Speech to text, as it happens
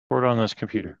Record on this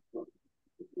computer.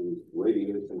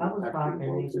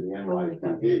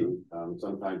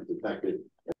 Sometimes detected.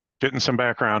 Getting some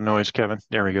background noise, Kevin.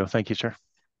 There we go. Thank you, sir.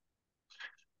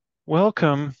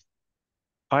 Welcome.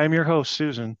 I am your host,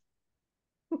 Susan.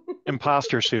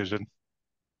 Imposter Susan.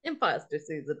 Imposter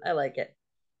Susan. I like it.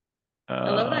 I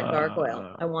love that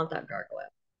gargoyle. I want that gargoyle.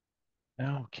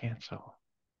 No, cancel.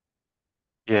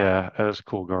 Yeah, that is a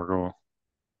cool gargoyle.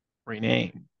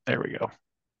 Rename. There we go.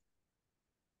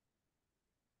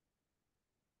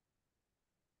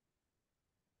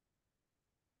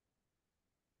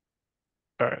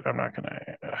 All right, I'm not gonna.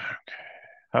 Okay.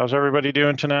 How's everybody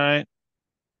doing tonight?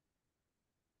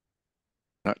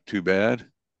 Not too bad.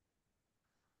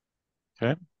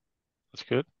 Okay, that's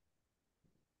good.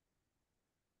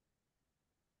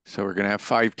 So we're gonna have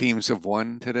 5 teams of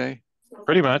 1 today.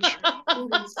 Pretty much.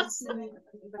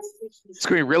 It's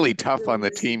gonna be really tough on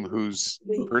the team whose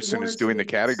person is doing the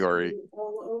category.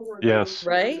 Yes.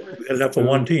 Right? Headed up for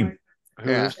one team.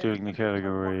 Who is doing the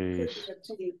categories?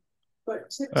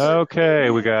 Okay,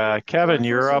 we got Kevin.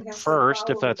 You're up first,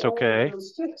 if that's okay.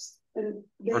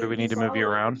 Or do we need to move you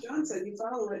around?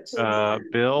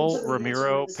 Bill,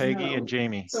 Ramiro, Peggy, and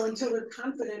Jamie. So until they're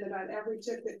confident about every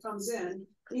tip that comes in,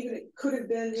 even it could have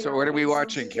been. So what are we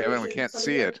watching, Kevin? We can't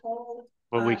see it.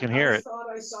 Well, we can hear it. I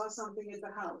thought I saw something at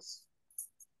the house.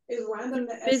 Is random.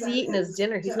 He's busy eating his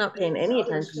dinner. He's not paying any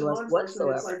attention to us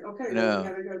whatsoever. It's like, okay, No. well, we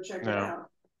gotta go check it out.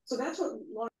 So that's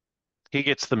what he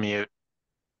gets the mute.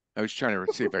 I was trying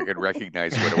to see if I could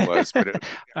recognize what it was, but it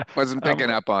wasn't picking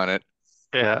up on it.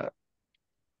 Yeah.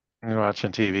 You're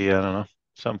watching TV, I don't know.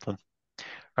 Something.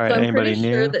 All right, so I'm anybody pretty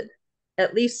new? sure that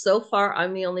at least so far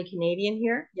I'm the only Canadian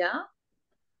here. Yeah.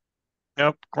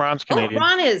 Nope, Ron's Canadian. Oh,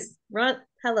 Ron is. Ron,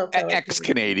 hello.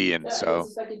 Ex-Canadian, so.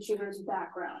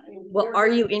 Well, are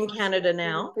you in Canada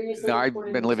now? No, I've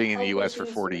been living in the US for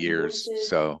 40 years,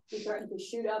 so.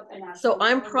 So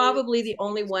I'm probably the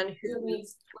only one who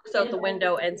looks out the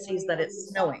window and sees that it's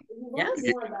snowing. Yes.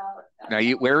 Now,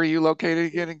 where are you located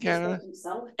again in Canada?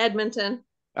 Edmonton.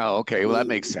 Oh, okay. Well, that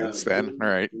makes sense then. All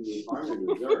right.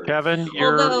 Kevin,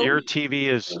 your TV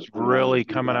is really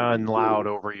coming on loud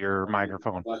over your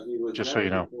microphone, just so you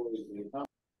know.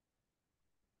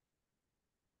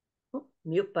 Oh,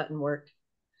 mute button worked.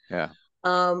 Yeah.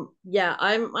 Yeah,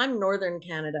 I'm Northern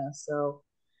Canada, so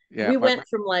yeah, we went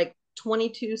from like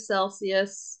 22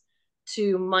 Celsius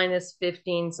to minus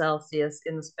 15 Celsius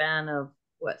in the span of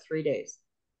what, 3 days?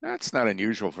 That's not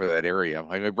unusual for that area.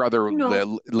 My brother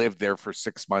lived there for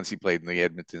 6 months. He played in the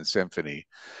Edmonton Symphony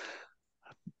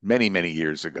many, many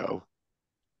years ago.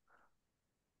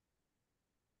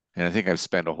 And I think I've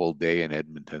spent a whole day in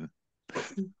Edmonton.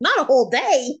 Not a whole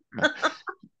day.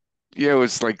 Yeah, it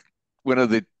was like one of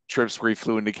the trips where he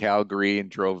flew into Calgary and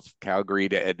drove Calgary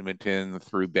to Edmonton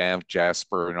through Banff,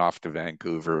 Jasper, and off to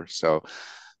Vancouver. So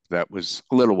that was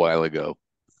a little while ago.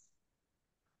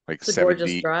 Like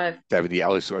 70, drive. 70. I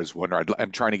was wondering,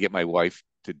 I'm trying to get my wife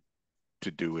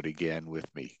to do it again with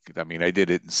me. I mean, I did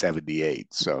it in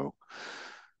 78, so.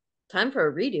 Time for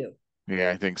a redo. Yeah,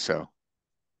 I think so.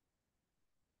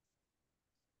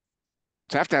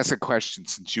 So I have to ask a question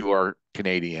since you are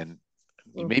Canadian.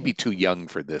 You may be too young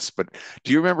for this, but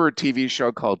do you remember a TV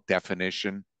show called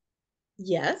Definition?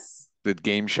 Yes. The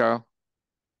game show?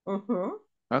 Mm-hmm.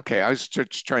 Okay, I was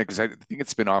just trying because I think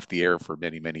it's been off the air for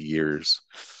many, many years.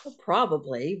 Well,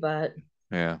 probably, but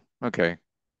yeah, okay.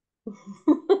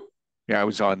 Yeah, I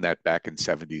was on that back in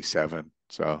 77.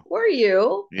 So were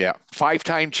you? Yeah,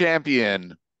 5-time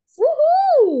champion.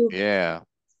 Woohoo! Yeah.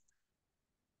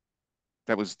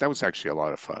 That was actually a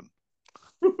lot of fun.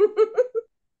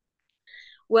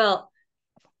 Well,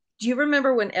 do you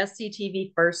remember when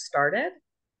SCTV first started?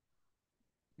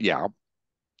 Yeah.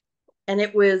 And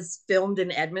it was filmed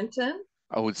in Edmonton.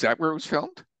 Oh, is that where it was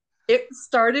filmed? It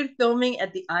started filming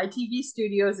at the ITV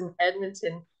studios in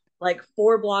Edmonton, like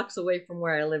 4 blocks away from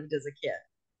where I lived as a kid.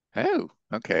 Oh,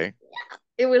 okay. Yeah,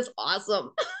 it was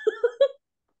awesome.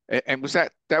 And was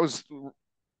that was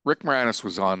Rick Moranis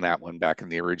was on that one back in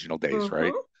the original days,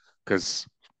 right? Because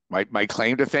my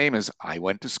claim to fame is I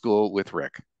went to school with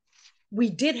Rick. We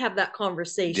did have that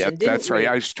conversation. Yeah, didn't that's right. we?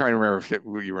 I was trying to remember if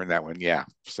you were in that one. Yeah.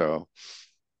 So.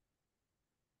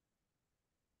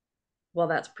 Well,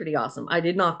 that's pretty awesome. I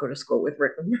did not go to school with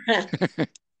Rick Moranis.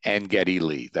 And Geddy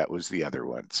Lee. That was the other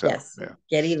one. So yes, yeah.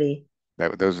 Geddy Lee.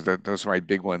 Those are my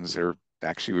big ones. They're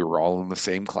actually, we were all in the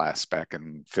same class back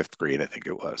in 5th grade, I think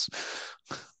it was.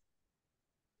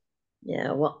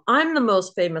 Yeah, well, I'm the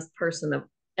most famous person of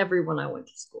everyone I went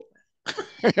to school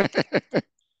with.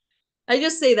 I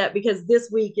just say that because this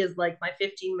week is like my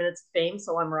 15 minutes of fame,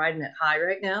 so I'm riding it high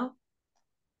right now.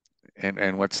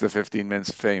 And what's the 15 minutes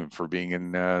of fame for being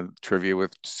in trivia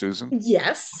with Susan?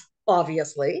 Yes,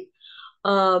 obviously.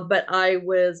 But I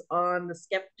was on the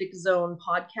Skeptic Zone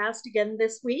podcast again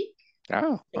this week.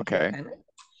 Oh, Thank you okay. kindly.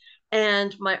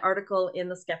 And my article in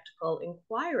the Skeptical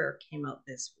Inquirer came out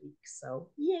this week. So,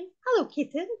 yay. Hello,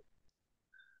 kitten.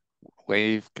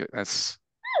 Wave. That's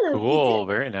Hello, Cool. kitten.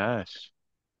 Very nice.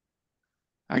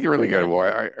 I really got to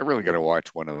watch. I really got to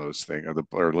watch one of those things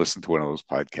or listen to one of those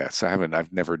podcasts.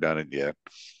 I've never done it yet.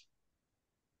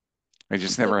 I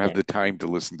just never have the time to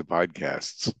listen to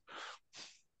podcasts.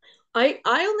 I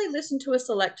only listen to a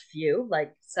select few,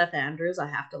 like Seth Andrews. I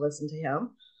have to listen to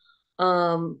him.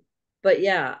 But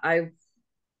yeah,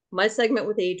 my segment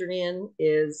with Adrian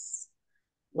is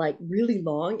like really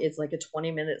long. It's like a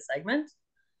 20-minute segment.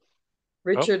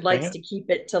 Richard likes to keep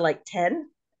it to like 10,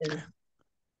 and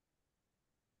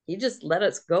he just let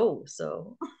us go.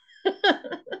 So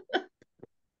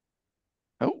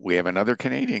Oh, we have another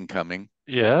Canadian coming.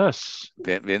 Yes.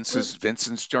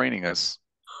 Vincent's joining us.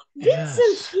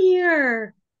 Vincent's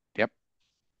here. Yep.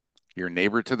 Your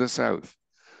neighbor to the south.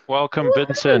 Welcome, Woo-hoo!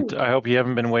 Vincent. I hope you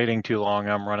haven't been waiting too long.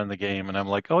 I'm running the game and I'm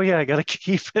like, oh yeah, I got to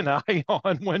keep an eye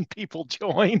on when people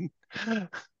join.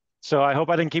 So I hope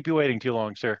I didn't keep you waiting too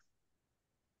long, sir.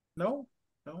 No.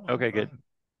 Okay, good.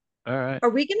 All right. Are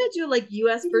we gonna do like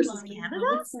US versus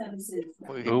Canada?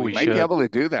 We might be able to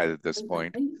do that at this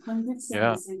point.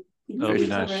 Yeah, that'll be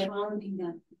nice.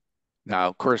 Now,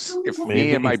 of course, if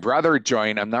me and my brother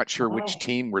join, I'm not sure which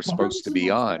team we're supposed to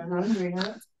be on.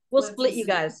 We'll split you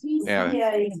guys. Yeah.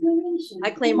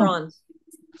 I claim Ron.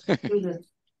 Doesn't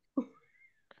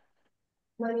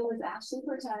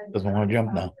want to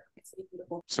jump now.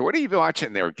 So what are you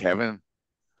watching there, Kevin?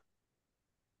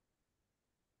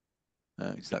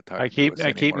 He's not talking.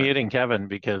 I keep muting Kevin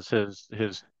because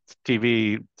his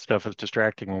TV stuff is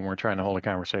distracting when we're trying to hold a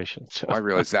conversation. So I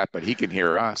realize that, but he can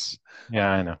hear us.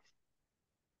 Yeah, I know.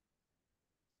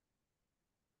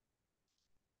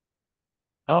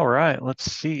 All right,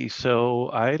 let's see. So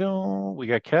we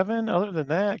got Kevin. Other than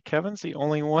that, Kevin's the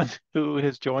only one who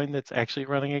has joined that's actually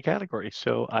running a category.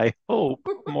 So I hope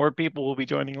more people will be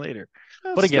joining later.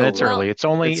 But again, it's early. It's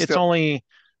only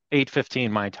 8:15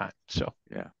 my time. So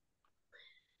yeah.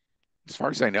 As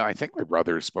far as I know, I think my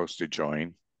brother is supposed to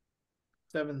join.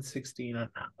 7:16.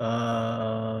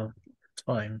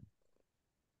 Time.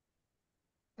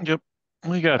 Yep,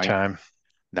 we got time.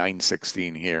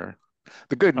 9:16 here.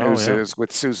 The good news is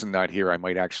with Susan not here, I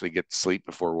might actually get to sleep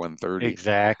before 1:30.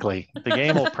 Exactly. The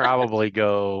game will probably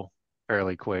go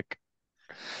fairly quick.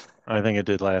 I think it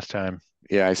did last time.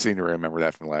 Yeah, I seem to remember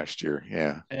that from last year.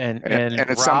 Yeah. And at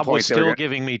Rob was still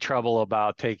giving me trouble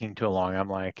about taking too long. I'm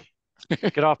like,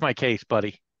 get off my case,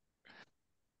 buddy.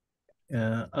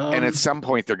 Yeah. And at some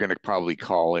point they're going to probably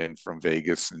call in from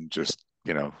Vegas and just,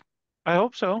 I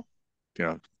hope so.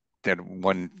 Then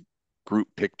one group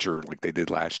picture like they did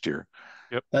last year.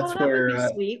 Yep. That's where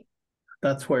sweet.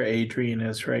 That's where Adrian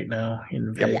is right now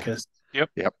in Vegas. Yep.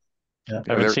 Yeah. I've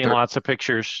been seeing lots of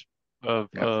pictures of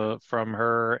from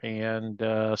her and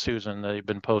Susan. They've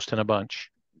been posting a bunch.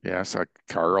 Yeah, I saw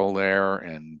Carl there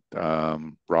and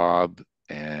Rob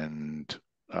and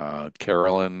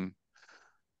Carolyn,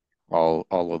 all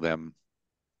of them.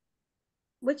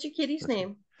 What's your kitty's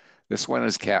name? This one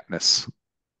is Katniss.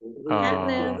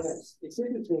 Katniss.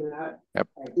 Yep.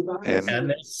 And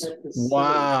Katniss.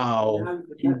 Wow.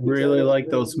 You really like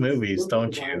those movies,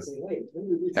 don't you?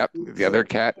 Yep. The other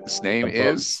cat's name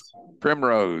is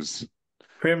Primrose.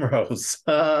 Primrose.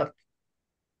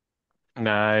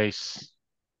 Nice.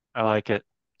 I like it.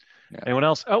 Yeah. Anyone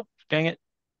else? Oh, dang it.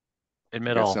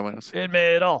 Admit all. Someone else?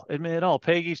 Admit all.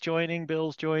 Peggy's joining.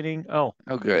 Bill's joining. Oh,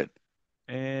 good.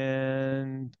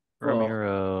 And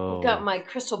Ramiro. I've got my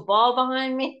crystal ball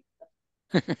behind me.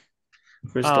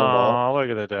 Crystal ball. Oh, look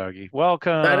at the doggy.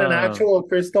 Welcome. Is that an actual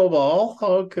crystal ball?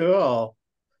 Oh, cool.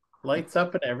 Lights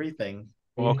up and everything.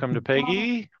 Welcome to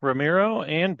Peggy, Ramiro,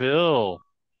 and Bill.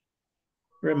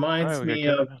 Reminds me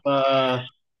of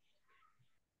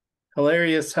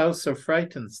Hilarious House of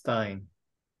Frightenstein.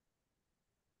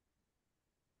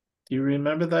 Do you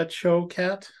remember that show,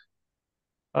 Kat?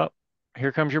 Oh,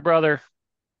 here comes your brother.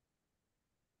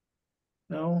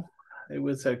 No, it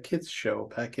was a kids show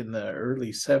back in the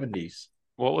early 70s.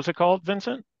 What was it called,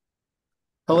 Vincent?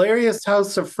 Hilarious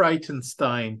House of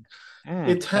Frightenstein.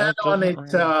 It had on it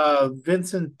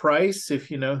Vincent Price,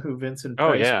 if you know who Vincent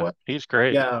Price was. He's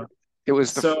great. Yeah. It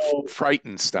was the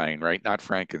Frightenstein, right? Not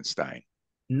Frankenstein.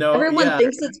 No, everyone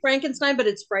thinks it's Frankenstein, but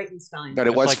it's Frightenstein. But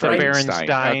it was like Frankenstein.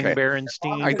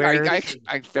 Berenstein.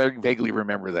 I vaguely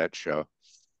remember that show.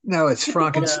 No, it's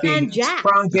Frankenstein. Wolfman Jack.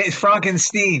 It's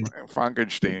Frankenstein.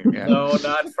 Frankenstein. Yeah. No,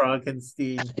 not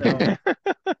Frankenstein. No.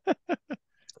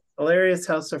 Hilarious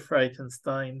House of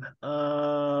Frightenstein.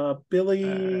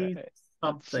 Billy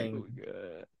something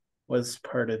was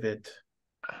part of it.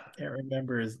 Can't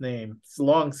remember his name. He's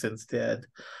long since dead.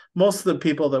 Most of the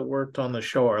people that worked on the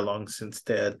show are long since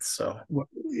dead. So,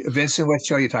 Vincent, what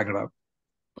show are you talking about?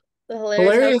 The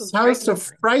Hilarious House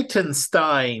of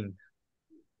Frightenstein.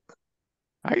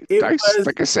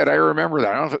 Like I said, I remember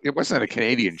that. I don't. It wasn't a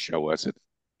Canadian show, was it?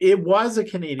 It was a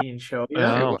Canadian show.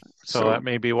 Yeah. Oh, so that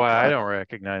may be why I don't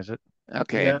recognize it.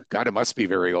 Okay, Yeah. God, it must be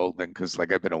very old then, because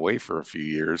like I've been away for a few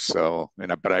years. So,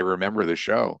 but I remember the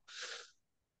show.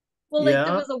 Well, like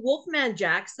there was a Wolfman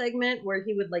Jack segment where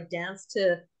he would like dance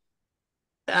to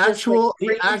actual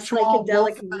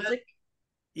psychedelic music.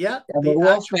 Yeah, but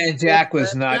Wolfman Jack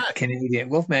was not Canadian.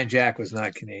 Wolfman Jack was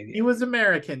not Canadian. He was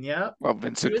American. Yeah. Well,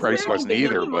 Vincent Price wasn't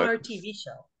either, but our TV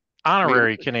show.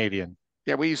 Honorary Canadian.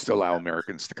 Yeah, we used to allow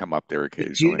Americans to come up there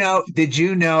occasionally. Did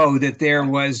you know that there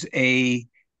was a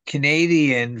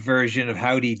Canadian version of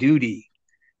Howdy Doody?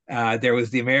 There was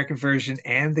the American version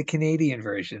and the Canadian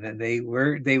version, and they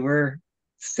were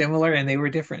similar and they were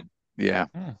different. Yeah.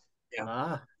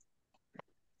 Yeah.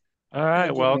 All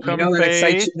right, welcome,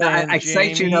 Faith. I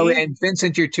cite Jamie. and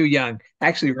Vincent, you're too young.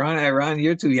 Actually, Ron,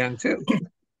 you're too young too.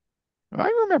 I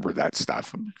remember that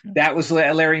stuff. That was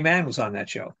Larry Mann was on that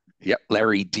show. Yep,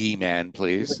 Larry D. Mann,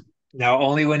 please. No,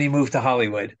 only when he moved to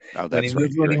Hollywood. Oh, that's when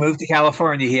he moved to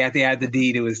California, he had to add the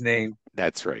D to his name.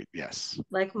 That's right. Yes.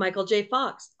 Like Michael J.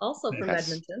 Fox, also from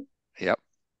Edmonton. Yep.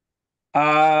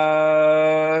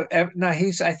 No,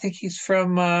 I think he's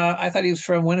from. I thought he was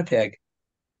from Winnipeg.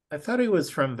 I thought he was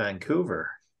from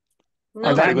Vancouver.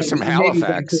 No, I thought he was from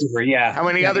Halifax. Vancouver, yeah. How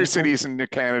many other cities in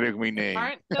Canada can we name?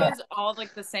 Aren't those all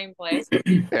like the same place?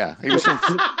 Yeah, he was from.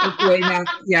 Wait, now,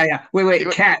 yeah.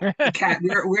 Wait, Kat,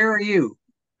 where are you?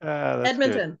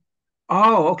 Edmonton. Good.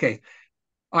 Oh, okay.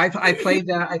 I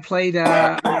played. I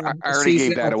already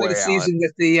gave that away. A season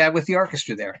with the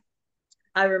orchestra there.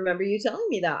 I remember you telling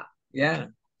me that. Yeah,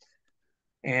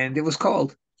 and it was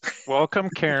cold. Welcome,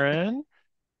 Karen.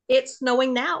 It's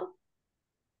snowing now.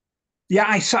 Yeah,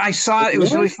 I saw it. It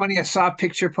was really funny. I saw a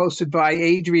picture posted by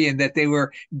Adrian that they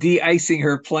were de-icing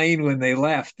her plane when they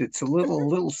left. It's a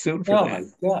little soon for that. Oh my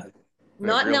God.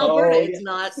 Not in Alberta, it's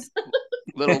not.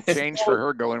 Little change for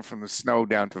her going from the snow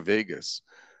down to Vegas.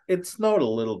 It snowed a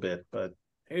little bit, but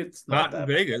it's not in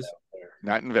Vegas.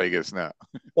 Not in Vegas, no.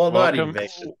 Well, not in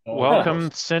Vegas.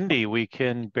 Welcome, Cindy. We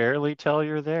can barely tell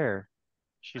you're there.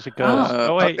 She's a ghost.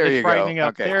 Oh wait, it's brightening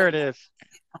up. Okay. There it is.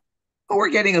 Oh, we're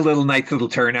getting a nice little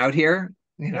turnout here.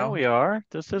 Yeah, we are.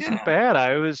 This isn't bad.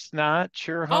 I was not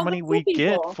sure how many we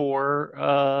get for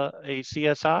a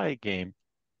CSI game.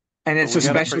 And it's a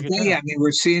special day. I mean,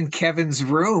 we're seeing Kevin's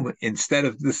room instead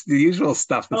of the usual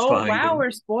stuff that's behind him. Wow,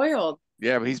 we're spoiled.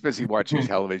 Yeah, but he's busy watching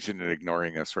television and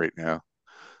ignoring us right now.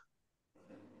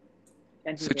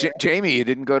 So, Jamie, you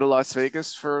didn't go to Las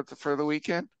Vegas for the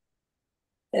weekend?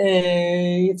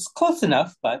 It's close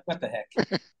enough, but what the heck?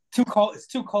 Too cold. It's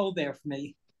too cold there for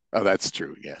me. Oh, that's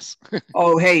true. Yes.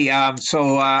 Oh, hey.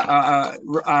 So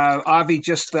Avi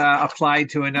just applied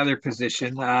to another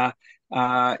position at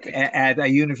a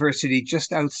university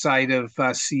just outside of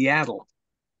Seattle.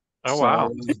 Oh, wow.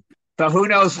 So who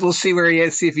knows? We'll see where he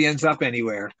is. See if he ends up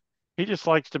anywhere. He just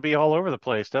likes to be all over the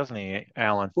place, doesn't he,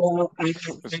 Alan? Well,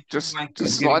 just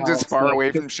as long as it's far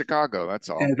away from Chicago, that's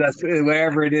all. Yeah, that's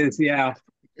wherever it is. Yeah.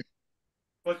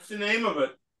 What's the name of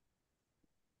it?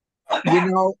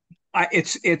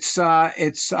 It's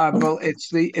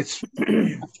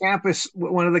campus,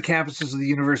 one of the campuses of the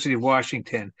University of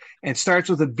Washington, and starts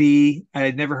with a B. I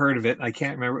had never heard of it. I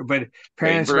can't remember, but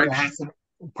parents.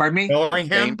 Pardon me.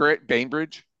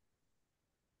 Bainbridge.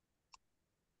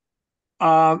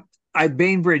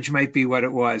 Bainbridge might be what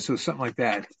it was. It was something like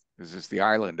that. This is the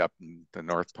island up in the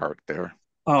north part there.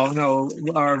 Oh no,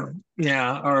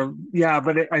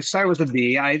 but I started with a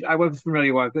B. I wasn't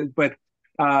familiar with it, but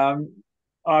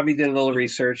Avi did a little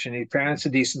research, and he parents a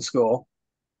decent school.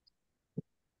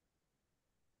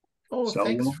 Oh, so,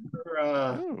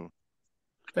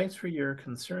 thanks for your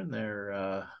concern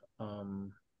there,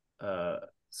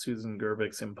 Susan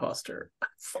Gerbich's imposter. I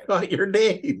forgot your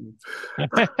name.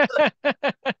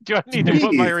 Do I need to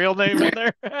put my real name in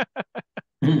there?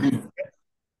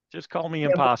 Just call me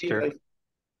imposter.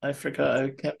 I forgot.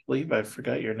 I can't believe I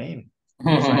forgot your name.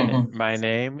 My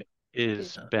name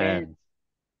is Ben.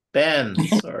 Ben,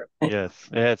 sorry. Yes,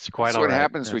 it's quite all right. That's what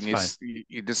happens when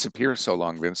you disappear so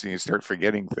long, Vince, and you start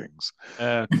forgetting things.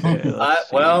 Okay.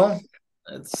 Well,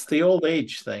 it's the old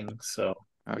age thing, so.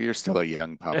 Oh, you're still a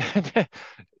young pup.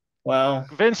 Well,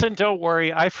 Vincent, don't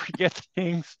worry. I forget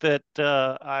things that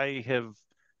I have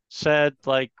said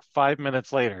like 5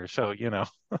 minutes later. So, yeah.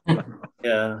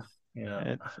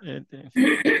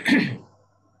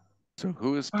 So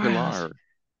who is Pilar?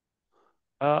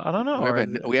 I don't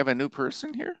know. We have a new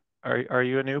person here? Are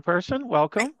you a new person?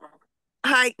 Welcome.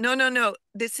 Hi. No.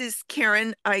 This is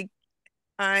Karen. Oh,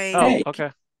 Hey.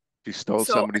 okay. You stole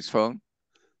So- somebody's phone?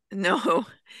 no.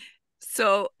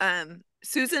 So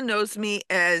Susan knows me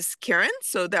as Karen,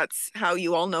 so that's how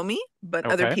you all know me, but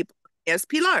other Okay. people know me as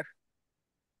Pilar.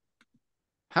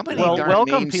 How many Well, darn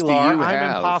welcome, names do Pilar. you I'm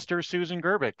have? imposter Susan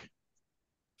Gerbic.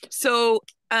 So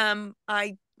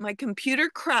my computer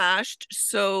crashed,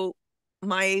 so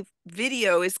my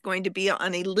video is going to be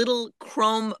on a little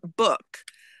Chrome book.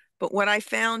 But what I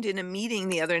found in a meeting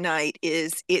the other night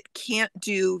is it can't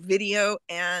do video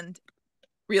and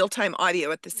real-time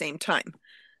audio at the same time.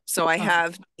 So I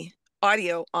have the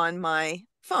audio on my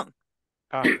phone.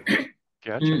 Ah,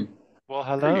 gotcha. Well,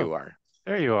 There hello. you are.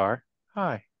 There you are.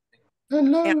 Hi.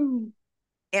 Hello.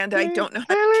 And I don't know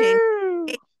how to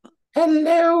change it.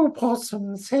 Hello,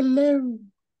 possums. Hello.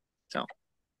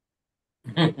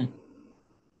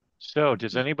 So,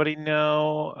 does anybody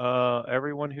know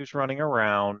everyone who's running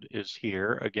around is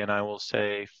here? Again, I will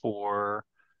say for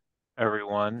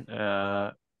everyone,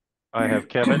 I have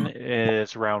Kevin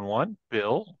is round 1.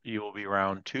 Bill, you will be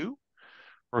round 2.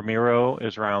 Ramiro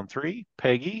is round 3.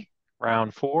 Peggy,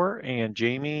 round 4. And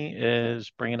Jamie is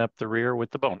bringing up the rear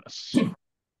with the bonus.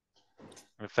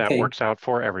 If that Okay. works out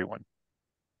for everyone.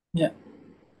 Yeah.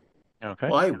 Okay.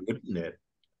 Why wouldn't it?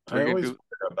 So we're I gonna always do-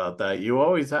 wonder about that. You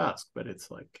always ask, but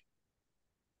it's like,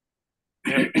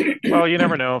 Yeah. Well, you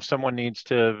never know if someone needs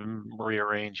to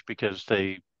rearrange because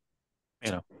they,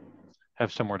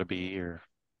 have somewhere to be, or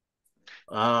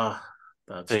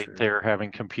that's true. they're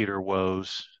having computer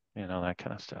woes, that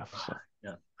kind of stuff. So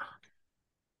Yeah.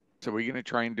 So we're gonna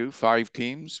try and do 5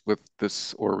 teams with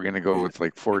this, or we're gonna go with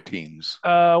like 4 teams?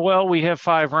 well, we have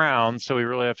 5 rounds, so we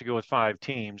really have to go with 5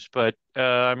 teams. But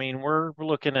I mean, we're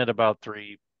looking at about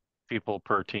 3 people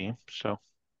per team. So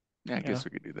Yeah, I guess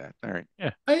we could do that. All right.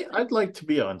 yeah. I'd like to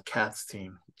be on Cat's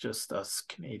team, just us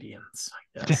Canadians,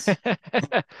 I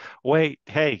guess. Wait,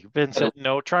 hey, Vincent,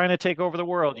 no trying to take over the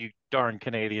world, you darn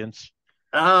Canadians.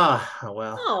 Well.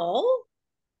 Oh.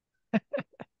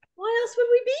 Why else would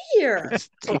we be here?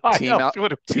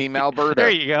 Team Alberta. There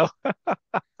you go.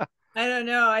 I don't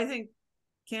know. I think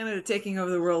Canada taking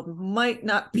over the world might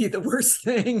not be the worst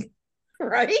thing.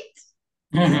 Right?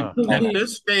 Uh, At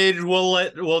this stage,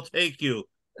 we'll take you.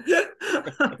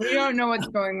 We don't know what's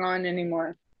going on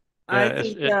anymore.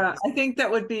 Yeah, I think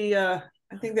that would be a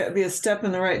step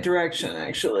in the right direction,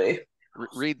 actually.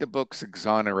 Read the book's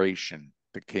Exoneration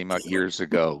that came out years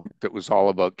ago that was all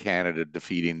about Canada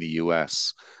defeating the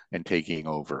US and taking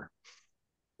over.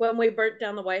 When we burnt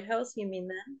down the White House, you mean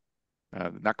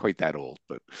then? Not quite that old,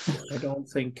 but I don't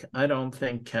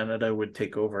think Canada would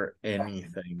take over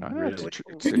anything, really.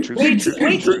 It's a true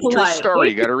story.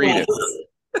 You got to read it.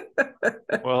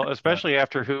 Well, especially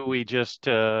after who we just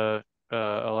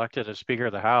elected as Speaker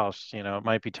of the House, it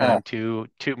might be time to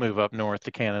move up north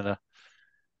to Canada.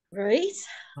 Right?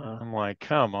 I'm like,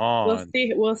 come on.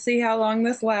 We'll see how long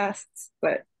this lasts,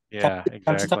 but yeah,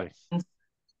 exactly.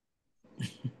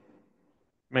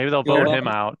 Maybe they'll vote him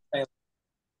out.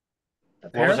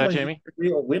 Apparently, what was that, Jamie? He's a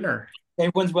real winner.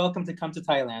 Everyone's welcome to come to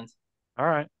Thailand. All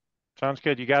right, sounds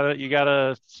good. You got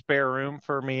a spare room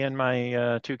for me and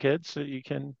my 2 kids, so you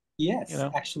can. Yes,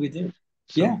 actually, we do.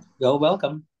 So yeah, you're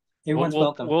welcome. Everyone's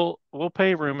welcome. We'll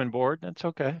pay room and board. That's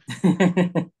okay.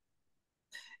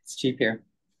 It's cheap here.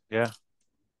 Yeah.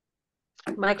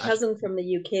 My cousin from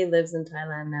the UK lives in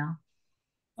Thailand now.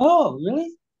 Oh, really?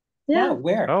 Yeah. Wow,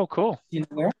 where? Oh, cool. Do you know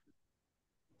where?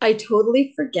 I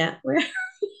totally forget where.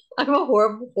 I'm a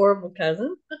horrible, horrible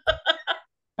cousin.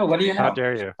 Oh, what do you know? How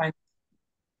dare you?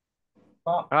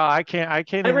 Wow. Oh, I can't I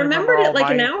even remembered remember it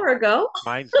like an hour ago.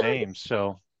 mine's names,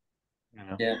 so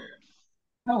Yeah.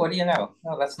 Oh, what do you know?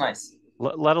 Oh, that's nice.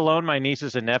 let alone my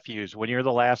nieces and nephews. When you're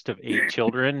the last of 8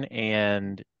 children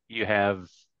and you have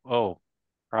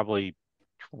probably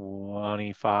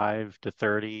 25 to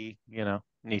 30,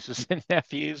 nieces and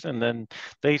nephews, and then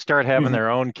they start having their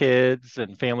own kids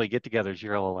and family get-togethers,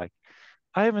 you're all like,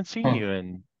 I haven't seen you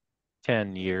in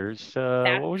 10 years.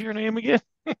 What was your name again?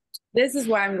 this is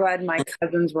why I'm glad my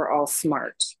cousins were all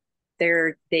smart.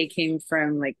 They came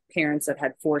from like parents that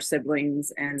had 4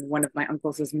 siblings, and one of my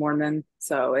uncles is Mormon,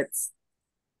 so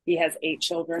he has 8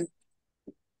 children.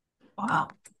 Wow.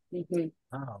 Mm-hmm.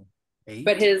 Wow. 8?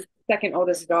 But his second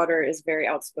oldest daughter is very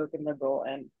outspoken liberal,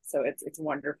 and so it's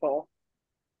wonderful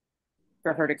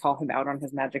for her to call him out on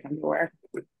his magic underwear.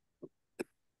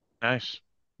 Nice.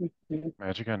 Mhm.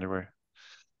 Magic underwear.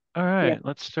 All Yeah. right,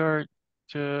 let's start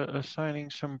assigning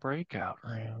some breakout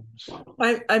rooms.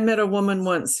 I met a woman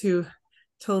once who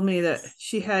told me that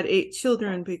she had 8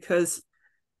 children because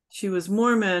she was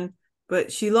Mormon,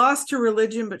 but she lost her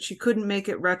religion, but she couldn't make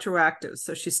it retroactive.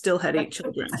 So she still had 8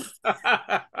 children.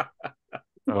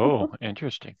 Oh,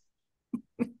 interesting.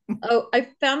 Oh, I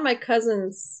found my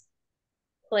cousin's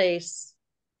place,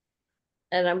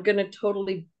 and I'm gonna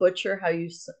totally butcher how you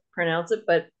pronounce it,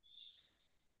 but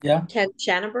Yeah.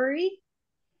 Kanchanaburi.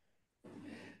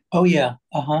 Oh yeah.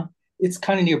 Uh-huh. It's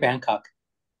kind of near Bangkok.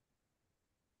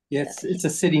 Yeah, Yeah, it's a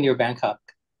city near Bangkok.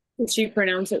 Did she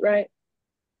pronounce it right?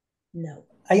 no,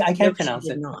 I no, can't she pronounce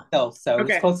did it not. myself, so it's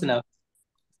Okay. close enough.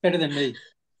 It's better than me.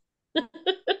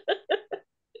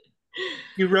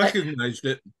 You recognized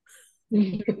it.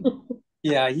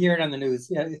 Yeah, I hear it on the news.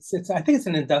 Yeah, it's I think it's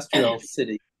an industrial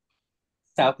city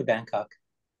south of Bangkok.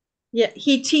 Yeah,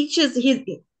 he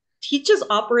teaches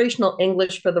operational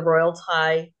English for the Royal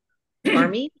Thai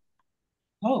Army.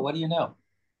 Oh, what do you know?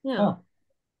 Yeah, Oh,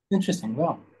 interesting.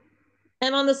 Well,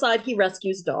 and on the side he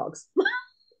rescues dogs.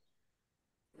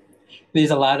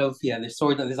 there's a lot of there's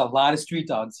a lot of street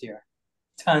dogs here.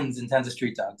 Tons and tons of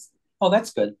street dogs. Oh,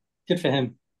 that's good. Good for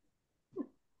him.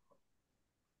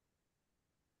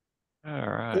 All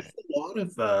There's right. a lot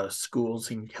of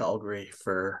schools in Calgary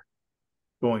for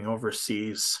going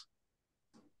overseas,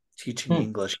 teaching Hmm.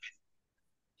 English.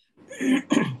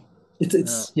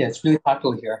 It's really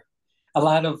popular here. A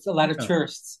lot of Yeah.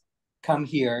 tourists come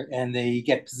here and they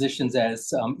get positions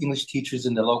as English teachers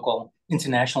in the local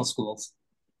international schools.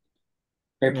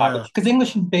 Very popular Yeah. because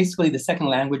English is basically the second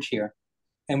language here,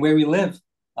 and where we live,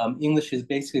 English is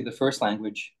basically the first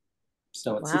language.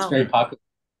 So it's Wow. very popular.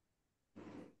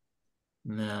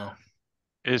 No.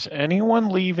 Is anyone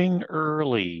leaving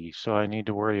early? So I need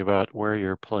to worry about where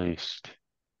you're placed.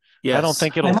 I don't Yes.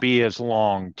 think it'll be as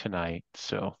long tonight,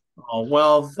 so Oh,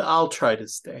 well, I'll try to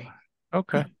stay.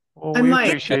 okay. Well, I we might,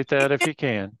 appreciate that if you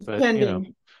can, but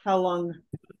depending how long,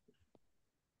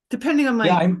 depending on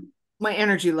Yeah, my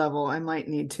energy level, I might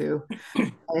need to.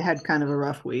 I had kind of a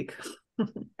rough week.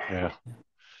 yeah,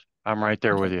 I'm right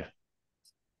there with you.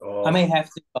 I may Oh, have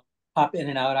to pop in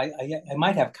and out. I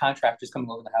might have contractors coming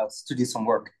over the house to do some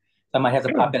work. I might have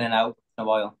to pop in and out in a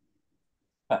while,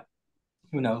 but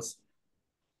who knows?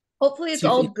 Hopefully it's See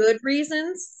if all good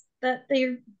reasons that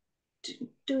they're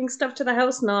doing stuff to the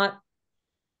house, not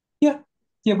yeah,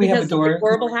 yeah. We have a because something door.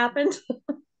 horrible happened.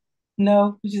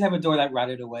 No, we just have a door that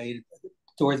rotted away. The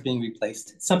door is being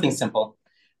replaced. Something simple,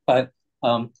 but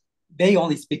um, they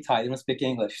only speak Thai. They don't speak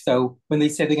English. So when they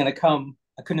said they're going to come,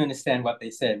 I couldn't understand what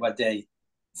they said, what day.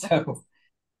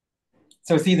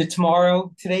 So it's either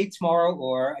today, tomorrow,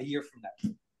 or a year from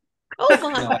now. Oh You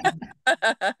know, my.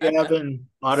 you have an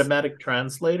automatic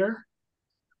translator?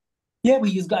 yeah,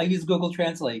 I use Google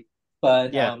Translate,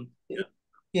 but Yeah.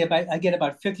 yeah, but I get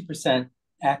about 50%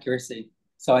 accuracy.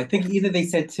 So I think either they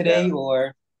said Yeah. today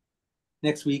or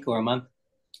next week or a month.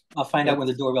 I'll find out Yep. when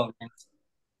the doorbell rings.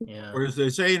 Yeah. Or as they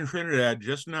say in Trinidad,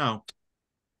 just now.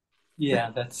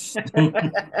 Yeah, that's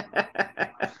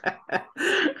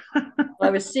I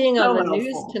was seeing on Oh, the well,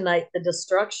 news tonight the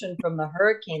destruction from the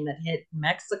hurricane that hit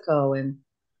Mexico, and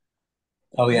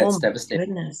oh yeah, oh it's my devastating.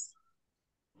 goodness.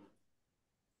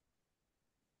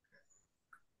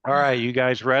 All right, you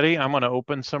guys ready? I'm going to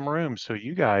open some rooms so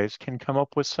you guys can come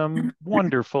up with some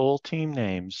wonderful team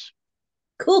names.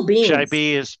 Cool Should I beans.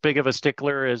 be as big of a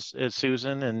stickler as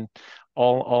Susan and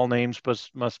all names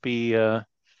must be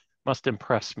must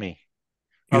impress me.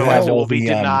 You Otherwise have it all will be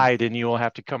the denied and you will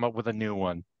have to come up with a new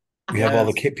one. you have all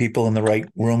Yeah. the people in the right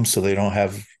room, so they don't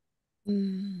have,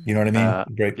 you know what I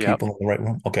mean? The right Yep, people in the right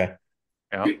room. Okay.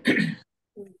 yep.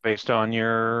 Based on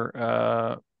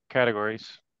your categories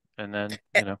and then,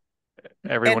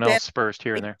 everyone And Ben, else first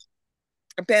here and there.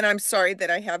 Ben, I'm sorry that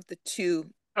I have the two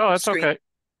Oh, that's screens. okay.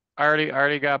 I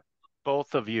already got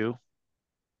both of you, In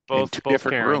both two both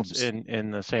different Karens rooms.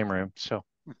 in the same room. So,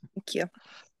 Thank you.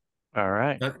 all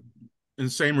right. That, in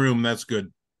the same room, that's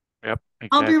good. Yep,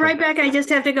 I'll be right exactly. back. I just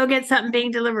have to go get something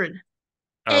being delivered.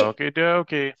 Hey, Okie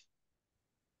dokie.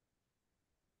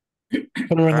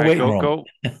 Put her in All the right, waiting go room. go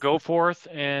go forth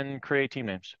and create team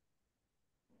names.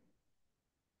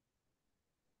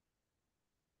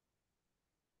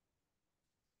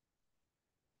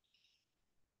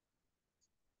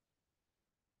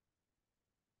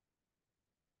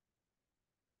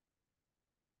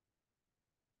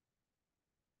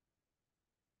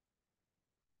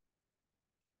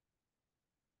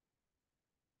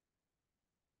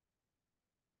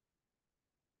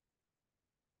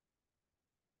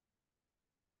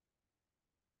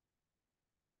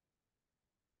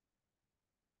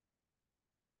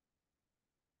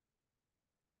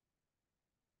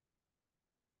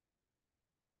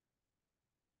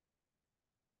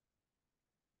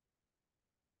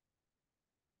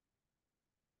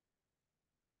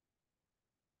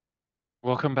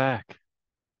 Welcome back.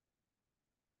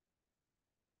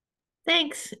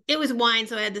 Thanks. It was wine,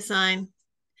 so I had to sign.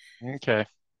 Okay.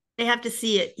 They have to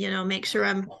see it, make sure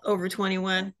I'm over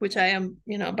 21, which I am,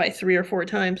 by 3 or 4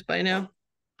 times by now.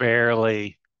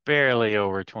 Barely, barely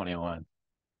over 21.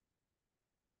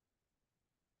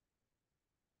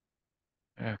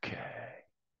 Okay.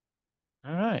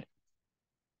 All right.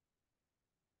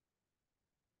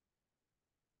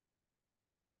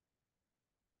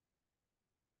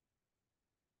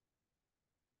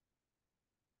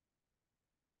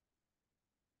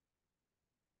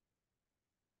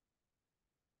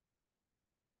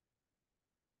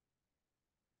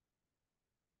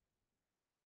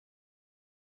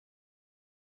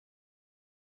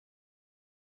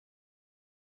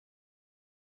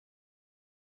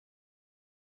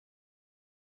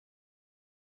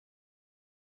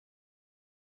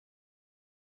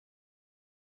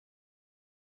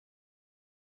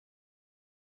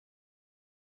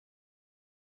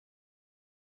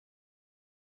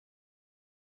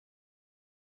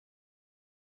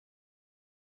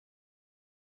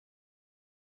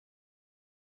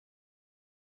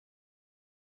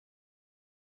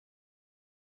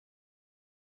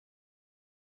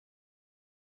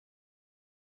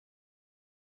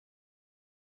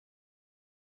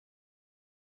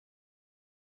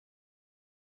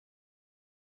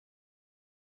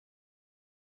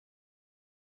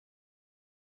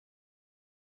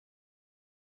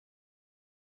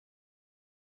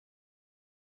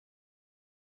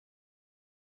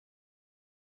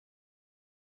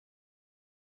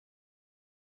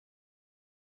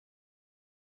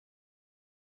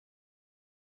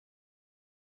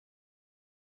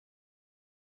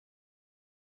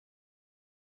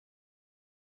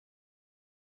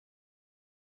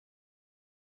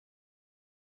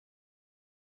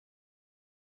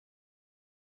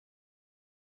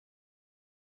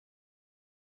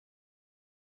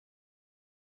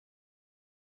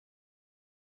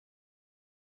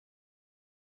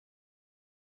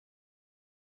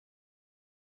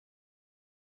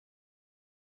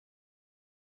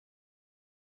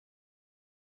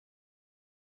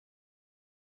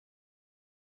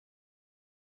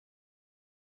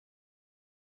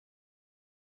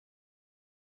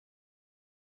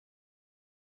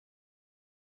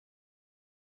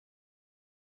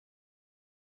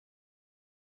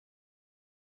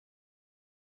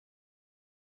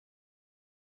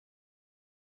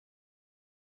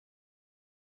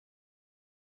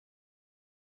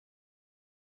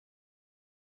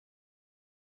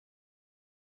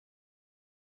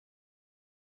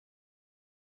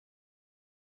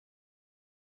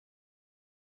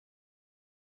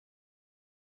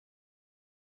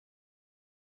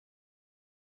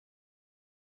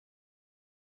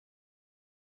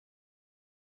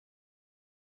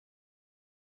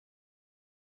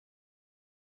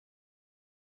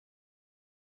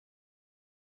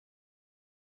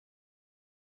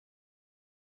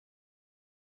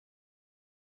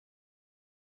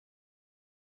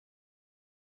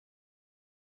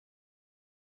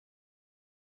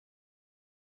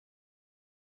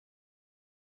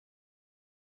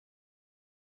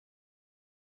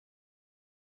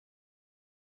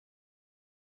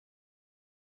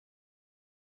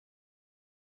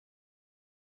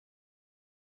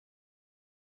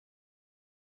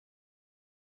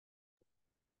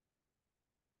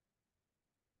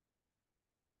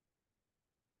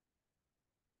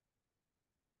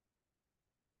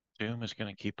 Zoom is going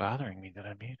to keep bothering me that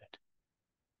I muted.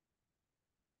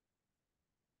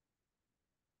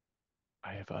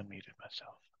 I have unmuted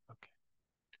myself. Okay.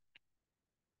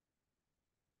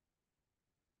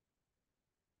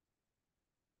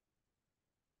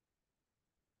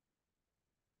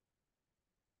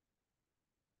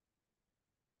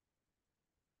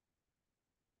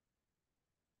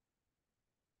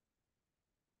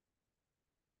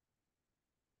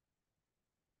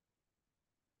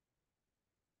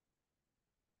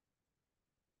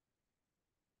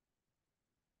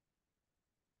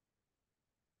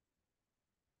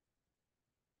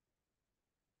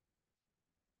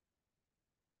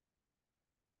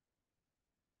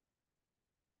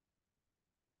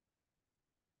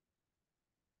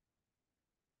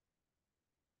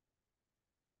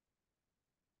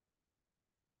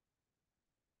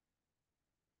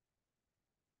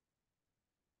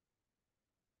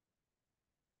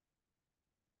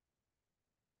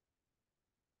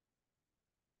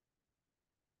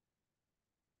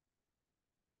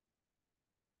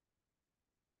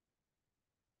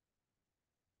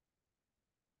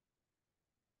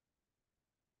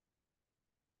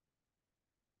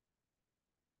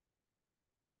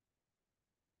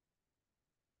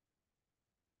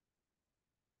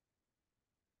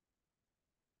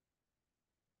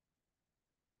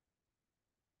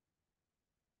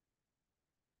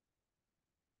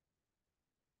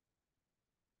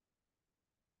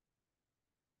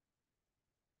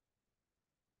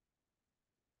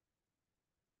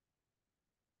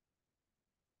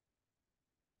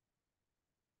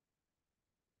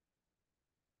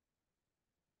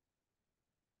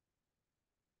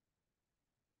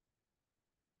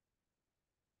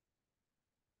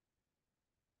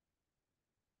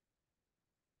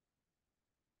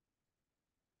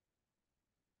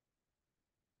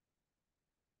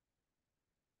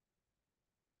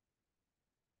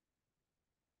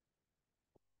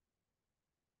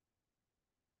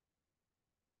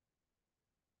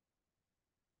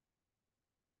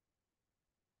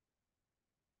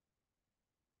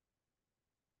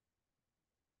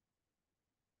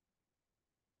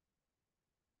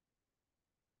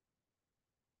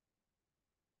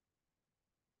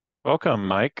 Welcome,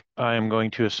 Mike. I am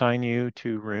going to assign you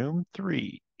to room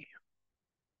 3.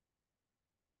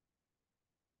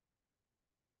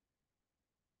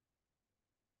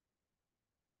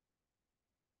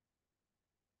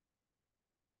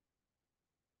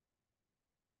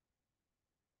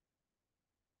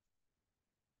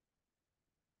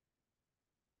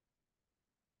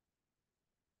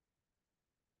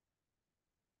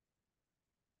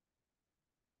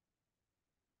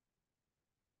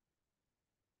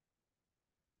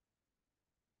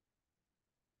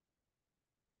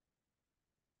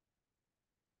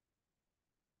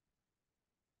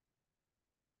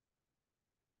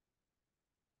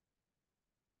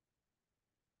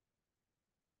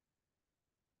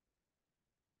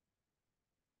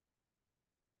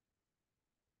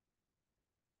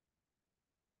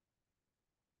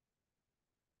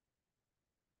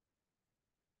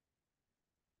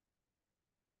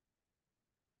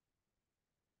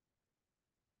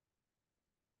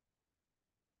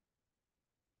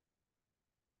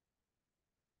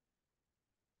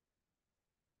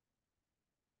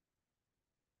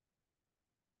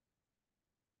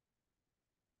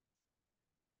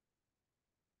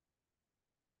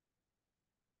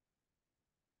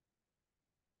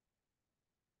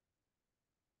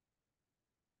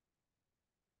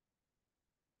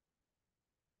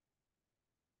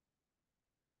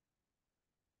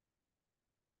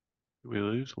 Did we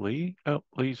lose Lee? Oh,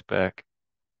 Lee's back.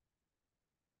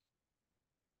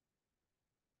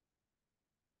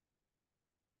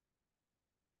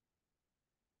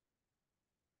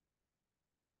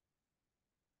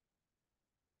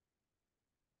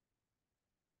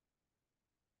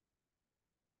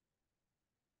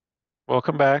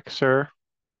 Welcome back, sir.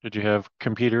 Did you have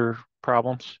computer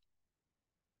problems?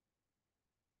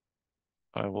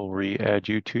 I will re-add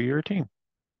you to your team.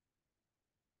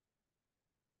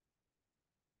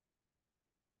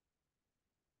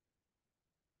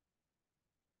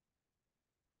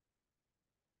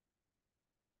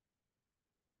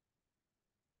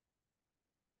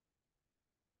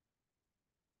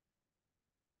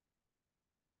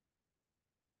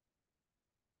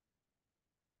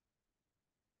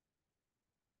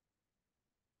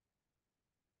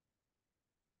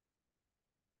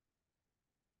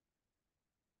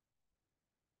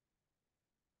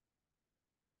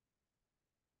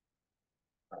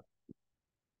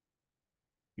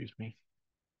 Excuse me.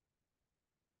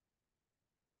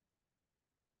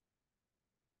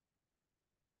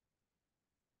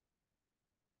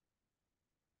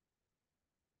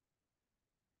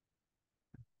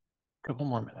 Couple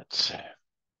more minutes.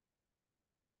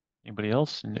 Anybody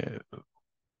else? No.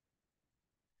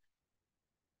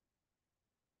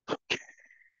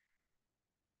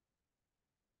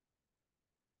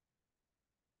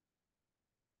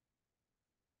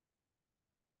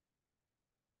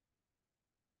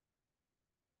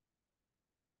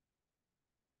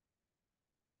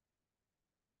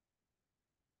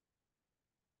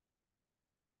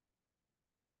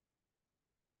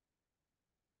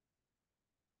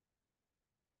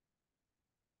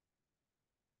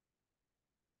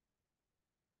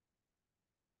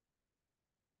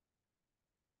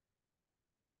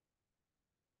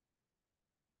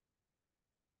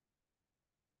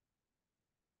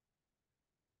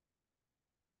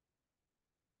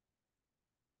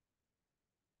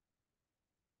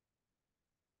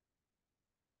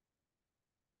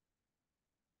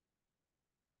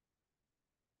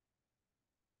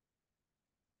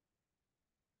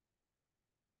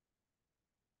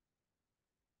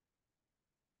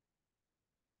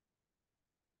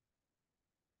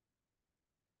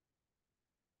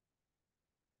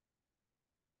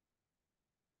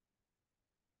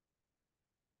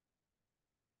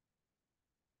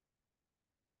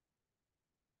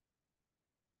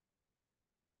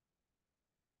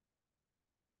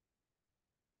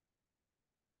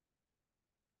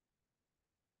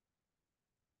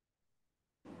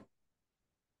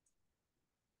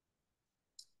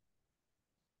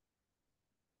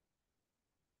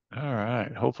 All right.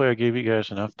 Hopefully I gave you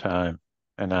guys enough time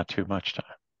and not too much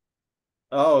time.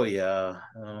 Oh yeah.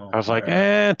 Oh, I was like, all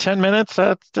right. 10 minutes?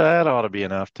 That ought to be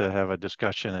enough to have a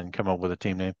discussion and come up with a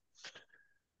team name.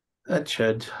 That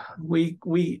should.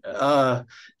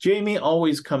 Jamie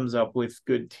always comes up with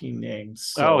good team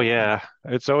names, Oh so yeah.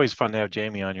 It's always fun to have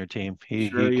Jamie on your team. He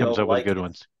sure comes you'll up with like good it.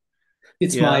 ones.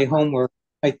 It's Yeah. my homework.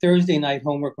 My Thursday night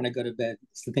homework when I go to bed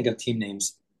is to think of team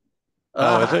names.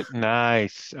 Oh, is it?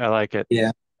 Nice. I like it.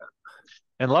 Yeah.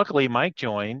 And luckily Mike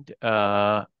joined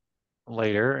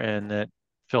later and it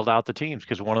filled out the teams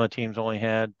because one of the teams only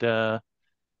had 2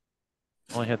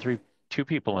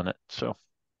 people in it. So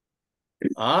I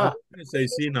was Ah, going to say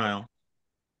senile.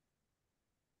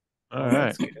 All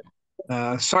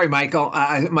right. Sorry, Michael.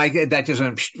 Mike, that just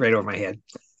went right over my head.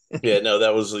 Yeah, no,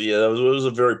 that was it was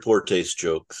a very poor taste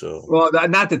joke. So Well,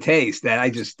 not the taste. That I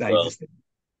just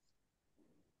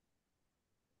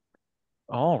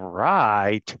All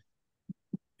right.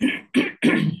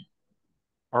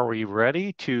 Are we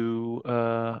ready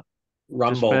to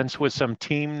dispense with some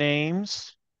team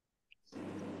names?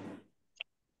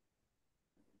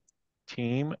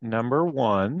 Team number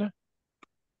 1,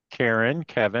 Karen,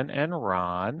 Kevin, and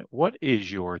Ron. What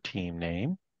is your team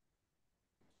name?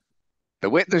 The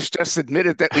witness just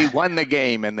admitted that we won the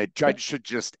game and the judge should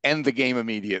just end the game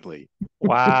immediately.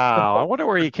 Wow. I wonder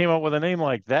where you came up with a name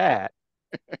like that.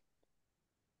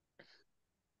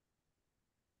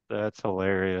 That's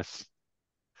hilarious.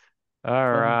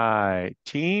 All right.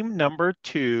 Team number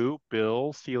 2,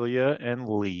 Bill, Celia, and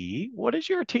Lee. What is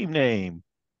your team name?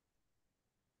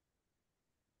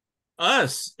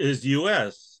 Us is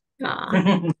U.S.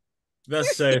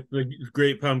 That's the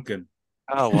Great Pumpkin.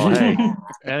 Oh, well, hey,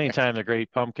 anytime the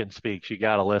Great Pumpkin speaks, you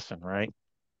got to listen, right?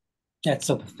 That's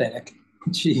so pathetic.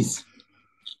 Jeez.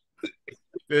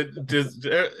 Does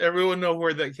everyone know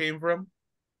where that came from?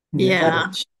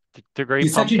 Yeah. The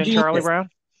Great Pumpkin, Charlie Brown?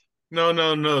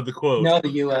 No, the quote. No, the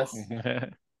U.S.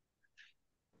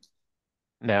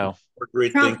 No.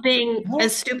 Trump being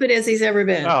as stupid as he's ever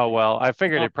been. Oh, well, I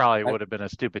figured it probably would have been a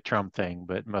stupid Trump thing,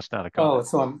 but must not have come. Oh,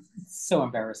 it's so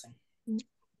embarrassing.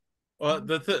 Well,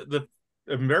 the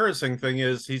embarrassing thing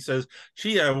is he says,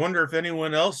 gee, I wonder if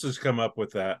anyone else has come up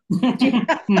with that.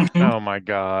 Oh, my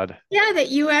God. Yeah, that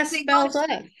U.S. spells out.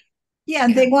 Yeah,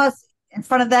 and thing was, in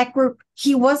front of that group,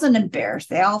 he wasn't embarrassed.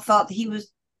 They all thought he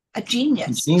was a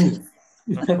genius.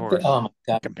 Of course. Oh, my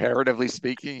God. Comparatively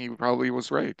speaking, he probably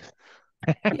was right.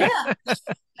 Yeah.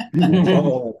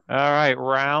 All right,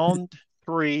 round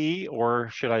 3, or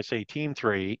should I say team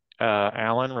 3,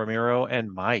 Alan, Ramiro,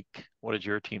 and Mike. What is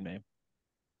your team name?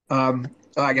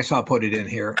 I guess I'll put it in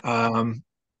here.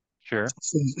 Sure.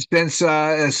 Since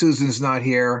Susan's not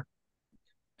here.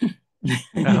 Oh,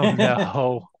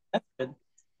 no.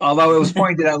 Although it was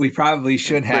pointed out we probably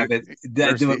should have it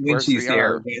do it when she's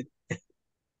here.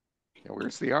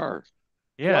 Where's the R?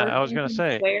 Yeah, I was going to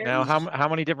say. Now, how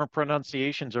many different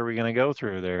pronunciations are we going to go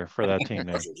through there for that team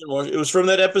name? it was from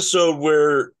that episode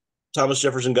where Thomas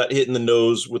Jefferson got hit in the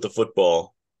nose with a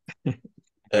football.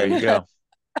 There you go.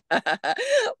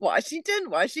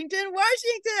 Washington.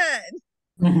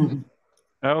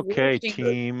 Okay,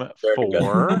 team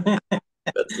 4.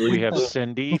 We have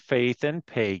Cindy, Faith, and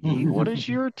Peggy. What is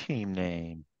your team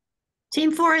name?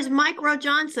 Team 4 is Micro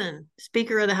Johnson,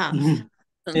 Speaker of the House.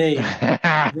 Hey.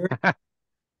 I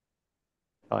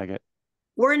like it.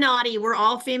 We're naughty. We're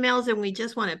all females, and we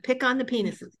just want to pick on the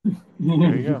penises.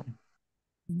 There you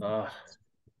go.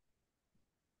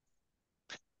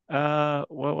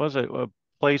 What was it? A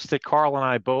place that Carl and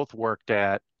I both worked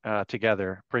at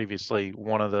together previously.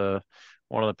 One of the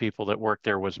people that worked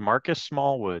there was Marcus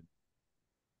Smallwood.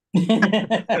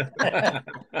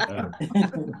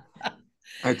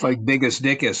 That's like Biggest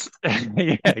Dickus.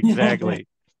 Yeah, exactly.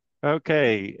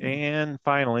 Okay, and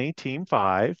finally, team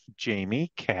 5,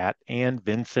 Jamie, Kat, and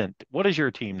Vincent. What is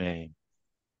your team name?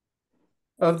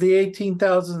 Of the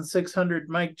 18,600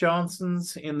 Mike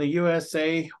Johnsons in the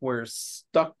USA, we're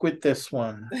stuck with this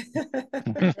one.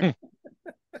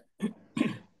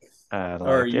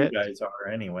 Or you guys are,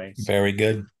 anyway. Very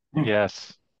good.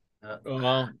 Yes.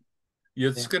 Well,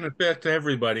 it's going to affect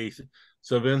everybody.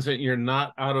 So, Vincent, you're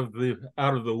not out of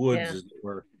the woods, as it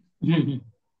were.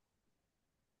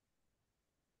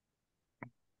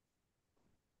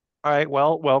 All right,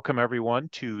 well, welcome everyone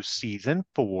to season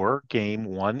 4, game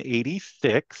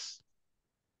 186.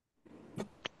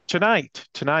 Tonight,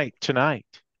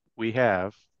 we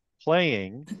have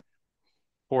playing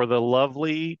for the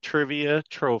lovely trivia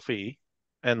trophy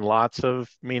and lots of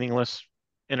meaningless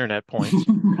internet points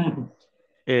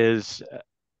is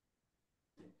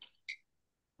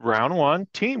round 1,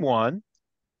 team 1,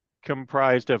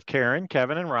 comprised of Karen,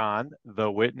 Kevin, and Ron.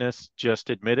 The witness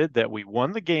just admitted that we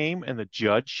won the game and the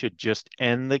judge should just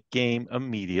end the game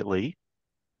immediately.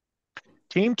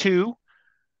 Team 2,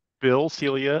 Bill,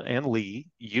 Celia, and Lee.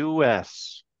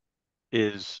 US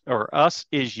is, or us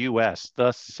is US,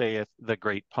 thus saith the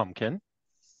Great Pumpkin.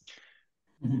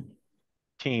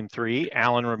 Team 3,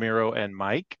 Alan, Ramiro, and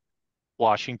Mike.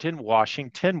 Washington,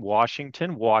 Washington,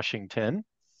 Washington, Washington.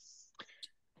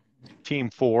 Team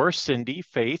 4, Cindy,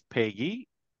 Faith, Peggy,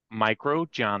 Micro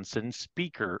Johnson,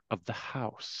 Speaker of the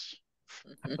House.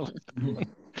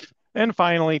 And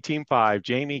finally, Team 5,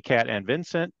 Jamie, Kat, and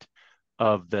Vincent.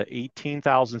 Of the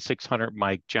 18,600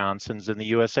 Mike Johnsons in the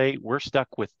USA, we're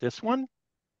stuck with this one.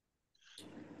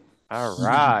 All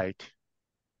right.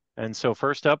 And so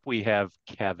first up, we have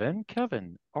Kevin.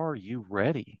 Kevin, are you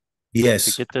ready to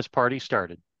Yes. get this party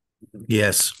started?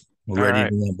 Yes. We're All ready right.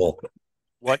 to rumble.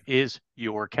 What is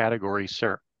your category,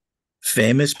 sir?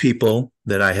 Famous people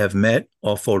that I have met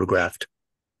or photographed.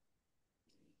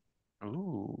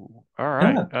 Ooh. All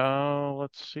right. Yeah.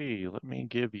 Let's see. Let me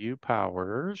give you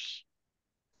powers.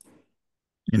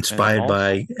 Inspired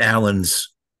by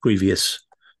Alan's previous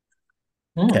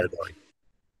category.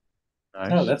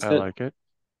 Nice. Oh, that's I good. like it.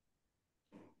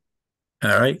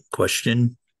 All right.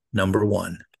 Question number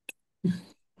 1.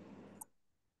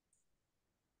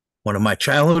 One of my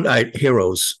childhood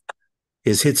heroes.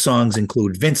 His hit songs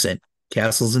include Vincent,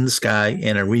 Castles in the Sky,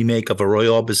 and a remake of a Roy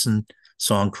Orbison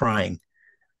song, Crying.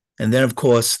 And then, of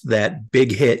course, that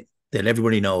big hit that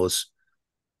everybody knows.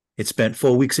 It spent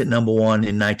 4 weeks at number 1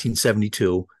 in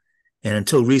 1972, and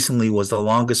until recently was the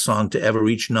longest song to ever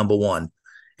reach number 1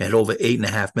 at over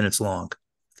 8.5 minutes long.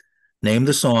 Name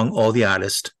the song or the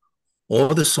artist,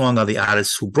 or the song or the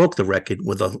artist who broke the record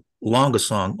with a longer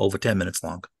song over 10 minutes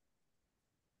long.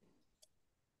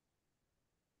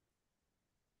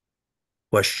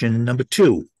 Question number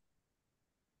 2.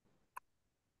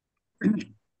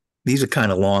 These are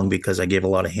kind of long because I gave a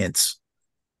lot of hints.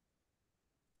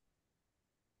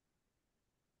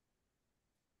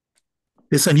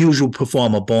 This unusual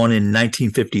performer, born in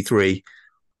 1953,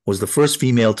 was the first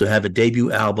female to have a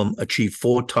debut album achieve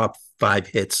 4 top 5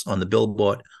 hits on the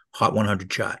Billboard Hot 100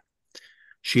 chart.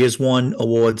 She has won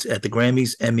awards at the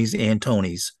Grammys, Emmys, and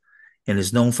Tonys, and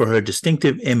is known for her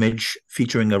distinctive image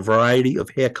featuring a variety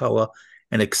of hair color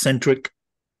and eccentric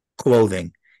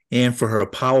clothing, and for her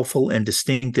powerful and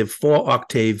distinctive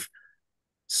 4-octave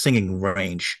singing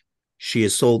range. She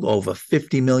has sold over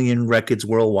 50 million records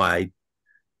worldwide.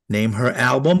 Name her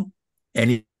album,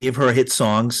 any of her hit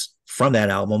songs from that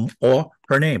album, or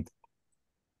her name.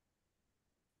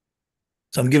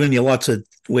 So I'm giving you lots of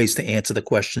ways to answer the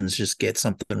questions. Just get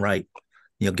something right.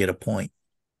 You'll get a point.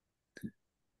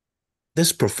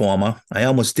 This performer, I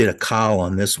almost did a call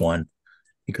on this one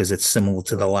because it's similar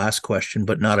to the last question,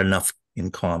 but not enough in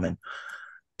common.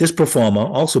 This performer,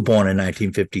 also born in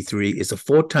 1953, is a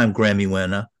 4-time Grammy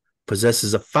winner,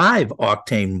 possesses a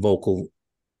 5-octave vocal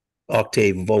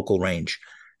range,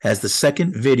 has the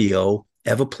second video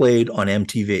ever played on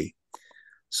MTV.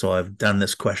 So I've done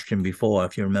this question before,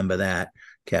 if you remember that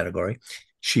category.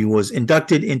 She was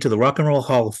inducted into the Rock and Roll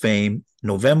Hall of Fame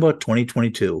November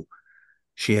 2022.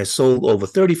 She has sold over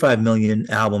 35 million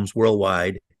albums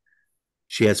worldwide.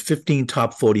 She has 15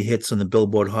 top 40 hits on the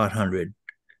Billboard Hot 100.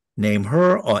 Name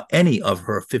her or any of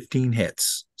her 15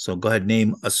 hits. So go ahead,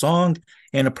 name a song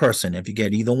and a person. If you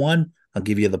get either one, I'll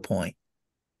give you the point.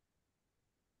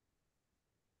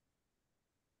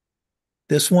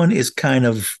 This one is kind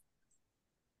of,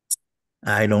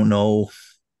 I don't know.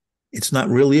 It's not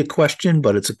really a question,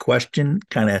 but it's a question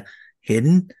kind of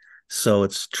hidden. So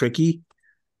it's tricky.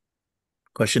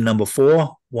 Question number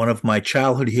 4. One of my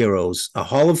childhood heroes, a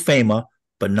Hall of Famer,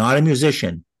 but not a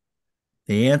musician.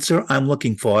 The answer I'm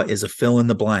looking for is a fill in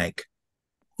the blank.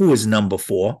 Who is number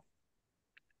 4?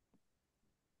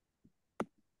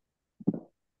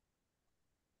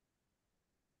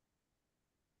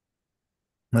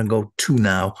 I'm going to go 2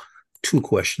 now. 2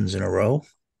 questions in a row.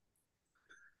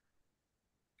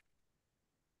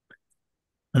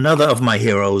 Another of my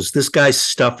heroes. This guy's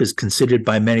stuff is considered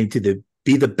by many to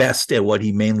be the best at what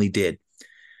he mainly did.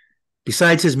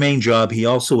 Besides his main job, he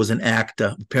also was an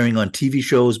actor, appearing on TV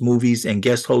shows, movies, and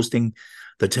guest hosting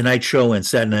The Tonight Show and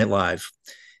Saturday Night Live.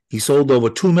 He sold over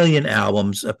 2 million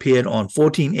albums, appeared on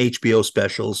 14 HBO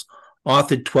specials,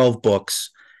 authored 12 books.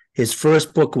 His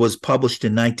first book was published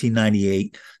in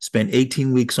 1998, spent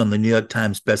 18 weeks on the New York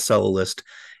Times bestseller list,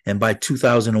 and by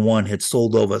 2001 had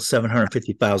sold over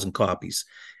 750,000 copies.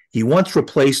 He once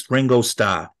replaced Ringo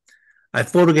Starr. I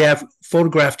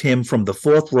photographed him from the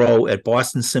 4th row at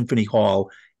Boston Symphony Hall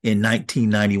in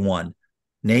 1991.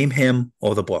 Name him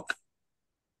or the book.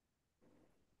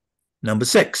 Number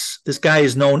 6. This guy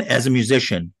is known as a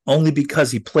musician only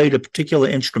because he played a particular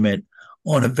instrument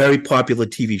on a very popular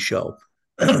TV show.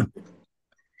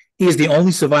 He is the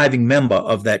only surviving member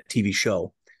of that TV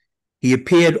show. He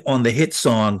appeared on the hit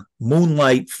song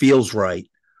Moonlight Feels Right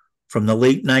from the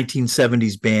late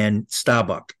 1970s band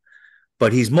Starbuck,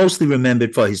 but he's mostly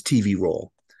remembered for his TV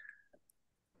role.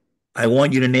 I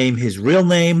want you to name his real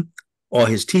name or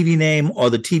his TV name or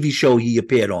the TV show he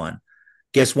appeared on.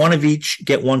 Guess one of each,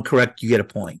 get one correct, you get a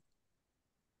point.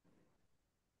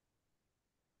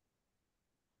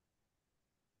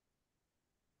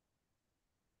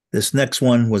 This next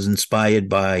one was inspired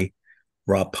by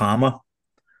Rob Palmer.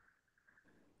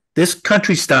 This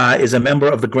country star is a member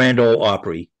of the Grand Ole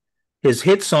Opry. His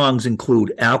hit songs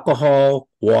include Alcohol,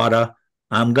 Water,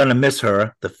 I'm Gonna Miss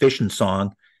Her, the fishing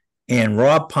song, and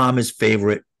Rob Palmer's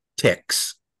favorite,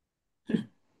 Ticks.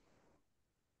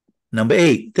 Number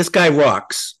 8, this guy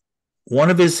rocks. One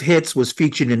of his hits was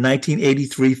featured in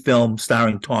 1983 film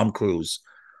starring Tom Cruise,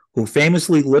 who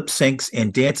famously lip syncs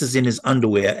and dances in his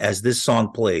underwear as this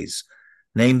song plays.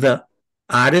 Name the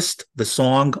artist, the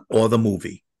song, or the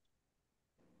movie.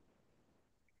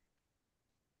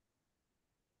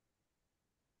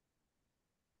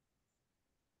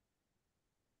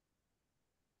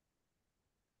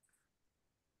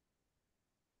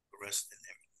 The rest in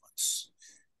there once.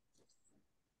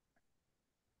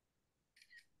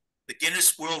 The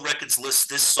Guinness World Records lists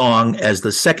this song as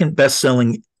the second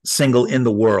best-selling single in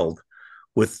the world,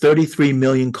 with 33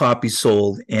 million copies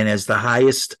sold, and as the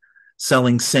highest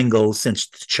selling single since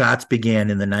the charts began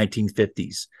in the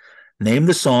 1950s. Name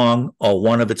the song or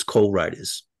one of its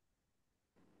co-writers.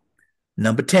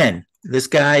 Number 10, this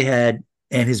guy and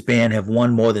his band have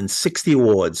won more than 60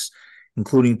 awards,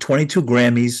 including 22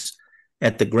 Grammys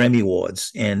at the Grammy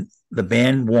Awards, and the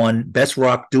band won Best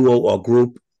Rock Duo or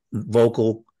Group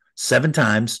Vocal 7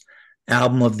 times,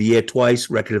 Album of the Year twice,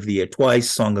 Record of the Year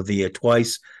twice, Song of the Year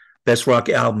twice, Best Rock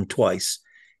Album twice.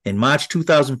 In March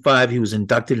 2005, he was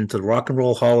inducted into the Rock and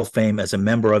Roll Hall of Fame as a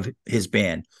member of his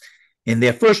band in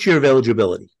their first year of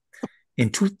eligibility. In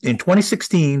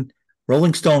 2016,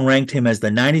 Rolling Stone ranked him as the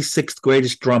 96th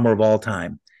greatest drummer of all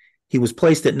time. He was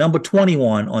placed at number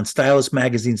 21 on Stylist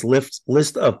Magazine's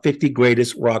list of 50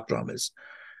 greatest rock drummers.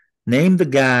 Name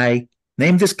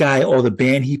this guy or the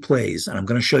band he plays, and I'm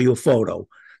going to show you a photo.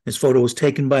 This photo was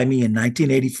taken by me in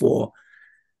 1984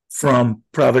 from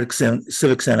Providence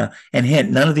Civic Center, and hint,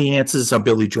 none of the answers are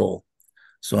Billy Joel.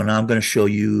 So now I'm going to show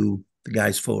you the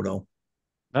guy's photo.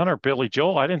 None are Billy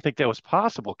Joel. I didn't think that was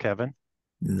possible, Kevin.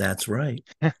 That's right.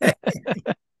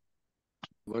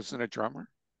 Wasn't a drummer?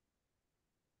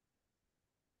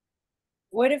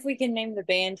 What if we can name the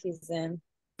band he's in?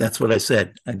 That's what I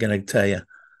said. I'm going to tell you.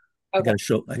 Okay.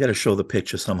 I got to show the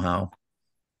picture somehow.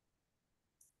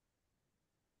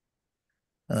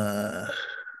 What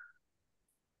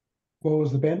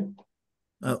was the band?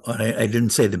 I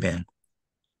didn't say the band.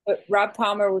 But Rob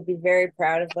Palmer would be very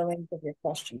proud of the length of your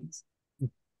questions.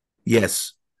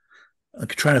 Yes. I'm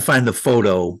trying to find the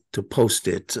photo to post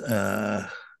it.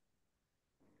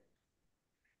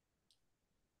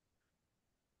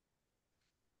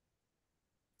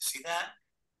 See that?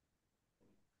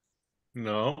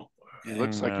 No. It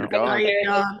looks like your Oh, dog. your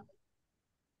dog.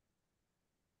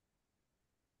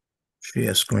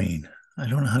 Share screen. I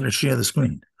don't know how to share the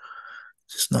screen.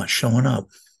 It's just not showing up.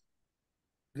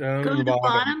 Down Go in to the the bottom.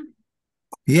 bottom.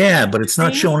 Yeah, but it's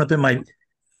not Screen? showing up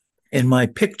in my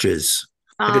pictures.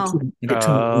 I got too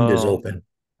many windows open.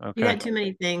 You Okay. got too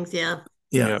many things, yeah.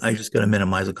 Yeah, Yep. I just got to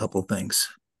minimize a couple things.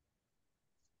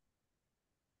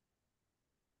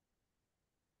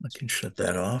 I can shut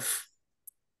that off.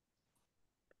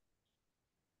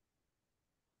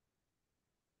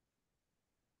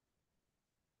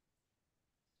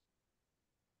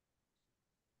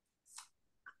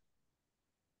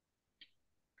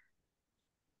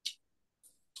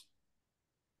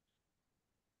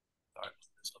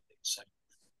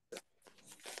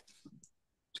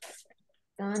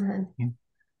 Go on, hon.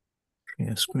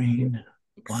 Share screen.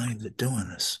 Why is it doing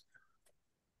this?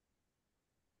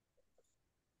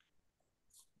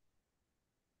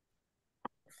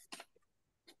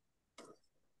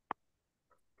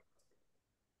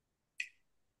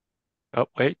 Oh,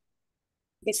 wait.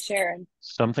 It's Sharon.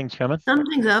 Something's coming.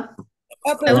 Something's up.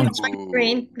 Up I went and to my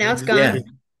screen. Now it's gone. Yeah,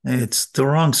 it's the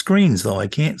wrong screens though. I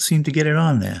can't seem to get it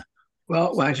on there.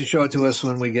 Well, why don't you show it to us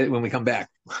when we come back?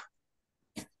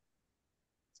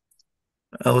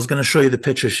 I was going to show you the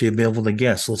picture. She'd be able to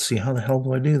guess. Let's see. How the hell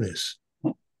do I do this?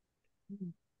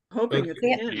 Hoping it's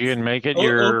You can make it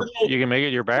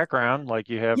your background like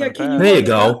you have Yeah, in the can you past. There you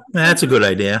go. That's a good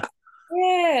idea.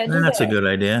 Yeah, do That's a that. good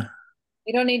idea.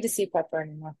 You don't need to see Pepper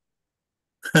anymore.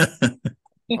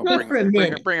 I'll for a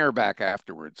minute. bring her back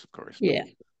afterwards, of course. Yeah.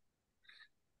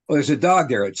 Well, there's a dog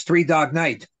there. It's 3 Dog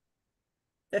Night.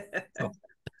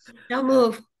 Don't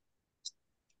move.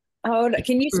 Oh,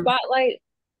 can you spotlight?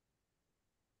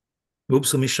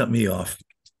 Oops, let me shut me off.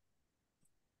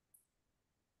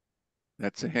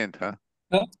 That's a hint, huh?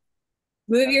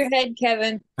 Move your head,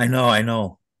 Kevin. I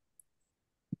know.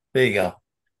 There you go.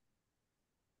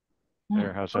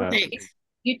 There, how's that? Thanks.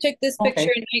 You took this picture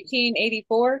in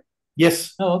 1984?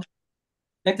 Yes. Oh,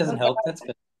 that doesn't help. That's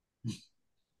good.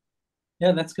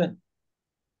 Yeah, that's good.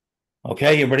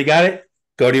 Okay, everybody got it?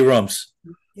 Go to your rooms.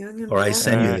 Young and Or I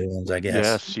send you bold. the ones, I guess.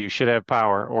 Yes, you should have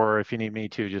power. Or if you need me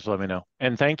to, just let me know.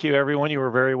 And thank you, everyone. You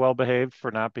were very well behaved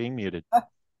for not being muted.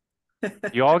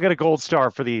 You all get a gold star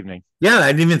for the evening. Yeah,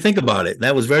 I didn't even think about it.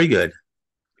 That was very good.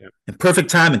 Yep. And perfect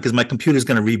timing because my computer's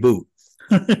going to reboot.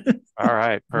 All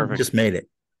right, perfect. Just made it.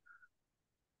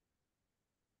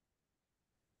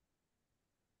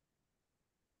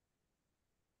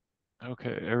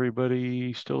 Okay,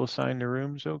 everybody still assigned to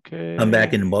rooms, okay? I'm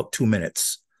back in about 2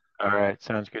 minutes. All right,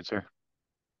 sounds good, sir.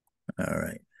 All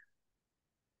right.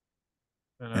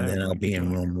 And And then I'll be in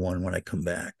join. room 1 when I come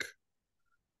back.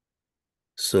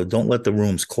 So don't let the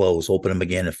rooms close. Open them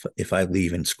again if I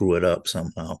leave and screw it up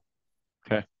somehow.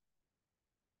 Okay.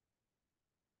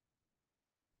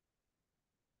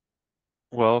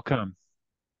 Welcome.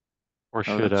 Or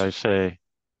should I say,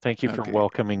 thank you for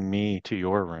welcoming me to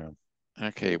your room.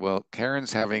 Okay, well,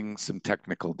 Karen's having some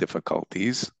technical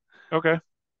difficulties. Okay.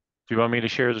 Do you want me to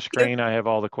share the screen? I have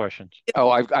all the questions. Oh,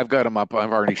 I've got them up.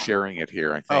 I'm already sharing it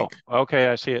here, I think. Oh, okay.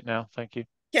 I see it now. Thank you.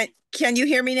 Can you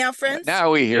hear me now, friends?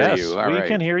 Now we hear you. All we right.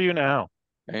 can hear you now.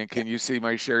 And can you see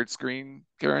my shared screen,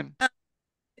 Karen?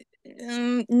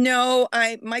 No,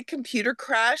 my computer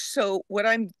crashed. So what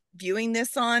I'm viewing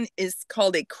this on is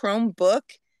called a Chromebook.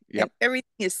 Yep. And everything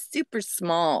is super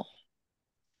small.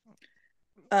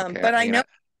 Okay, but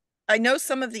I know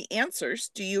some of the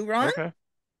answers. Do you, Ron? Okay.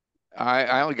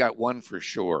 I only got one for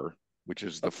sure, which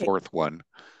is the fourth one.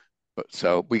 But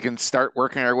so we can start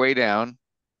working our way down.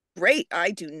 Great.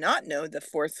 I do not know the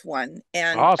fourth one.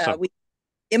 And awesome. We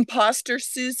imposter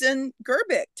Susan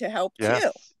Gerbic to help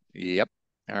too. Yep.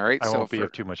 All right. I won't be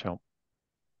of too much help.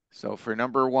 So for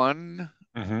number 1,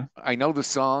 I know the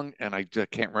song and I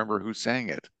just can't remember who sang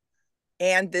it.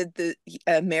 And the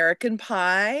American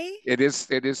Pie. It is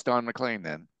Don McLean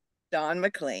then. Don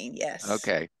McLean, yes.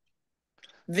 Okay.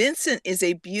 Vincent is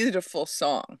a beautiful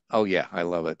song. Oh yeah, I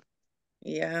love it.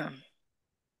 Yeah.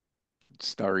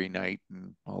 Starry Night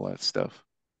and all that stuff.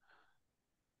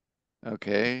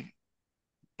 Okay.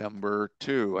 Number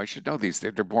 2. I should know these.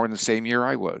 They're born the same year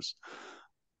I was.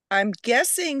 I'm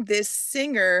guessing this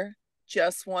singer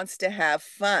just wants to have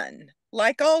fun,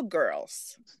 like all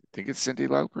girls. I think it's Cyndi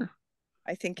Lauper.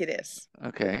 I think it is.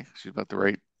 Okay. She's about the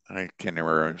right. I can't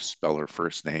remember spell her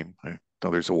first name. I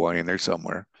know there's a Y in there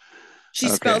somewhere. She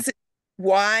spells it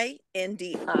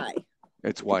Y-N-D-I.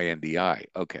 It's Y-N-D-I.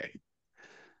 Okay.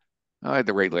 I had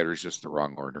the right letters, just the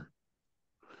wrong order.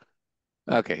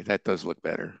 Okay, that does look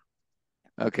better.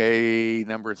 Okay,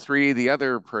 number 3, the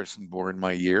other person born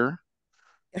my year.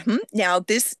 Now,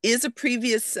 this is a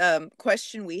previous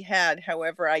question we had.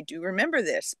 However, I do remember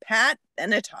this. Pat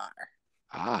Benatar.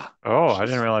 Ah. Oh, I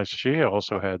didn't realize she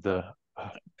also had the.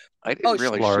 I didn't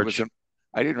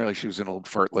realize she was an old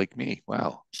fart like me.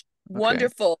 Wow.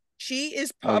 Wonderful. She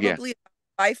is probably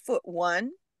 5'1".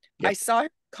 Yep. I saw her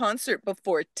concert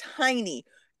before, tiny.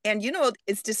 And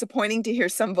it's disappointing to hear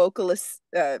some vocalists,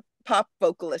 pop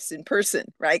vocalists in person,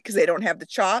 right? Because they don't have the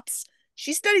chops.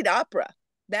 She studied opera.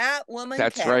 That woman.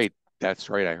 That's right. That's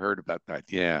right. I heard about that.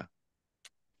 Yeah.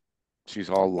 She's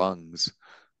all lungs.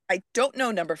 I don't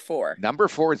know number 4. Number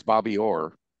 4 is Bobby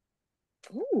Orr.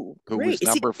 Ooh, who was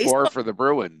number 4 for the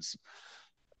Bruins.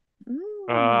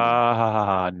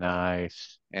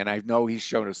 Nice. And I know he's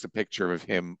shown us a picture of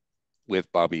him with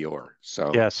Bobby Orr.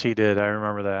 So yes, he did. I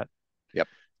remember that. Yep.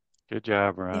 Good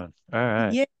job, Ron. All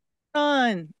right. Yeah,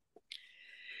 Ron.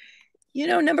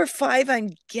 Number 5, I'm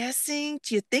guessing.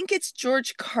 Do you think it's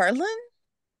George Carlin?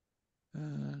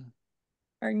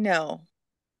 Or no?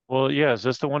 Well, yeah. Is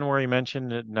this the one where he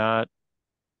mentioned it not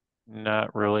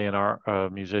really an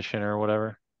art musician or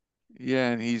whatever? Yeah,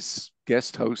 and he's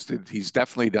guest hosted. He's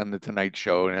definitely done the Tonight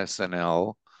Show and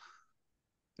SNL.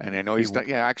 And I know he's done.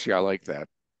 Yeah, actually, I like that.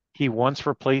 He once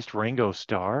replaced Ringo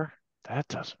Starr. That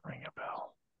doesn't ring a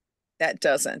bell. That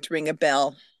doesn't ring a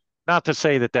bell. Not to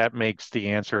say that makes the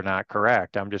answer not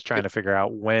correct. I'm just trying to figure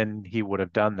out when he would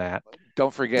have done that.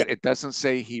 Don't forget, it doesn't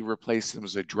say he replaced him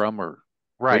as a drummer.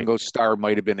 Right. Ringo Starr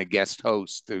might have been a guest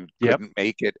host who couldn't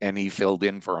make it, and he filled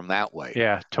in for him that way.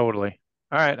 Yeah, totally.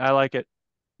 All right, I like it.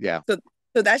 Yeah.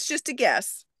 So that's just a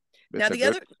guess. Now the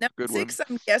other number 6,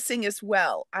 I'm guessing as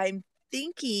well. I'm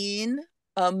thinking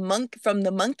a monk from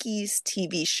the Monkees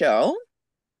TV show.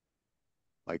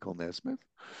 Michael Nesmith.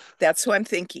 That's who I'm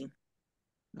thinking.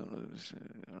 It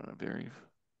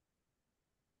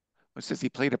says he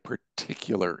played a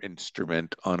particular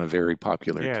instrument on a very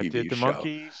popular TV show. Did the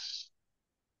Monkees?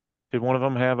 Did one of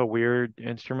them have a weird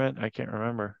instrument? I can't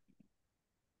remember.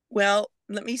 Well,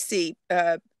 let me see.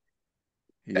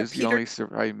 He is the only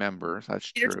surviving member.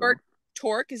 That's Peter true.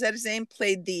 Tork, is that his name?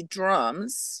 Played the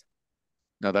drums.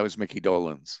 No, that was Mickey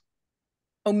Dolenz.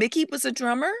 Oh, Mickey was a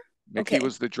drummer? Mickey Okay.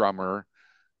 was the drummer.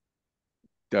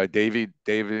 David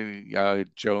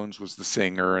Jones was the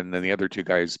singer, and then the other two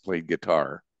guys played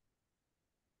guitar.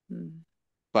 Hmm.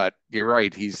 But you're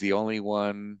right, he's the only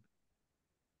one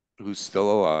who's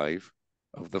still alive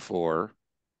of the four.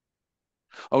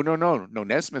 Oh no,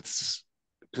 Nesmith's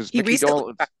because He Mickey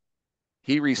recently Dolenz.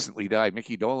 He recently died.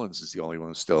 Mickey Dolenz is the only one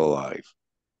who's still alive.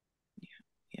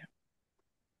 Yeah.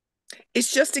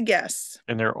 It's just a guess.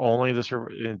 And they're only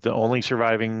the only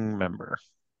surviving member.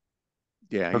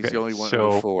 Yeah, he's the Okay, only one of the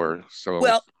so four. So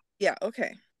Well, yeah,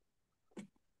 okay.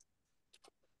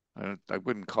 I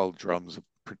wouldn't call drums a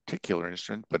particular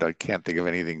instrument, but I can't think of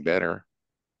anything better.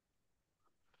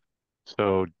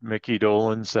 Mickey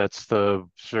Dolenz, that's the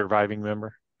surviving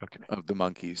member. Okay. Of the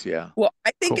Monkees, yeah. Well,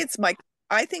 I think Cool. it's Mike.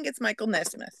 I think it's Michael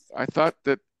Nesmith. I thought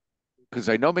that because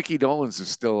I know Mickey Dolenz is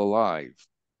still alive.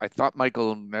 I thought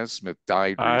Michael Nesmith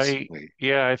died recently.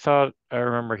 Yeah, I thought I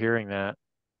remember hearing that.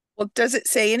 Well, does it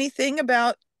say anything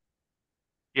about?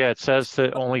 Yeah, it says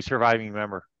the only surviving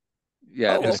member.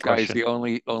 Yeah, Oh, this okay. guy's the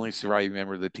only surviving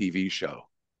member of the TV show.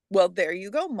 Well, there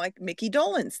you go, Mickey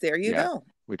Dolenz. There you Yeah, go.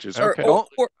 which is Okay.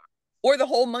 Or the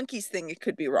whole monkeys thing. It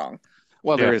could be wrong.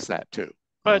 well, there Yeah. is that too.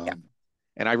 But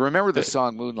and I remember the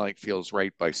song "Moonlight Feels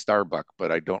Right" by Starbuck,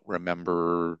 but I don't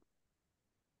remember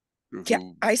Yeah,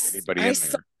 anybody I in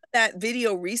saw there. that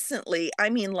video recently. I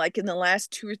mean, like in the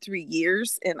last 2 or 3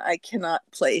 years, and I cannot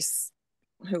place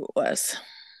who it was.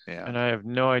 Yeah. And I have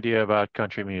no idea about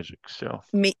country music, so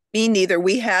Me neither.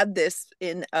 We had this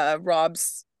in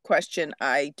Rob's question.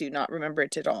 I do not remember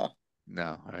it at all.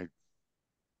 No,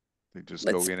 they just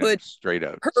Let's go in and put straight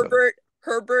out.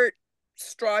 Herbert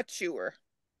Straw Chewer.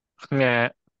 yeah.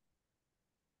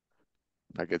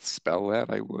 If I could spell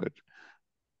that, I would.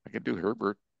 I could do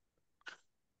Herbert.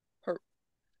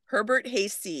 Herbert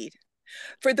Hayseed.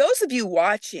 For those of you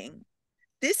watching,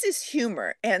 this is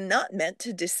humor and not meant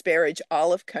to disparage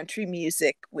all of country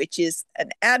music, which is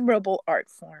an admirable art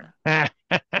form. All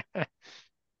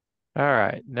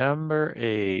right, number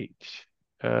 8.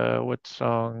 What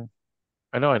song?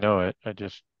 I know it.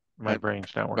 My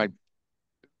brain's not working.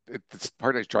 It's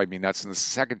part of driving me nuts. And the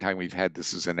second time we've had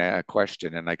this as a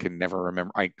question, and I can never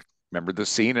remember. I remember the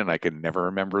scene, and I can never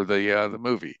remember the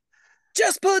movie.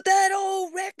 Just put that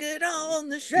old record on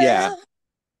the shelf. Yeah.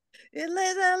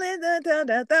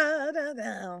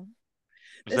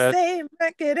 The same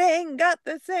record ain't got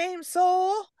the same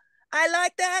soul. I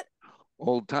like that.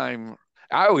 Old time.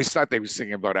 I always thought they were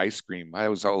singing about ice cream. I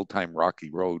was Old Time Rocky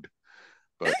Road.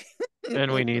 But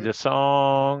and we need a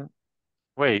song.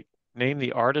 Wait, name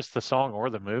the artist, the song, or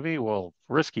the movie? Well,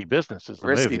 Risky Business is the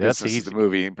Risky movie. That's Business easy. is the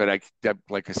movie, but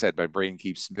like I said, my brain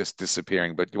keeps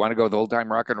disappearing. But do you want to go with Old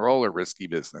Time Rock and Roll or Risky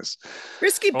Business?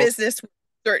 Risky Business,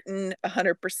 certain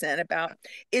 100% about.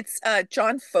 It's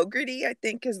John Fogerty, I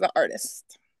think, is the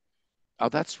artist. Oh,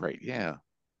 that's right. Yeah.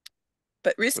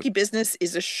 But Risky Business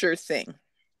is a sure thing.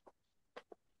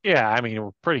 Yeah, I mean,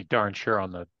 we're pretty darn sure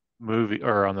on the movie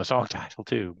or on the song title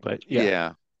too. But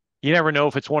yeah. You never know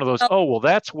if it's one of those. Oh, well,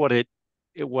 that's what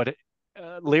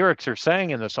lyrics are saying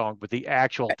in the song, but the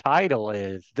actual title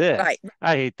is this. Right.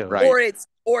 I hate those. Right.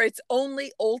 Or it's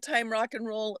only old time rock and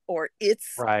roll, or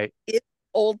it's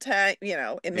old time.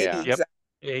 It may be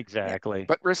exactly.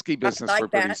 But Risky Business like we're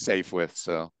pretty safe with.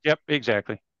 So. Yep,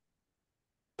 exactly.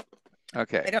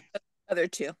 Okay. I don't know the other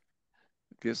two.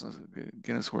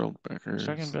 Guinness World Records.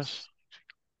 Second best.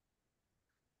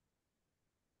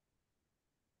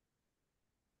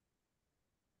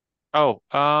 Oh,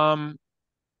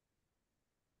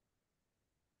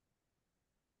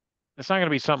 it's not going to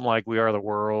be something like We Are the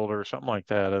World or something like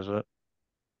that, is it?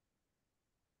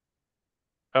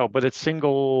 Oh, but it's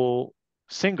single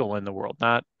in the world,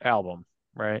 not album,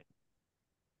 right?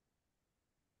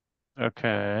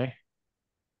 Okay.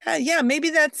 Yeah,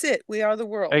 maybe that's it. We Are the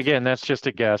World. Again, that's just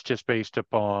a guess, just based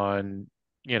upon,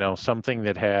 something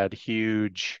that had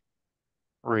huge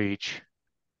reach.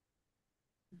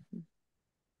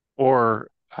 Or,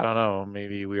 I don't know,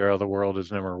 maybe We Are the World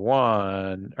is number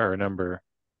 1 or number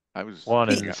 1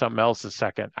 and something else is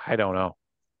second. I don't know.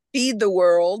 Feed the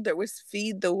World. There was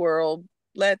Feed the World.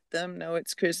 Let them know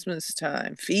it's Christmas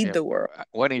time. Feed the world.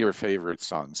 One of your favorite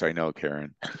songs, I know,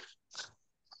 Karen.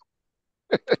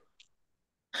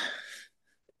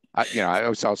 I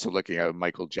was also looking at a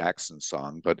Michael Jackson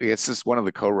song, but it's just one of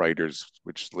the co-writers,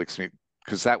 which likes me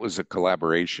because that was a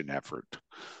collaboration effort.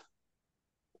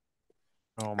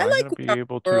 Oh, am I going to be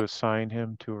able to assign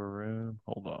him to a room?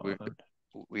 Hold on.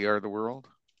 We Are the World?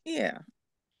 Yeah.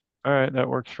 All right, that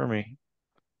works for me.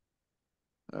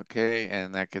 Okay,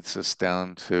 and that gets us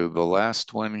down to the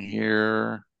last one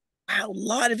here. Wow, a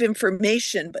lot of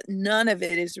information, but none of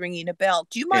it is ringing a bell.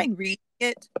 Do you mind reading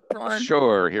it, Ron?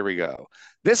 Sure, here we go.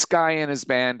 This guy and his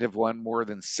band have won more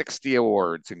than 60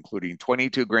 awards, including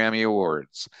 22 Grammy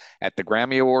Awards. At the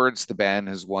Grammy Awards, the band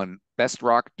has won Best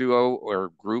Rock Duo or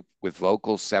Group with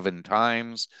Vocals 7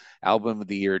 times, Album of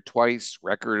the Year twice,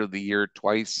 Record of the Year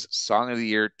twice, Song of the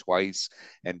Year twice,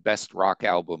 and Best Rock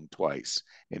Album twice.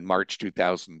 In March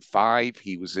 2005,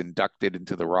 he was inducted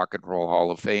into the Rock and Roll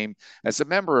Hall of Fame as a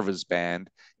member of his band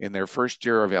in their first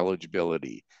year of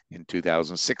eligibility. In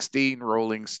 2016,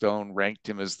 Rolling Stone ranked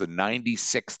him as the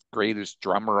 96th greatest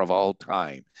drummer of all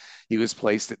time. He was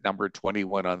placed at number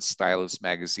 21 on Stylus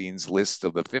magazine's list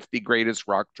of the 50 greatest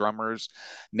rock drummers.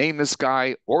 Name this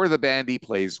guy or the band he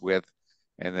plays with.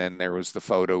 And then there was the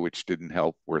photo, which didn't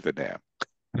help worth a damn.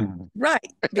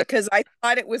 Right, because I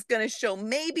thought it was going to show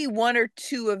maybe one or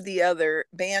two of the other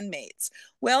bandmates.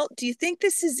 Well, do you think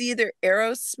this is either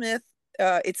Aerosmith?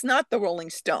 It's not the Rolling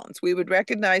Stones. We would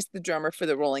recognize the drummer for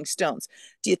the Rolling Stones.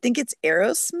 Do you think it's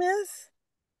Aerosmith?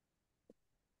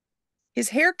 His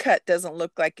haircut doesn't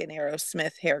look like an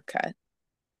Aerosmith haircut,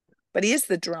 but he is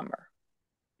the drummer.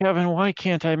 Kevin, why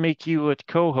can't I make you a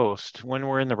co-host when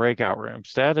we're in the breakout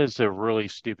rooms? That is a really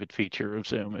stupid feature of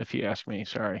Zoom, if you ask me.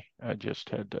 Sorry, I just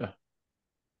had to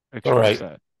All right. express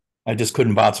that. I just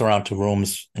couldn't bounce around to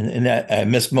rooms, and I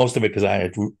missed most of it because I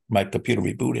had my computer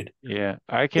rebooted. Yeah,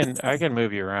 I can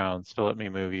move you around. So let me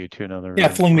move you to another Yeah,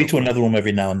 room fling me real to quick. another room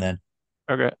every now and then.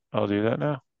 Okay, I'll do that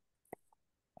now.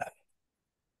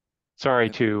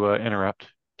 Sorry to interrupt.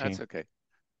 That's okay.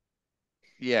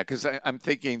 Yeah, because I'm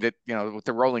thinking that, with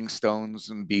the Rolling Stones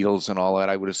and Beatles and all that,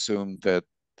 I would assume that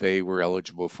they were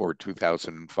eligible for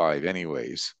 2005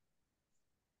 anyways.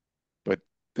 But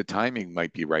the timing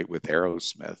might be right with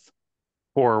Aerosmith.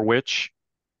 For which?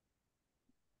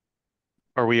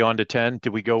 Are we on to 10?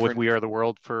 Did we go with We Are the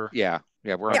World for? Yeah,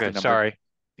 we're on to number. Sorry.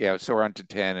 Yeah, so we're on to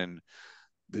 10, and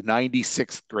the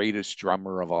 96th greatest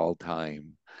drummer of all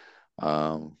time.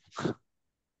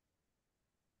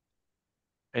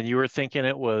 And you were thinking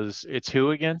it's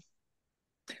who again?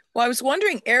 Well, I was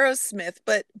wondering Aerosmith,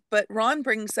 but Ron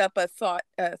brings up a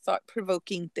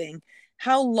thought-provoking thing.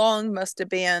 How long must a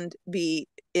band be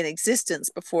in existence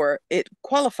before it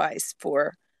qualifies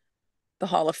for the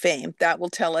Hall of Fame? That will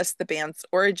tell us the band's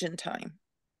origin time.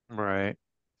 Right.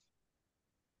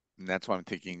 And that's why I'm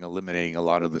thinking eliminating a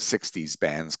lot of the 60s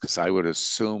bands, because I would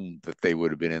assume that they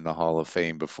would have been in the Hall of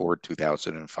Fame before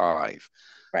 2005.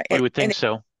 Right. You would think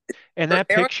so. And that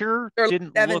picture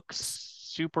didn't look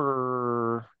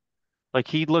super, like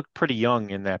he looked pretty young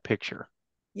in that picture.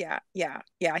 Yeah.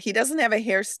 He doesn't have a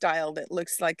hairstyle that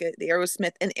looks like the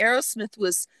Aerosmith. And Aerosmith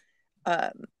was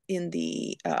in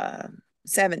the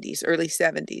 70s, early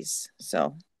 70s.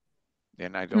 So.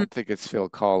 And I don't think it's Phil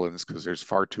Collins because there's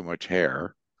far too much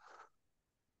hair.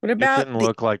 What about it didn't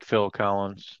look like Phil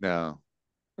Collins. No.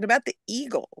 What about the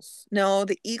Eagles? No,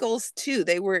 the Eagles too.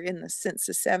 They were since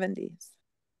the 70s.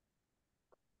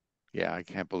 Yeah, I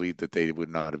can't believe that they would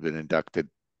not have been inducted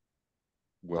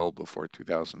well before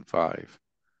 2005.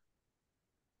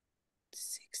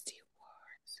 60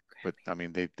 awards. But I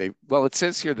mean, well, it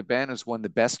says here the band has won the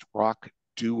best rock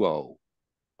duo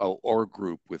or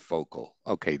group with vocal.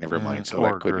 Okay, never mind. So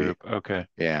that could be. Okay.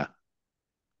 Yeah.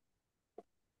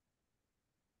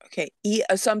 Okay,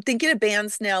 so I'm thinking of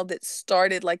bands now that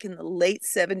started like in the late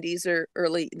 70s or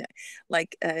early,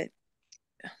 like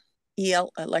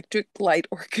Electric Light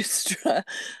Orchestra,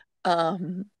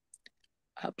 Blue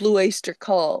Oyster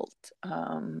Cult,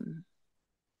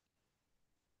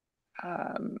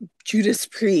 Judas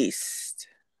Priest.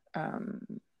 I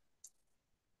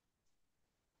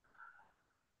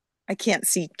can't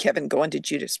see Kevin going to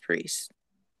Judas Priest.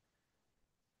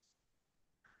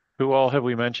 Who all have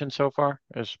we mentioned so far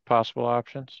as possible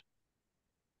options?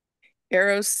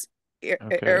 Aerosmith,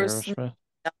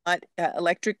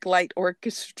 Electric Light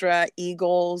Orchestra,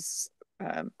 Eagles.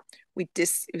 We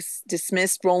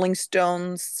dismissed Rolling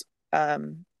Stones. I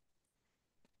mean,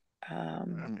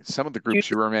 some of the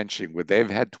groups you were mentioning, would they have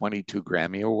had 22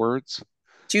 Grammy Awards?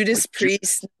 Judas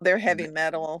Priest, they're heavy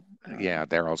metal. Yeah,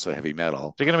 they're also heavy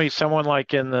metal. Is it going to be someone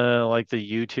like in the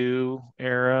U2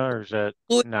 era, or is that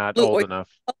not old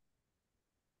enough?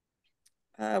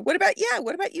 What about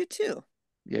U2?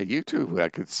 Yeah, U2, I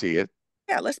could see it.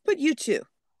 Yeah, let's put U2.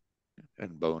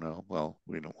 And Bono. Well,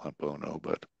 we don't want Bono,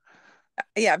 but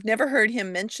yeah, I've never heard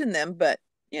him mention them, but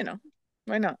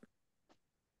why not?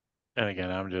 And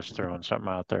again, I'm just throwing something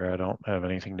out there. I don't have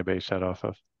anything to base that off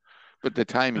of. But the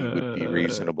timing would be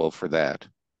reasonable for that.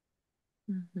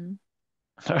 Mm-hmm.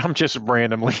 I'm just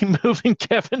randomly moving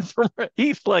Kevin from.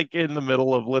 He's like in the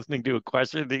middle of listening to a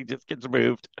question. He just gets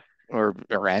moved.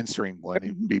 or answering one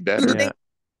would be better. Yeah.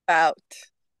 About.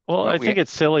 Well, I we- think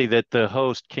it's silly that the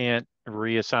host can't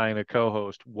reassign a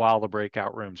co-host while the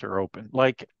breakout rooms are open.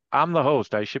 Like, I'm the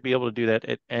host. I should be able to do that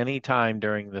at any time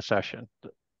during the session.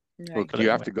 Well, do you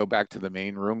have to go back to the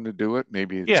main room to do it?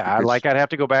 Maybe it's Yeah, because like I'd have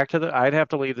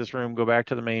to leave this room, go back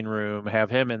to the main room, have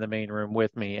him in the main room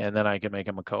with me, and then I can make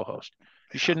him a co-host.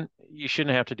 You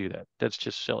shouldn't have to do that. That's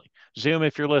just silly. Zoom,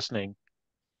 if you're listening,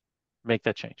 make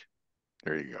that change.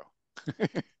 There you go.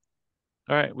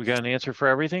 All right, we got an answer for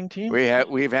everything, team?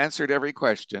 We've answered every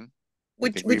question.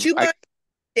 Would you mind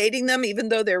stating them, even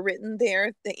though they're written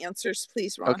there? The answers,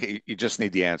 please, Ron. Okay, you just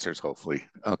need the answers, hopefully.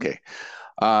 Okay.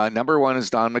 Number 1 is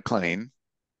Don McLean.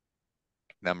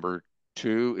 Number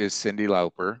 2 is Cyndi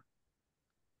Lauper.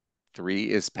 3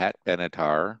 is Pat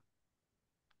Benatar.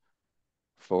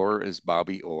 4 is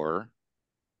Bobby Orr.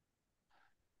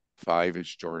 5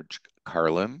 is George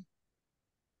Carlin.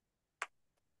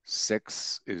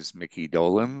 6 is Mickey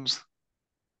Dolans.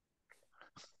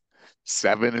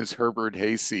 7 is Herbert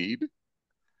Hayseed.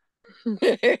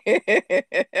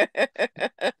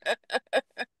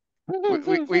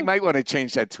 we might want to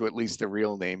change that to at least a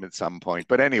real name at some point.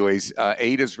 But anyways,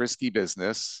 8 is Risky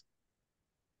Business.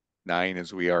 9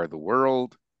 is We Are the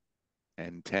World.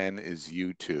 And 10 is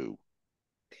U2.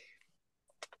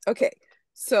 Okay,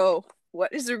 so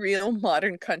what is a real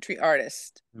modern country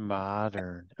artist?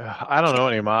 Modern. I don't know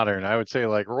any modern. I would say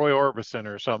like Roy Orbison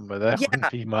or something, but that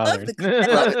wouldn't be modern.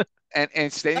 Well,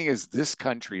 and stating is this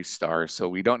country star, so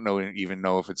we don't even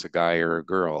know if it's a guy or a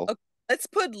girl. Okay, let's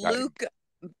put Luke.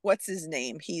 What's his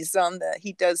name? He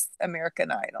does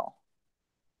American Idol.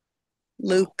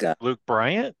 Luke. Luke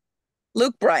Bryant.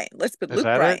 Luke Bryant. Let's put Luke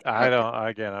Bryant. I don't.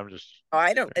 Again, I'm just.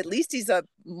 I don't. At least he's a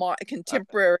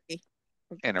contemporary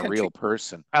and a real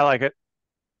person. I like it.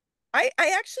 I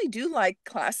actually do like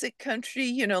classic country.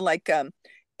 You know, like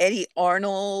Eddie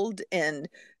Arnold and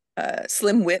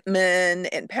Slim Whitman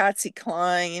and Patsy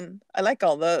Cline. I like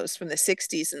all those from the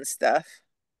 '60s and stuff.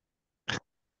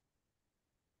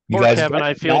 Poor Kevin,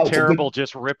 I feel terrible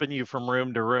just ripping you from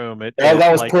room to room.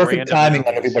 That was like perfect timing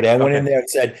on everybody. I went in there and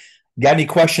said, "Got any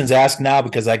questions? Ask now,"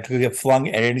 because I could get flung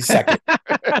at any second.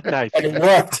 Nice. And it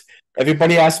worked.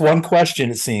 Everybody asked one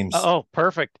question, it seems. Oh,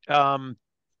 perfect.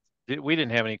 We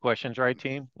didn't have any questions, right,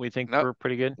 team? We think we're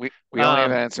pretty good. We only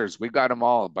have answers. We got them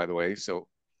all, by the way. So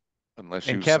unless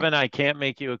you Kevin, I can't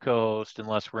make you a co-host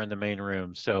unless we're in the main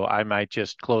room. So I might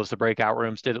just close the breakout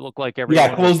rooms. Did it look like everyone?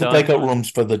 Yeah, close the breakout rooms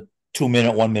for the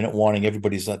 2-minute, 1-minute warning.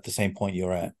 Everybody's at the same point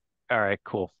you're at. All right,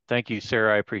 cool. Thank you,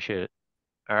 Sarah. I appreciate it.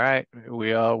 All right,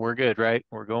 we're good, right?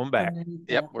 We're going back.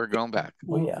 Yep, we're going back.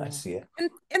 Oh yeah, I see it.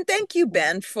 And thank you,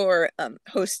 Ben, for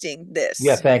hosting this.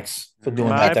 Yeah, thanks for doing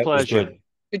that. That was good.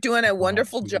 You're doing a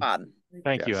wonderful job.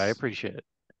 Thank you. I appreciate it.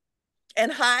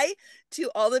 And hi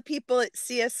to all the people at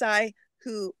CSI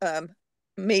who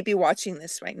may be watching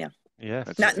this right now. Yeah,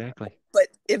 not exactly. But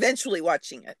eventually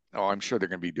watching it. Oh, I'm sure they're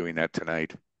going to be doing that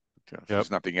tonight.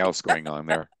 There's nothing else going on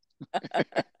there.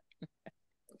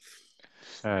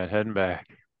 All right, heading back.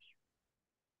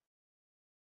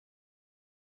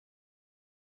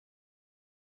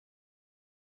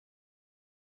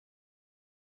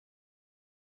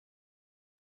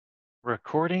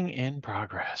 Recording in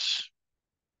progress.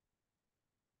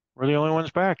 We're the only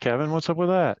ones back, Kevin. What's up with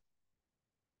that?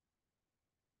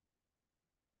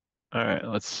 All right,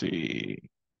 let's see.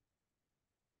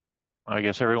 I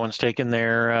guess everyone's taking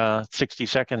their 60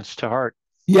 seconds to heart.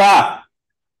 Yeah.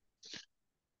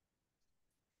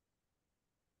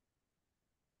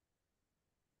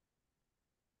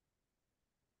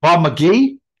 Bob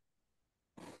McGee?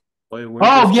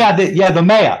 Oh, yeah, the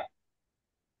mayor.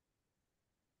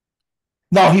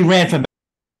 No, he ran for.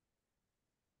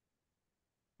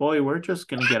 Boy, we're just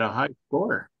going to get a high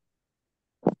score.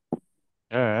 All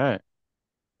right.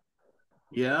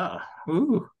 Yeah.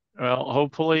 Ooh. Well,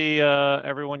 hopefully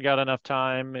everyone got enough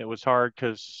time. It was hard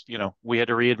because, we had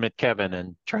to readmit Kevin,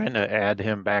 and trying to add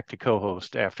him back to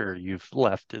co-host after you've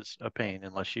left is a pain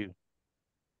unless you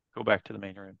go back to the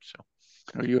main room. So.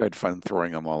 Oh, you had fun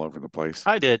throwing them all over the place.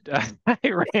 I did. I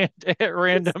ran at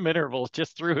random intervals,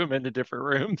 just threw him into different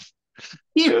rooms.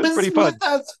 He was pretty fun. with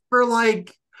us for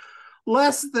like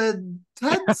less than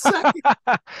 10 seconds.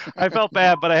 I felt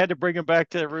bad, but I had to bring him back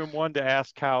to room 1 to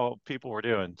ask how people were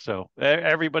doing. So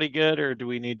everybody good, or do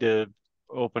we need to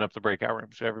open up the breakout room?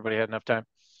 So everybody had enough time?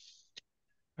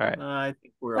 All right. I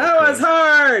think we're okay. That was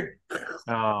hard.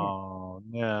 Oh,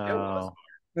 no.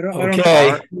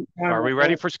 Okay. Are we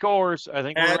ready for scores? I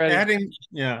think we're ready.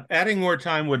 Adding more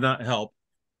time would not help.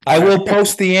 I will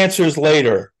post the answers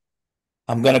later.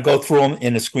 I'm going to go through them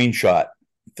in a screenshot,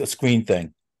 the screen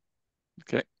thing.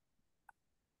 Okay.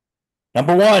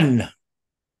 Number 1,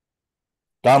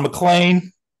 Don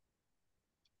McLean.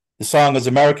 The song is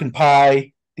American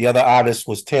Pie. The other artist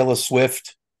was Taylor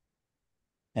Swift.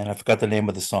 And I forgot the name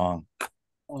of the song.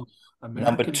 Oh,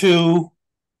 Number 2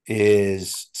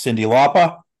 is Cyndi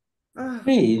Lauper.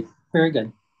 Hey, very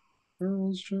good.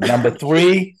 Number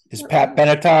 3 is Pat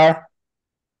Benatar.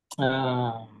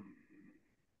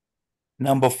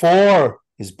 Number 4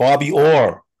 is Bobby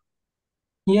Orr.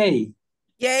 Yay.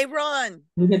 Yay, Ron.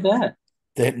 Look at that.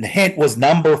 The hint was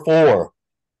number 4.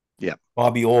 Yep.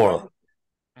 Bobby Orr.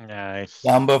 Nice.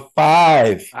 Number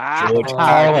 5, George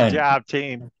Carlin. Good job,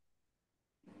 team.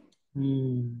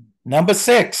 Number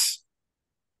 6,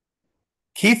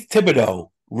 Keith Thibodeau.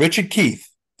 Richard Keith.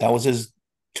 That was his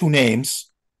 2 names.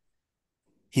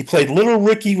 He played Little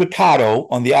Ricky Ricardo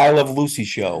on the I Love Lucy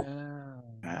show.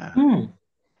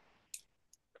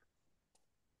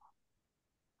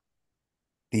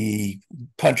 The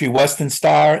country western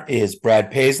star is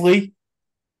Brad Paisley.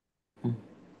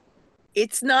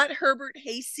 It's not Herbert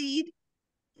Hayseed.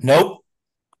 Nope.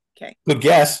 Okay. Good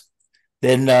guess.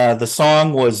 Then the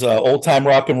song was Old Time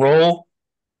Rock and Roll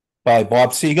by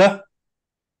Bob Seger.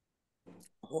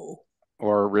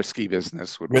 Or Risky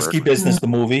Business would Risky work. Business, the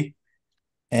movie.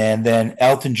 And then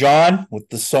Elton John with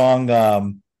the song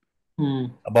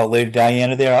about Lady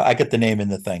Diana there. I get the name in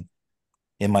the thing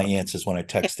in my answers when I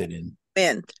texted in.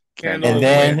 Ben. And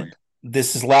then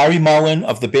this is Larry Mullen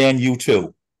of the band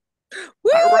U2.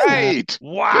 All right.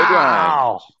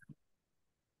 Wow.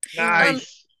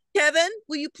 Nice. Kevin,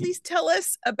 will you please tell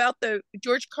us about the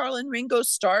George Carlin Ringo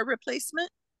Starr replacement?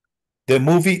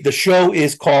 The show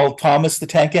is called Thomas the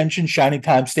Tank Engine, Shining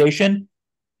Time Station.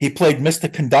 He played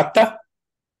Mr. Conductor.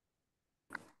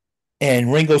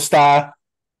 And Ringo Starr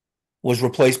was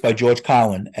replaced by George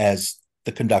Carlin as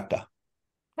the conductor.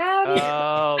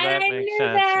 Oh, that makes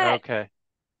sense. Okay.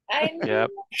 Yep.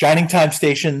 Shining Time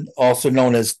Station, also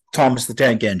known as Thomas the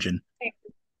Tank Engine.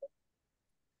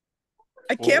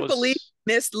 I can't believe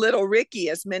you missed Little Ricky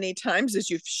as many times as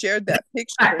you've shared that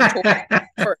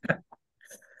picture.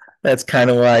 That's kind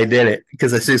of why I did it,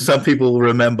 because I see some people will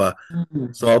remember.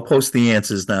 So I'll post the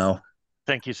answers now.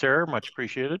 Thank you, sir. Much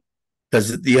appreciated.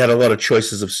 Because you had a lot of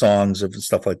choices of songs and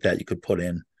stuff like that you could put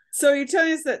in. So you're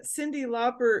telling us that Cyndi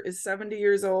Lauper is 70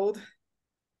 years old?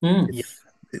 Yeah,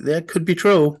 that could be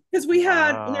true. Because we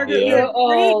had Margaret, we had a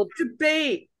great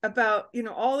debate about,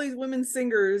 all these women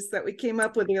singers that we came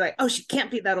up with. You're like, oh, she can't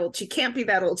be that old. She can't be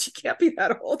that old. She can't be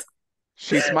that old.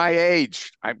 She's my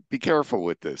age. Be careful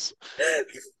with this.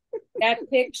 That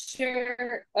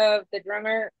picture of the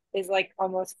drummer is like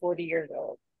almost 40 years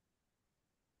old.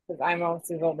 Because I'm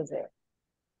almost as old as her.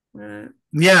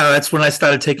 Yeah, that's when I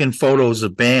started taking photos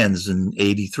of bands in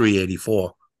 83,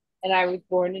 84. And I was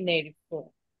born in 84.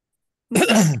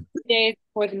 Days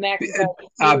before the Max.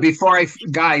 Before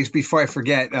I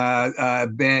forget,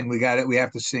 Ben, we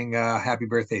have to sing happy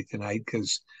birthday tonight,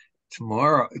 because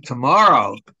tomorrow is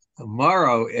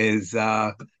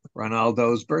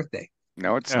Ronaldo's birthday.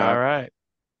 No, it's not. All right.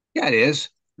 Yeah, it is.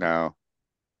 No.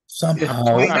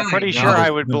 Somehow. I'm pretty sure I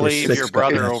would believe your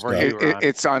brother over you, Ron.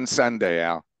 It's on Sunday,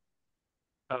 Al.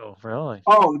 Oh, really?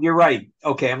 Oh, you're right.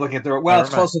 Okay, I'm looking at it's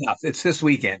close enough. It's this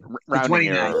weekend. The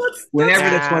 29th. Whenever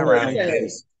the 29th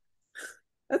is.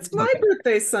 That's my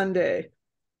birthday Sunday.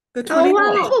 The 29th. Oh,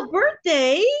 wonderful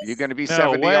birthday. You going to be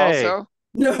 70 also?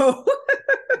 No.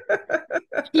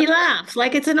 He laughs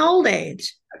like it's an old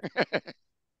age.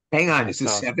 Hang on, is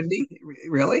this 70?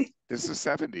 Really? This is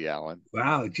 70, Alan.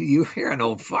 Wow, you're an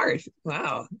old fart.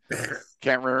 Wow.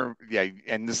 Can't remember. Yeah,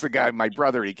 and this is the guy, my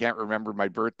brother. He can't remember my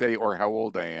birthday or how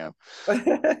old I am.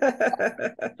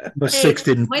 But 6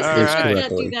 didn't. My sister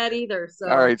can't do that either. So.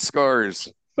 All right, scores.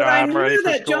 But I knew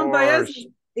that Joan Baez was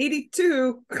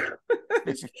 82.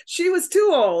 She was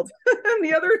too old, and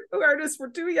the other artists were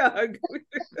too young.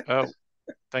 Oh,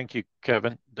 thank you,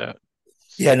 Kevin.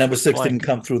 Yeah, number 6 didn't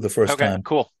come through the first time. Okay,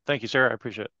 cool. Thank you, sir. I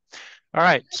appreciate it. All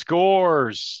right,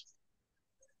 scores.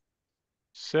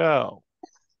 So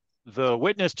the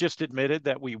witness just admitted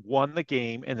that we won the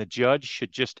game and the judge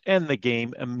should just end the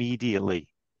game immediately.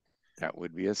 That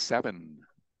would be a 7.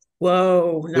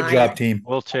 Whoa. Good job, team.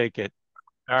 We'll take it.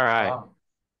 All right. Wow.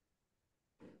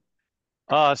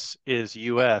 Us is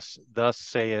US, thus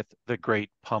saith the great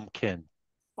pumpkin.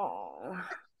 Oh.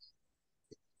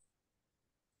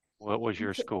 What was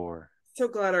your score? So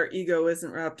glad our ego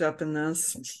isn't wrapped up in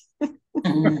this.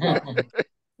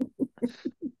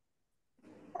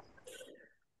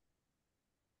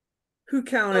 Who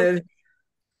counted?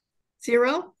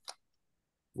 0?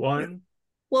 1.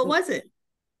 What was it?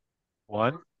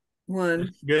 1.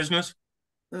 One. Business.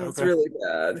 That's Okay. really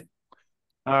bad.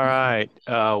 All right.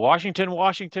 Washington,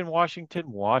 Washington,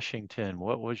 Washington, Washington.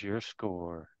 What was your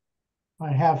score?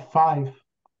 I have 5.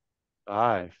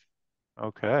 5.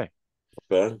 Okay.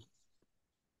 Bad.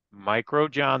 Micro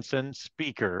Johnson,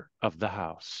 Speaker of the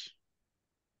House.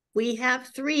 We have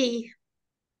 3.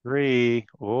 3.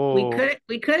 Oh.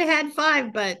 We could have had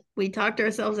 5, but we talked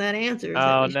ourselves out answers.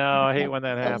 Oh no, I hate when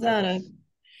that happens.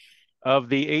 Of. Of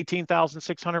the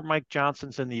 18,600 Mike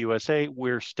Johnsons in the USA,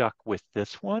 we're stuck with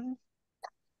this one.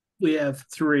 We have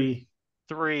 3.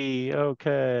 3.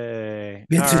 Okay.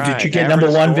 Vincent, All right. did you get Average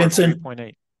number 1, score, Vincent?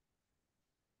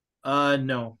 3.8.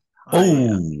 No.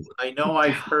 Oh. I know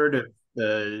I've heard of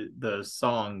the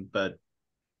song, but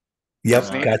Yep,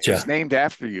 It's named, gotcha. It's named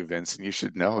after you, Vincent. You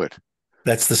should know it.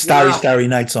 That's the Starry Yeah. Starry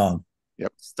Night song.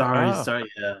 Yep. Starry, Oh.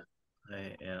 Starry, yeah.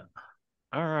 Yeah.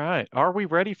 All right. Are we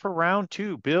ready for round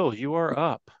 2? Bill, you are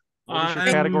up. What is your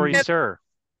I'm- category, sir?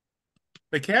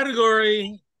 The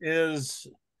category is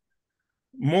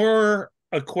more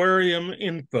aquarium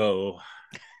info.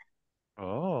 Oh.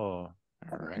 All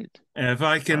right. And if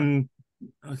I can,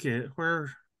 okay,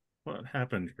 what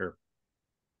happened here?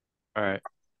 All right.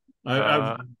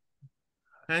 I've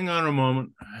hang on a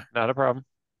moment. Not a problem.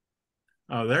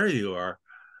 Oh, there you are.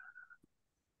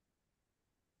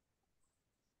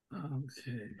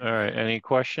 Okay. All right. Any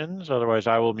questions? Otherwise,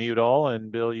 I will mute all,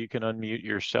 and Bill, you can unmute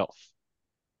yourself.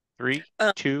 3,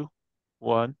 2,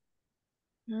 1.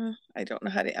 I don't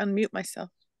know how to unmute myself.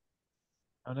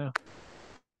 Oh no.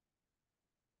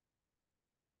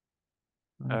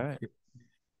 All right.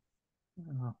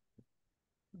 Oh,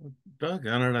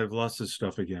 doggone it, I've lost this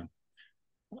stuff again.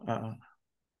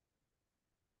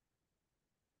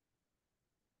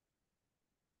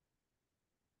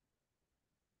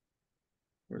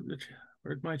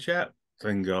 Where'd my chat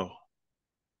thing go?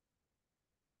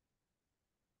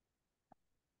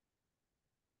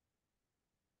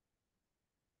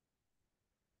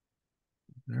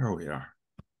 There we are.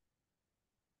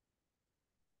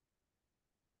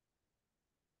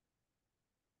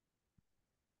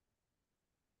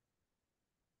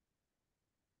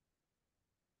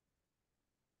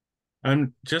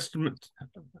 I'm just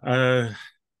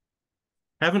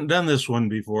haven't done this one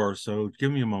before, so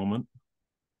give me a moment.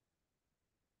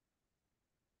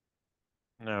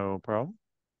 No problem.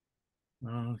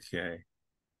 Okay.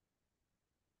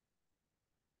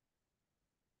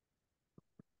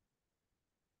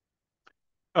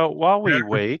 Oh, while we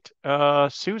wait,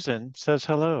 Susan says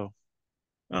hello.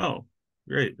 Oh,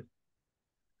 great.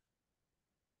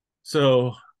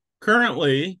 So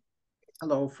currently,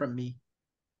 hello from me.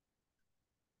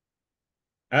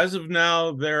 As of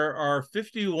now, there are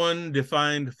 51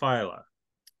 defined phyla.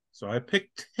 So I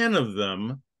picked 10 of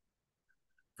them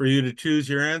for you to choose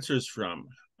your answers from.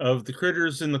 Of the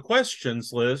critters in the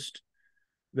questions list,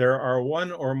 there are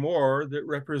 1 or more that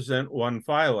represent 1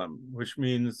 phylum, which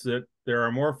means that there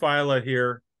are more phyla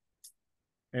here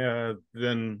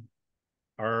than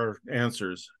our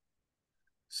answers.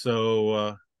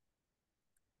 So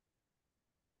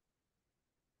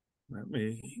let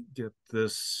me get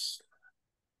this.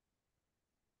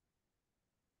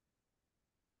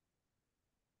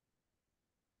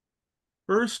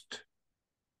 First,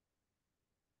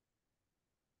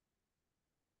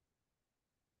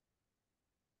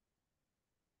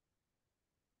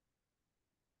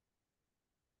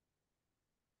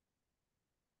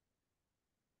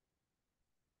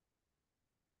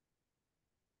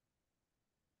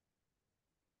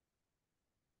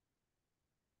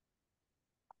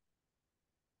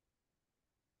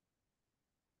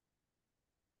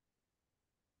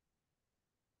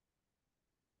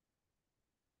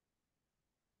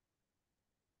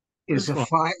 Is a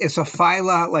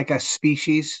phyla like a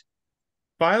species?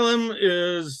 Phylum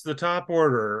is the top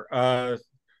order.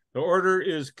 The order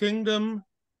is kingdom,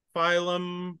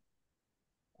 phylum,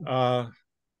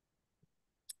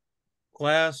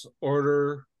 class,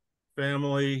 order,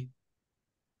 family,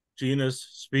 genus,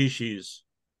 species.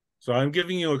 So I'm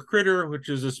giving you a critter, which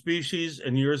is a species,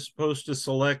 and you're supposed to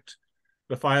select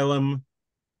the phylum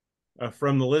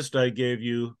from the list I gave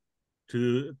you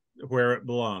to where it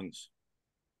belongs.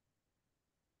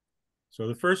 So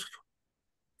the first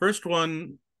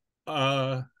one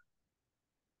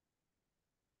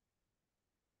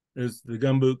is the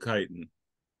gumboot chiton.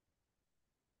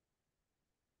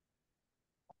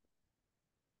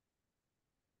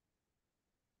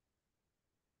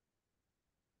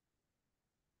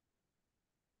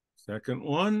 Second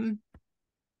one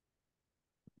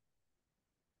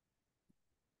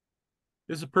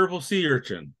is a purple sea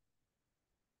urchin.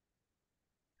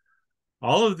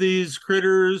 All of these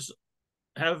critters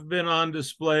have been on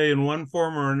display in one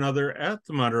form or another at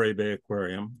the Monterey Bay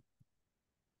Aquarium.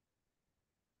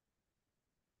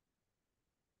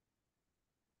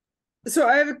 So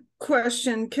I have a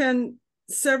question. Can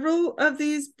several of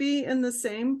these be in the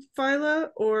same phyla,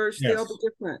 or should they all be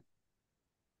Yes. different?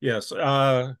 Yes.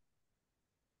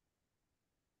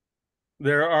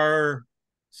 There are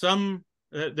some,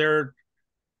 there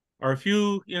are a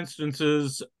few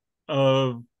instances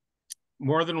of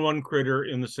more than one critter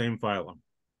in the same phylum.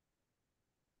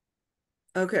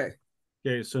 Okay.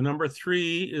 Okay, so number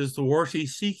 3 is the warty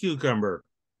sea cucumber.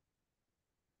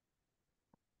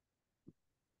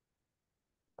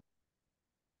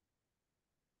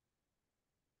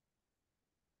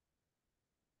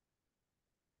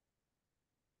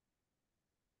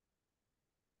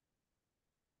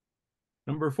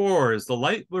 Number 4 is the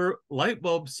light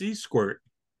bulb sea squirt.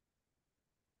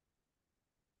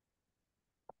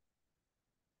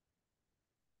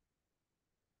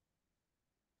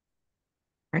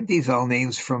 Aren't these all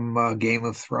names from Game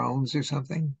of Thrones or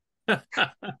something?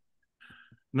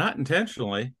 Not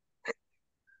intentionally.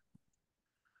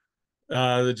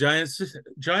 The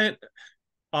giant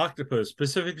octopus,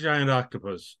 Pacific giant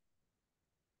octopus.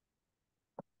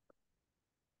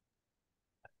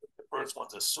 The birds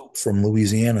want the soup from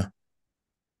Louisiana.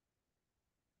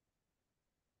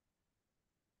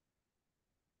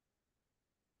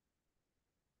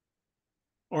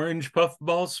 Orange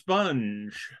puffball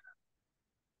sponge.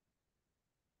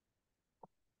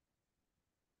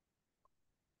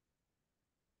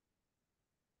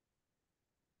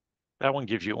 That one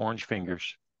gives you orange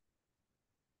fingers.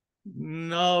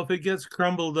 No, if it gets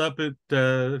crumbled up, it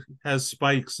has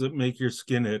spikes that make your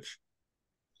skin itch.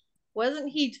 Wasn't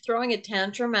he throwing a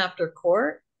tantrum after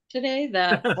court today?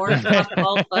 That orange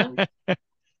puffball sponge?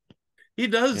 He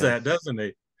does Yes. that, doesn't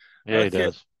he? Yeah, he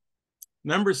does.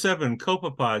 Number 7,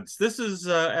 copepods. This is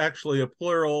actually a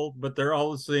plural, but they're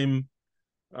all the same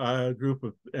group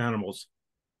of animals.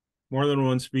 More than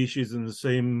one species in the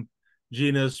same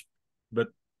genus, but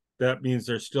that means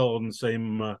they're still in the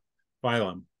same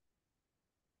phylum.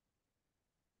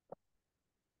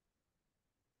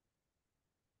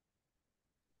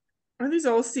 Are these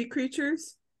all sea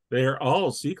creatures? They are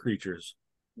all sea creatures.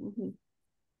 Mm-hmm.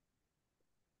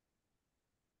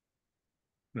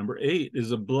 Number 8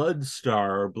 is a blood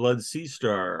star or blood sea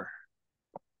star.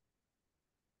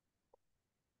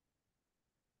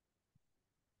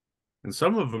 And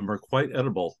some of them are quite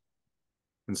edible,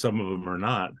 and some of them are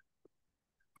not.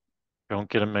 Don't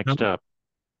get them mixed up.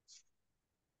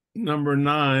 Number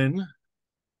 9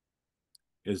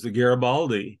 is the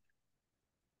Garibaldi.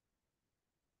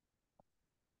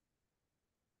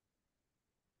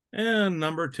 And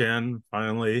number 10,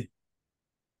 finally,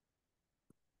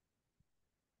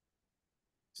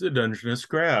 is the Dungeness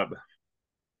crab.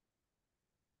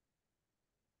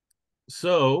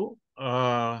 So,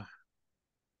 as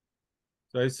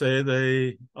I say,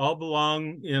 they all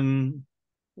belong in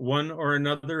one or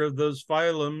another of those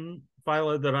phyla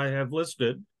that I have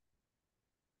listed.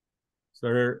 Is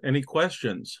there any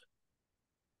questions?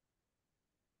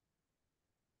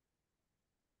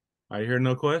 I hear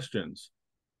no questions.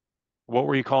 What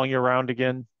were you calling your round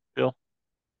again, Bill?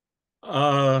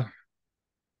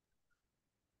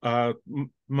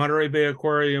 Monterey Bay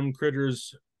Aquarium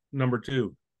critters number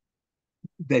 2.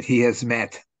 That he has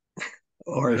met.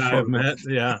 Or that I've met,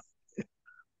 yeah.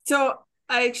 So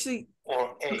I actually,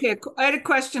 okay, I had a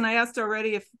question. I asked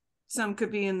already if some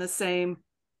could be in the same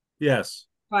Yes.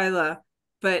 phyla,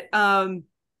 but does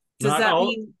Not that all...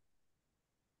 mean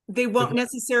they won't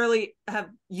necessarily have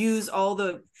use all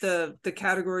the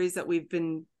categories that we've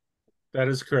been That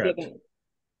is correct. given?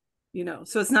 You know,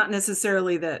 so it's not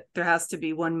necessarily that there has to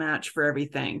be one match for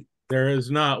everything. There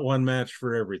is not one match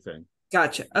for everything.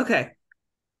 Gotcha. Okay.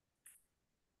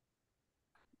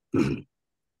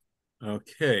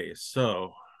 Okay,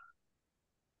 so.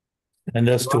 And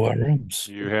us to our rooms.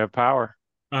 You have power.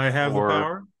 I have the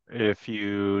power. If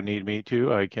you need me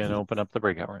to, I can open up the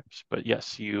breakout rooms. But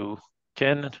yes, you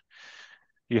can.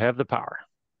 You have the power.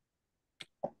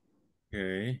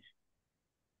 Okay.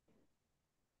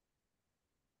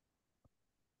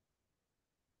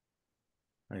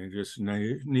 I just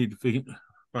need to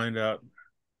find out.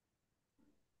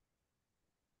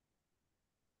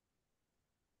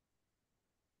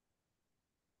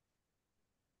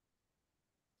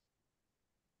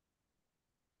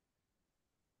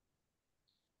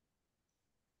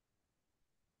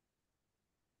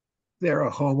 There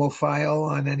a homophile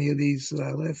on any of these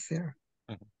lists here?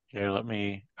 Yeah, let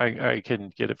me. I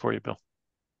can get it for you, Bill.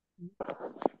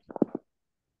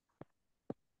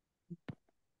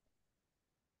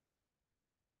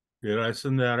 Did I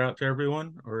send that out to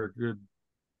everyone, or did?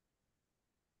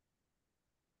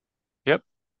 Yep.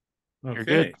 Okay. You're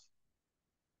good.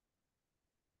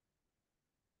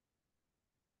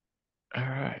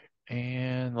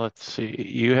 let's see.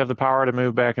 You have the power to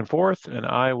move back and forth, and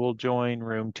I will join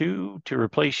room 2 to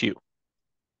replace you.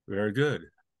 Very good.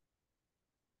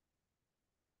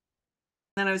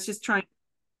 And I was just trying.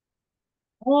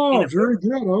 Oh, very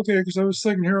good. Okay, because I was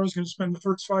thinking here I was going to spend the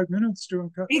first 5 minutes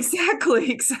doing cut.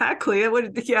 Exactly. It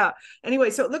would, yeah. Anyway,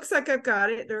 so it looks like I've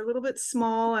got it. They're a little bit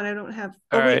small, and I don't have.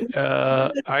 All oh, right.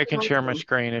 wait. I can share my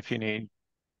screen if you need.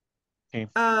 Okay.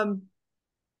 I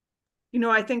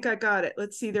think I got it.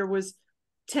 Let's see. There was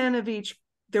 10 of each.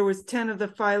 There was 10 of the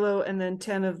philo, and then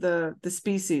 10 of the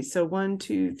species. So 1,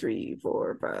 2, 3,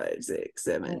 4, 5, 6,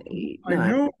 7, 8, 9.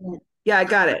 I know. Yeah, I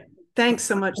got it. Thanks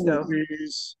so much, though.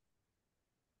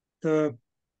 The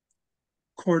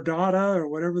chordata, or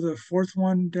whatever the fourth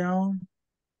one down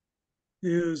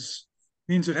means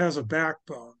it has a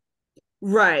backbone.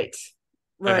 Right.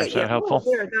 Right. Is that helpful?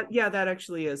 That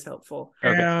actually is helpful.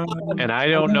 Okay. And I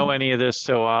don't know any of this,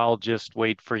 so I'll just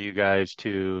wait for you guys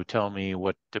to tell me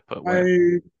what to put where.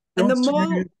 I don't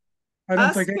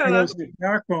think any of those have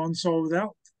backbone, so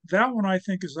that one I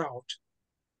think is out.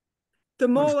 The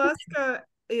mollusca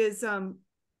is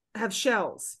have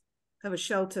shells, have a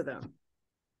shell to them.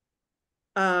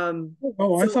 I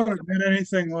thought it meant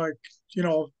anything like,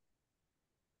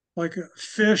 like a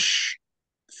fish,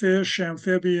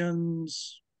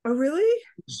 amphibians. Oh, really?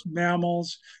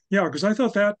 Mammals. Yeah, because I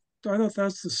thought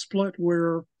that's the split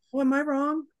where. Oh, am I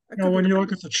wrong? When you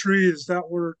look at the trees, that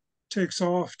where it takes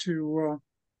off to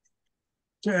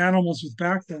animals with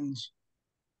backbones.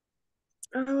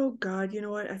 Oh God, you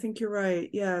know what? I think you're right.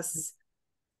 Yes.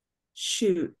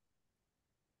 Shoot.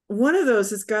 One of those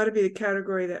has got to be the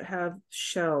category that have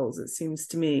shells, it seems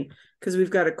to me, because we've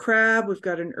got a crab, we've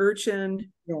got an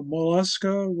urchin.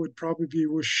 Mollusca would probably be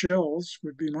with shells,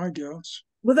 would be my guess.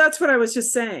 Well, that's what I was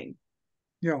just saying.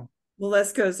 Yeah.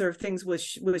 Molluscas are things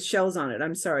with shells on it.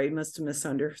 I'm sorry, you must have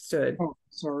misunderstood. Oh,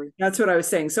 sorry. That's what I was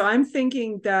saying. So I'm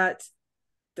thinking that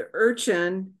the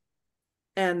urchin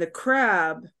and the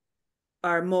crab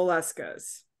are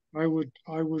molluscas. I would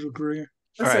agree.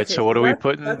 All right. So what are we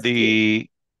putting?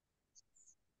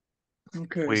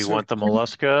 Okay. We want the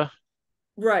mollusca,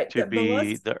 right, to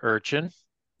be the urchin.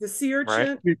 The sea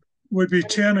urchin would be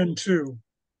 10 and 2.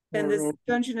 And this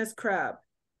Dungeness crab.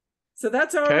 So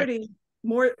that's already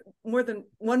more than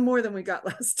we got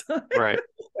last time. Right.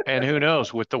 And who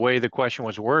knows, with the way the question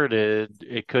was worded,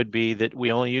 it could be that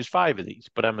we only use 5 of these,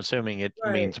 but I'm assuming it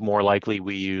means more likely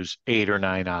we use 8 or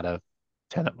 9 out of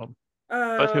 10 of them.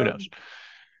 But who knows?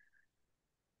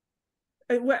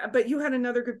 But you had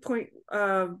another good point,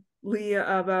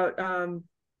 Leah, about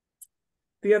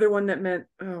the other one that meant,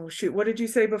 oh shoot, what did you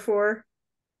say before?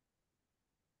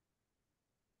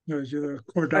 The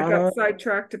chordata. I got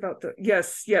sidetracked about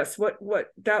yes. What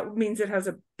that means, it has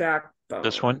a backbone.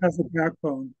 This one has a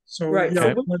backbone. So right.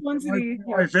 Yeah, So which ones do you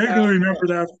I vaguely remember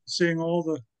that, seeing all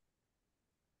the,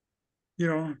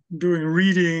 doing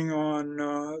reading on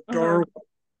Darwin,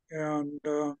 and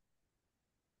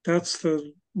that's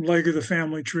the leg of the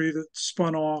family tree that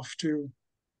spun off to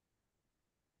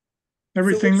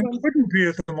everything that couldn't be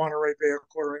at the Monterey Bay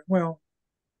Aquarium. Well,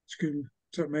 excuse me,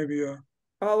 so maybe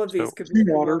all of these could be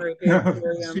seawater,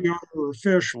 seawater or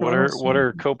fish. What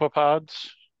are copepods?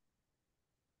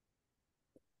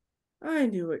 I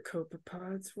knew what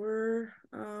copepods were.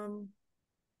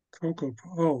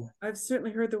 I've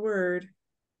certainly heard the word.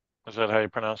 Is that how you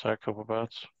pronounce that,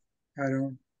 copepods? I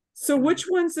don't. So which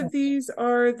ones of these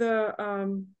are the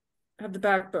have the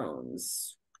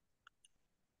backbones?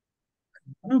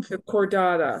 The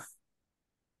chordata.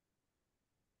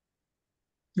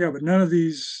 Yeah, but none of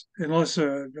these, unless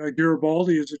a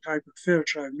Garibaldi is a type of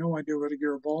fish. I have no idea what a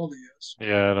Garibaldi is.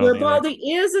 Yeah, I don't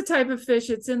Garibaldi is a type of fish.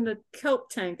 It's in the kelp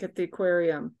tank at the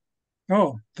aquarium.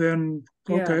 Oh, then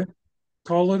okay.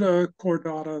 Call it a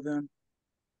chordata then.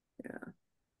 Yeah.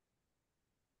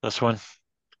 This one?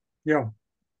 Yeah.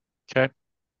 Okay.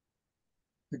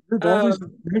 The Garibaldi's a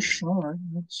fish. All right.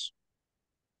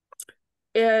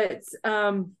 It's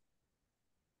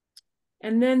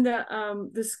and then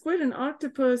the squid and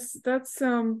octopus, that's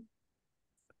in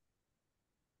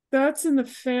the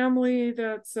family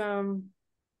that's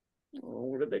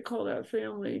what do they call that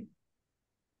family?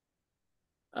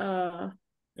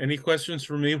 Any questions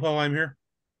for me while I'm here?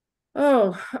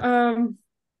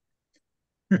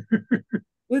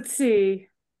 Let's see.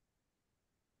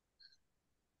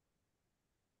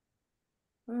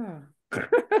 Oh.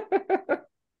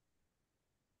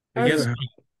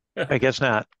 I guess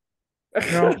not.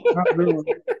 No, not really.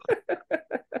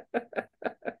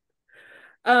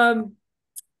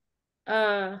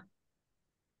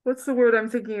 What's the word I'm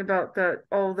thinking about, that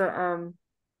all the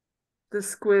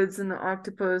squids and the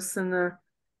octopus and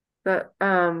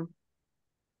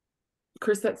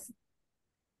course, that's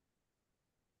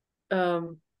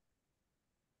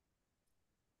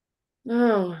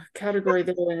category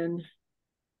they're in.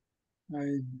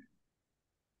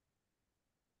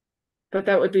 But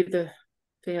that would be the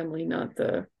family, not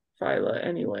the phyla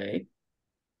anyway.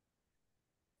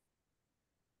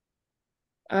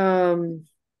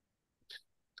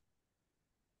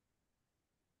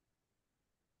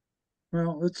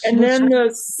 Well, and then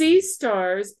the sea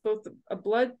stars, both a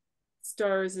blood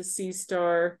star is a sea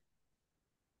star.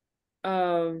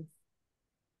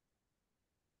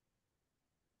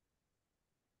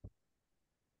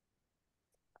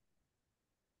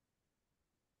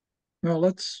 Well,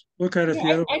 let's look at it the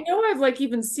yeah, other I know I've like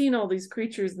even seen all these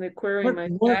creatures in the aquarium.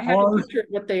 What I have a picture of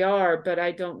what they are, but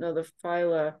I don't know the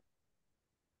phyla.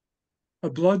 A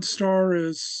blood star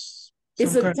is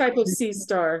It's some a kind type of sea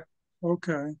star.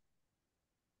 Okay.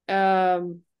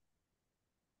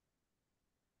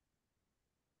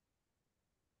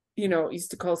 You know,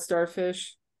 used to call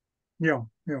starfish. Yeah.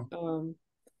 And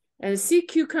a sea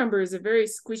cucumber is a very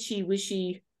squishy,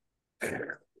 wishy.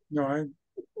 No,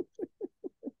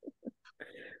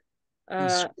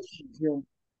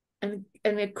 and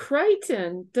a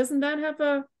crichton, doesn't that have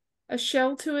a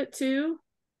shell to it too?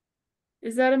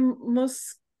 Is that a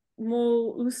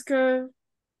mollusca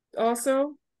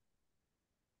also?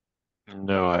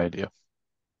 No idea.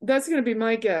 That's going to be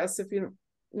my guess if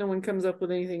no one comes up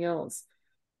with anything else.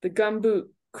 The gumboot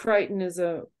crichton is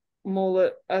a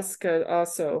mollusca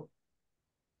also.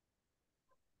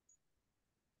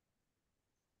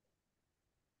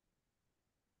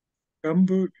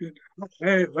 Gumboot.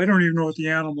 I don't even know what the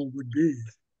animal would be.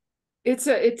 It's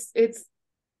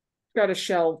got a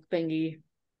shell thingy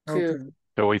too. Okay.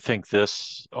 So we think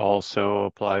this also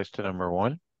applies to number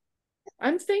one?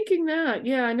 I'm thinking that.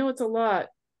 Yeah, I know it's a lot,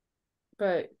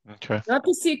 but Okay. not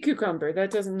the sea cucumber. That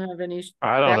doesn't have any.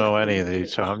 I don't know any of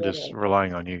these, so I'm just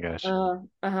relying on you guys.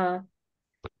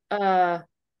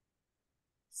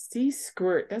 Sea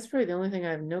squirt. That's probably the only thing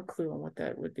I have no clue on what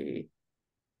that would be.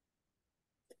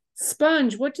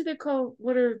 Sponge. What do they call?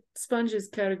 What are sponges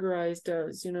categorized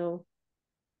as? You know.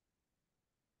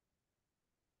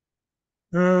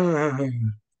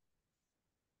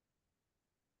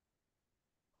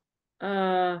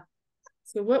 So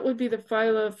what would be the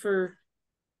phyla for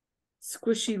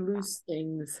squishy loose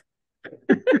things?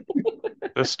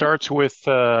 This starts with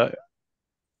platy.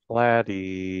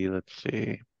 Let's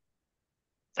see.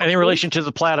 Any relation to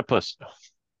the platypus?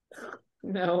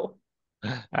 No.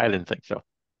 I didn't think so.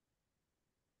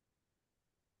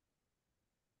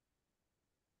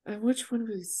 And which one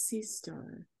was sea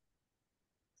star?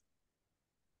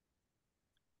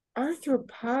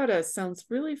 Arthropoda sounds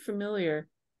really familiar.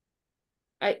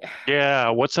 Yeah,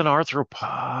 what's an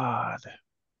arthropod?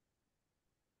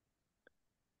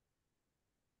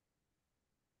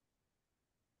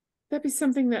 That'd be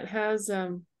something that has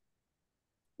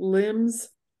limbs.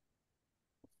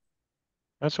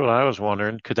 That's what I was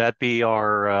wondering. Could that be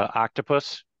our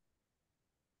octopus?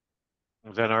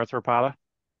 Is that an arthropoda?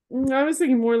 I was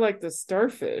thinking more like the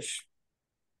starfish.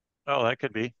 Oh, that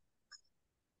could be.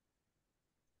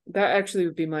 That actually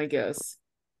would be my guess.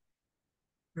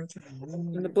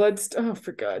 And the blood star, oh,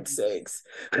 for God's sakes.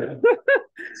 The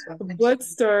blood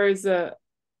star is I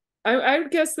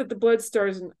would guess that the blood star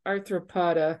is an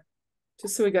arthropoda,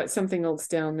 just so we got something else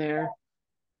down there.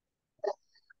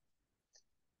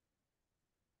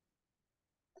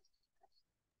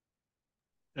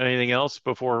 Anything else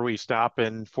before we stop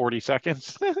in 40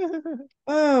 seconds?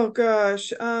 Oh gosh.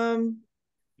 Just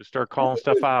start calling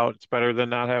stuff out. It's better than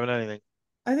not having anything.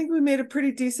 I think we made a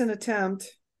pretty decent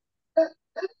attempt.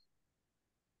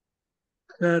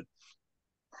 That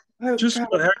just for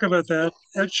the heck of it, that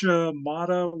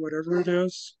Echamata, whatever it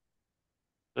is.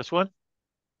 This one?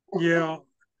 Yeah.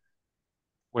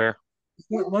 Where?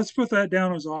 Let's put that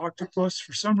down as octopus.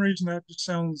 For some reason, that just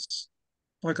sounds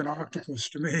like an octopus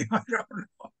to me. I don't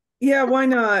know. Yeah, why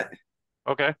not?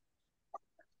 Okay.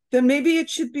 Then maybe it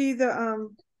should be the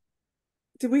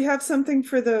did we have something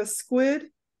for the squid?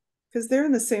 Because they're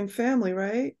in the same family,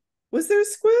 right? Was there a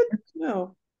squid?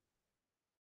 No.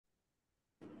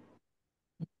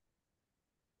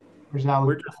 We're just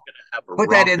gonna have a put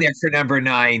that in there for number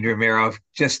 9, Ramiro.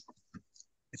 Just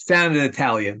it sounded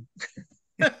Italian.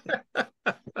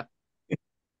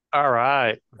 All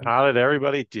right. How did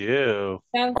everybody do?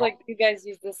 Sounds like you guys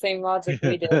use the same logic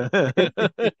we did.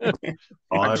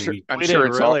 I'm sure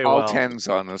it's really all well. tens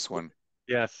on this one.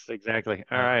 Yes, exactly.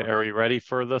 All right. Are we ready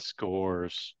for the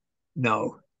scores?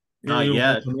 No. Not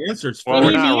yet. Answers. Well,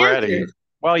 we're not ready.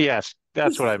 Well, yes.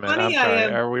 That's what I meant. I'm Funny I sorry.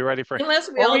 am. Are we ready for? Unless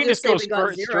we Or all we can just just say go we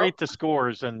got zero. straight to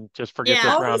scores and just forget Yeah.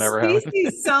 this All round the ever happened.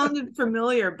 species sounded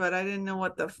familiar, but I didn't know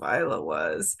what the phyla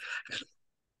was.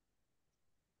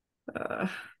 All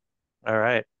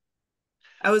right.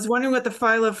 I was wondering what the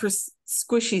phyla for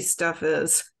squishy stuff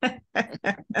is.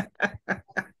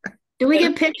 Do we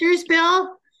get pictures,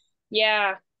 Bill?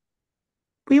 Yeah.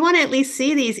 We want to at least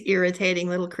see these irritating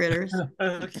little critters.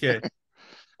 Okay.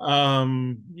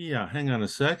 Yeah, hang on a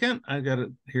second. I got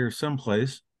it here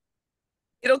someplace.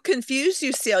 It'll confuse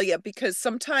you, Celia, because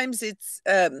sometimes it's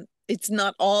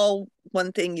not all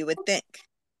one thing you would think.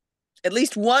 At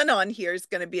least one on here is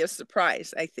going to be a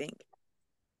surprise, I think.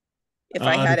 If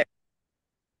I had it.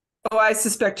 Oh, I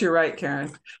suspect you're right,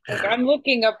 Karen. Like, I'm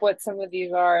looking up what some of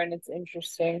these are, and it's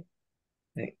interesting.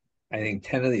 I think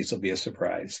 10 of these will be a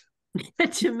surprise.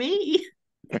 To me.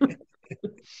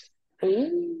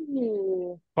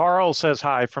 Ooh. Carl says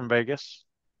hi from Vegas.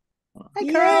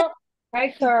 Hi, Carl.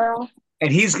 Hi, Carl.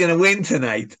 And he's going to win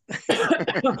tonight.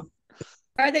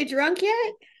 Are they drunk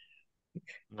yet?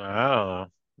 No,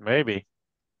 maybe.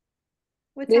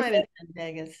 What time is it in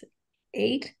Vegas?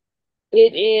 8?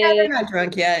 It Yeah, is. they're not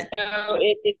drunk yet. No,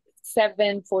 it's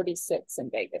 7:46 in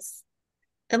Vegas.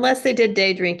 Unless they did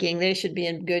day drinking, they should be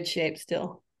in good shape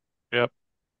still. Yep.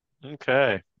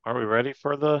 Okay. Are we ready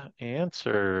for the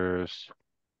answers?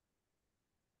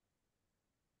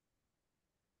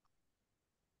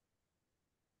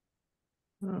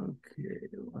 Okay,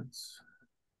 let's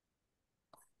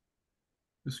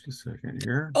just a second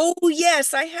here. Oh,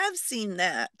 yes, I have seen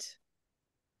that.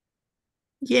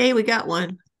 Yay, we got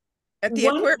one. At the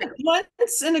aquarium.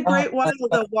 Once in a great while,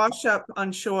 they'll wash up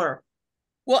on shore.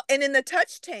 Well, and in the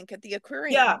touch tank at the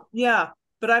aquarium. Yeah, yeah.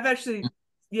 But I've actually,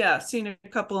 seen a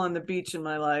couple on the beach in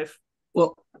my life.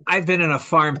 Well, I've been in a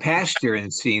farm pasture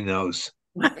and seen those.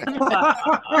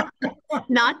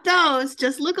 Not those,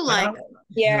 just look alike.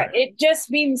 Yeah, it just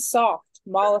means soft.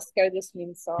 Mollusca just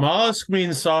means soft. Mollusk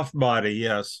means soft body,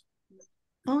 yes.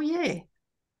 Oh, yay.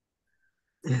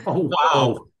 Oh,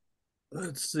 wow.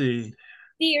 Let's see.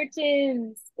 Sea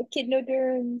urchins,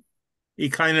 echinoderms.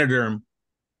 Echinoderm.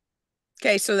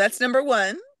 Okay, so that's number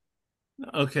 1.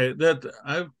 Okay, That's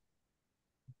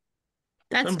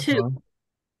 2.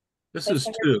 This is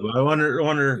 2. I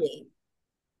wonder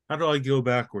how do I go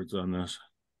backwards on this?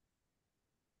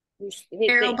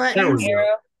 Arrow button. There we go.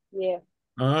 Arrow. Yeah.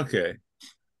 Okay.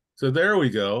 So there we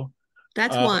go.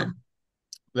 That's 1.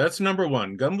 That's number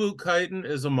 1. Gumboot chitin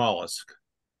is a mollusk.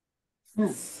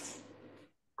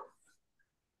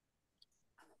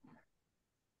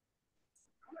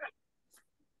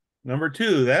 Number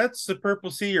 2, that's the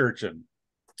purple sea urchin.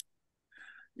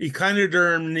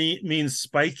 Echinoderm means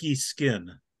spiky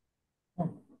skin.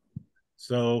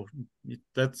 So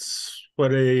that's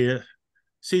what a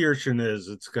sea urchin is.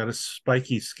 It's got a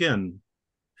spiky skin.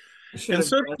 And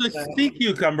so does the sea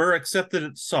cucumber, except that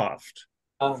it's soft.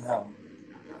 Oh, no.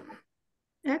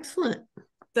 Excellent.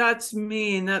 That's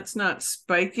mean. That's not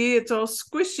spiky. It's all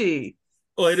squishy.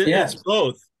 Well, it's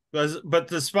both. But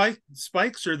the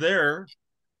spikes are there.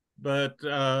 But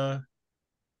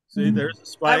see, there's a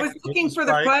spike. I was looking for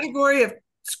the category of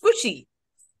squishy.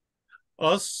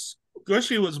 Oh,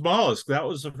 squishy was mollusk. That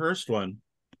was the first one.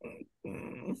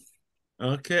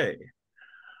 Okay.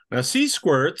 Now, sea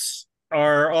squirts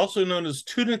are also known as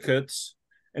tunicates,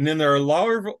 and in their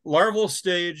larval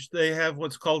stage, they have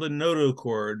what's called a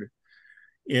notochord.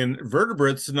 In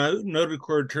vertebrates, the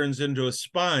notochord turns into a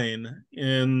spine.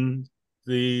 In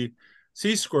the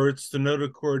sea squirts, the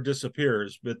notochord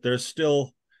disappears, but they're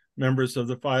still members of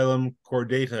the phylum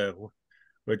Chordata,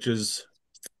 which is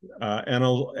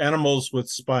animals with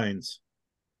spines.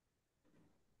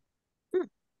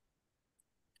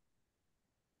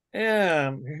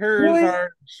 And here's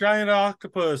our giant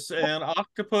octopus. And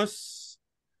octopus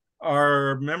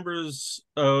are members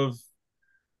of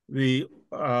the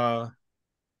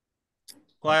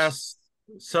class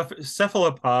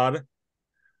cephalopod,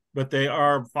 but they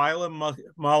are phylum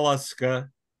Mollusca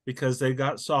because they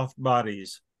got soft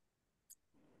bodies.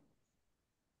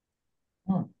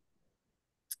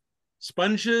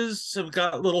 Sponges have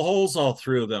got little holes all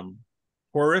through them.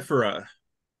 Porifera.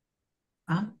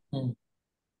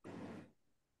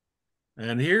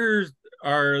 And here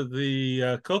are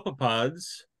the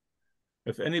copepods.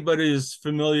 If anybody's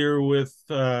familiar with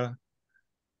SpongeBob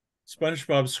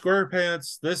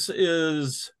SquarePants, this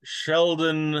is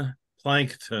Sheldon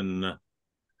Plankton.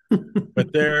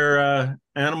 But they're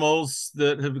animals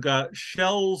that have got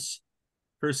shells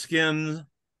for skin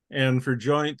and for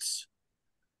joints.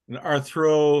 And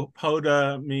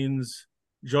arthropoda means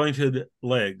jointed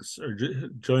legs or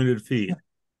jointed feet.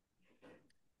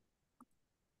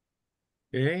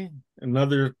 Okay,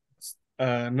 another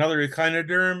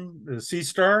echinoderm, the sea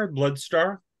star, blood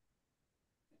star.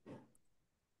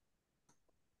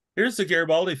 Here's the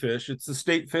Garibaldi fish. It's the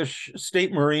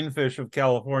state marine fish of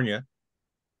California.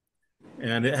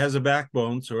 And it has a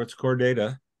backbone, so it's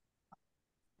chordata.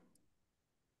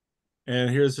 And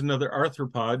here's another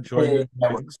arthropod joined in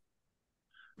legs.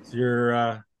 It's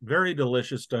your very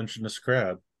delicious Dungeness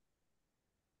crab.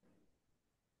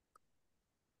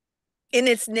 In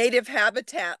its native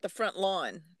habitat, the front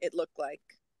lawn, it looked like.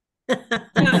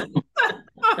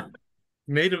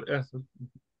 Native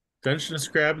Dungeness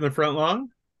crab in the front lawn?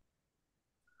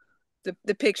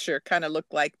 The picture kind of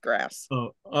looked like grass.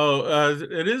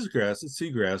 It is grass. It's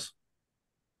seagrass.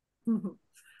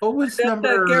 What was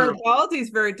number? Garibaldi's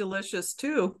very delicious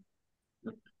too.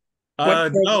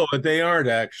 No, they aren't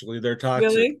actually. They're toxic.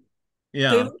 Really?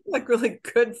 Yeah. They look like really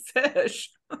good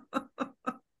fish.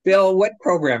 Bill, what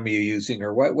program are you using,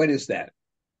 or what is that?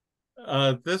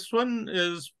 This one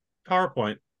is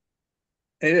PowerPoint.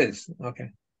 It is. Okay.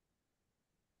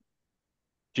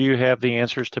 Do you have the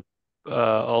answers to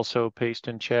also paste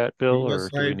in chat, Bill, or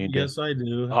do we need to? Yes, I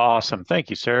do. Awesome.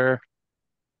 Thank you, sir.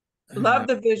 Love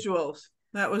the visuals.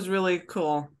 That was really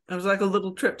cool. It was like a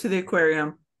little trip to the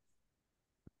aquarium.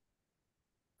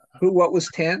 What was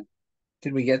 10?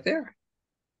 Did we get there?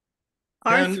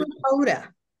 Arthropoda.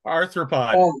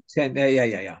 Arthropod. Oh, 10.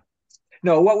 Yeah.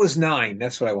 No, what was 9?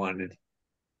 That's what I wanted.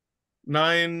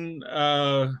 9.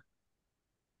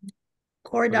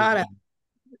 Chordata.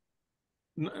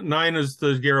 9 is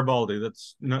the Garibaldi.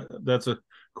 That's a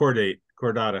chordata.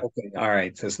 Okay, all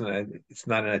right. So it's not an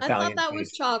Italian. I thought that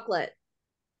was chocolate.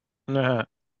 Nah.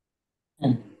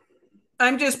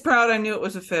 I'm just proud I knew it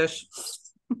was a fish.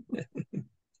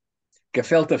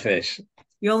 Gefilte fish.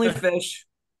 The only fish.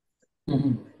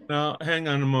 Now, hang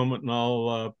on a moment, and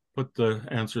I'll put the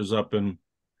answers up, and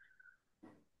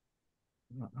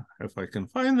if I can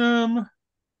find them.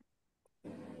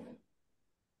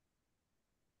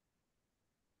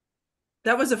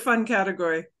 That was a fun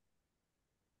category.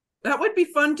 That would be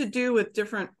fun to do with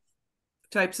different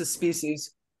types of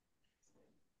species.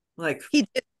 Like he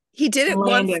did it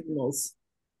land one animals.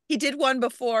 He did one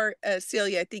before,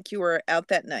 Celia. I think you were out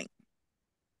that night.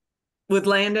 With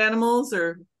land animals,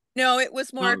 or no, it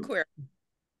was more aquarium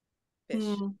fish.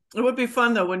 It would be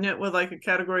fun though, wouldn't it? With like a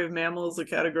category of mammals, a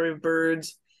category of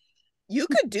birds. You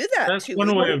could do that. That's too.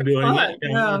 one way of doing it.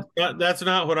 Yeah. That's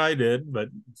not what I did, but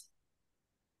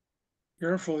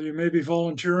Careful, you may be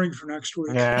volunteering for next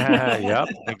week. Yep,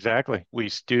 exactly. We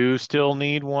do still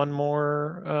need one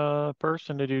more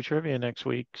person to do trivia next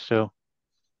week, so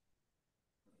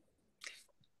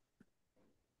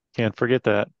can't forget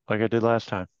that, like I did last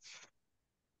time.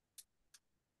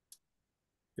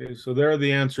 okay, so there are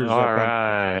the answers. All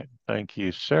right. Thank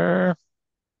you, sir.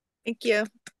 Thank you.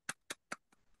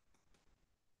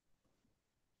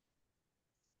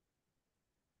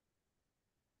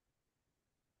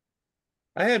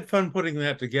 I had fun putting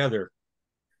that together.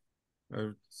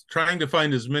 Trying to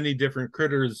find as many different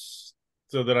critters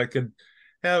so that I could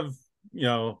have,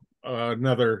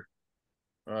 another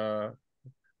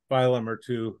phylum or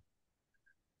two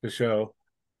to show.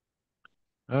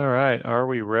 All right. Are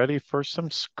we ready for some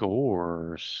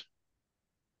scores?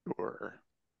 Sure.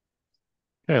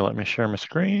 Okay, let me share my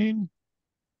screen.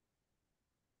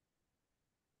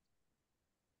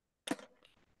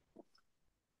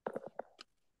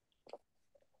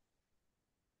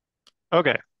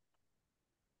 Okay.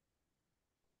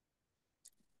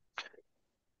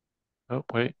 Oh,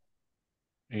 wait.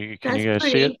 Can you guys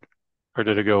see it? Or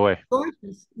did it go away?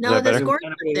 Gorgeous. No, the score's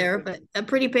not there, but a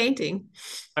pretty painting.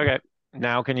 Okay.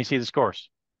 Now can you see the scores?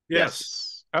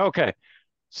 Yes. Okay.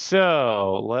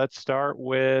 So let's start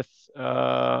with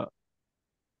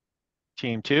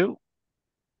team 2.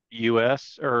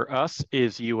 US or us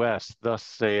is US, thus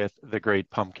saith the great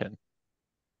pumpkin.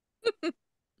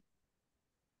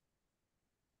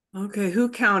 Okay, who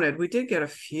counted? We did get a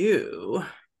few.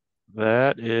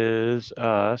 That is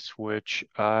us, which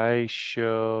I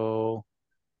show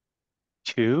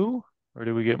 2, or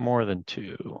did we get more than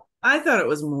 2? I thought it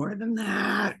was more than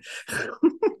that.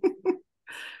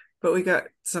 But we got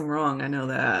some wrong. I know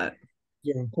that.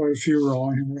 Yeah, quite a few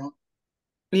wrong.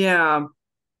 Yeah.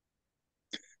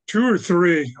 2 or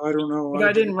 3. I don't know. But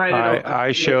I didn't write it.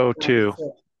 I show 2.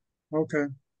 Okay.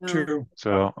 2.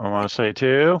 So I want to say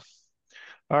 2.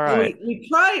 All right. We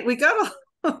tried. We got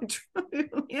we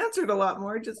answered a lot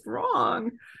more, just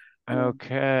wrong.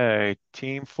 Okay.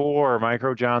 Team 4,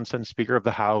 Micro Johnson, Speaker of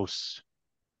the House.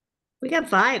 We got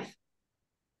 5.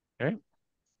 Okay.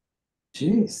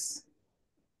 Jeez.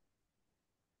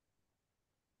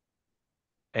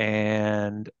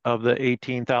 And of the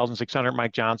 18,600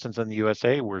 Mike Johnsons in the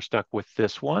USA, we're stuck with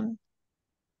this one.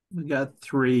 We got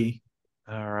 3.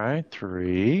 All right,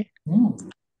 3.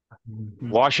 Mm-hmm.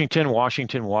 Washington,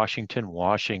 Washington, Washington,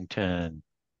 Washington.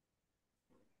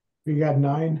 We got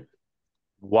 9.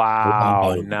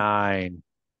 Wow, 9.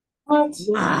 What?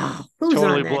 Wow. Who's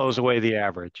Totally on that? blows away the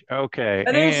average. Okay.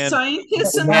 Are there And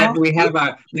scientists in that?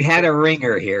 We had a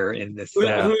ringer here in this.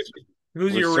 Yeah.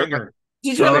 Who's your ringer? Did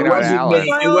you Certainly have a not Alan.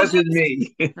 It wasn't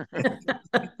me.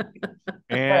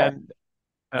 and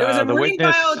There was a the marine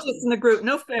witness biologist in the group.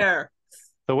 No fair.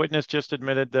 the witness just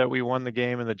admitted that we won the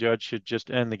game and the judge should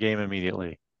just end the game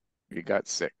immediately. We got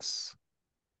 6.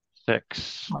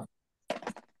 6.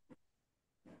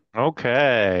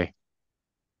 Okay.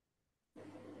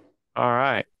 All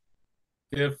right.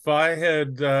 If I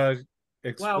had Wow, we're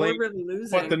explained really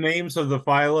losing. what the names of the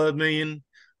phyla mean,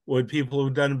 would people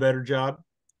have done a better job?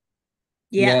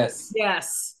 Yes.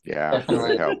 Yes. Yeah, that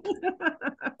would help.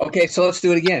 Okay, so let's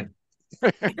do it again.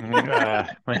 Yeah.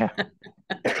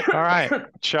 All right.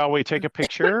 Shall we take a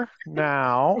picture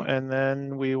now and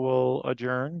then we will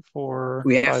adjourn for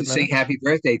We have 5 to minutes? sing happy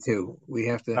birthday too. We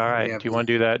have to. All right. Do you want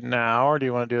to do that now or do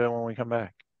you want to do that when we come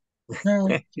back? All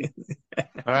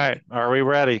right. Are we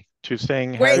ready to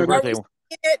sing Wait, happy are birthday? we singing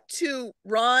it to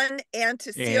Ron and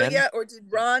to Celia, or did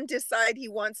Ron decide he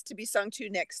wants to be sung to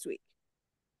next week?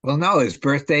 Well, no, his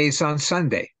birthday is on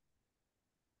Sunday.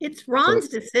 It's Ron's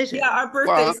decision. Yeah, our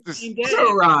birthday's the same day.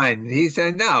 So Ron, he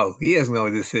said no. He has no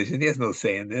decision. He has no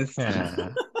say in this. Yeah.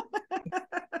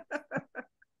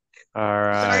 All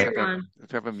right. Sorry, Ron. Do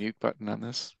you have a mute button on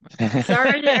this?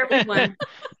 Sorry to everyone.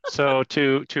 So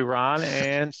to Ron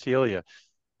and Celia.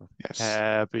 Yes.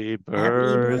 Happy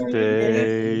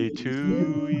birthday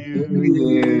to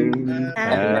you.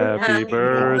 Happy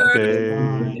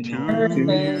birthday to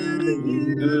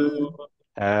you.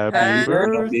 Happy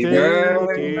birthday, dear Ron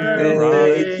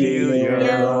and Celia.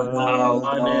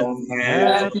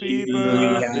 Happy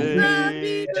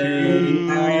birthday to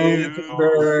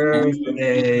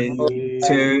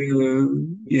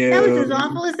you. That was as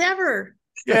awful as ever.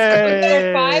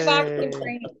 Yay! 5 octave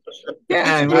range.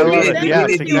 Yeah, and I we love it. didn't Yes,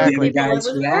 need the exactly. other guys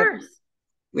for that. Worse.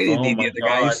 We didn't Oh need my the other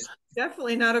guys.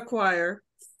 Definitely not a choir.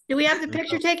 Do we have the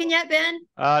picture taken yet, Ben?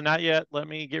 Not yet. Let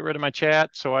me get rid of my chat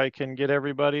so I can get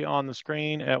everybody on the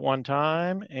screen at one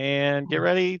time and get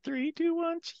ready. 3, 2,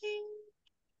 1.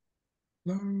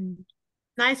 Ching.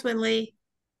 Nice one, Lee.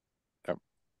 Yep.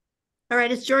 All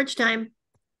right, it's George time.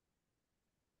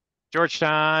 George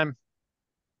time.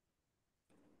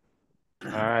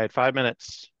 All right, 5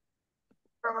 minutes.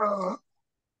 What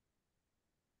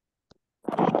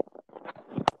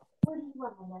do you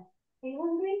want, Mama? Are you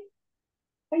hungry?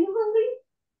 Are you hungry?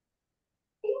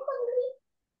 Are you hungry?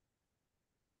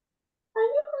 Are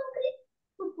you hungry?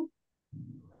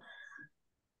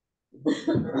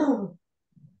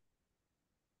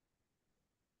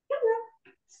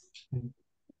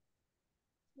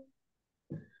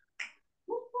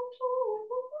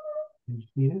 Did you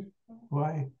see it?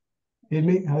 Why? It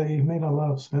made a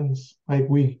lot of sense. Like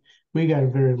we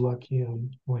got very lucky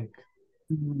on like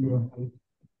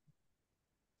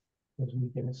as we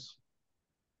guess.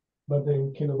 But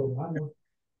then Kindle Ohio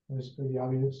was pretty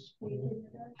obvious.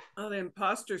 Oh, the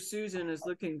imposter Susan is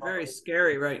looking very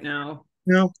scary right now.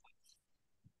 Yeah.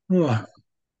 Ugh.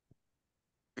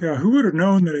 Yeah, who would have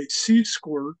known that a sea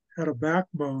squirt had a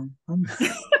backbone?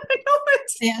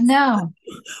 Yeah, no.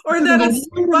 Or that a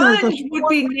sponge would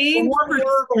be named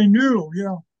I knew,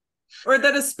 yeah. or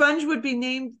that a sponge would be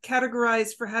named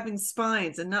categorized for having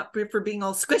spines and not for being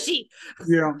all squishy.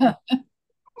 Yeah.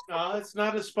 It's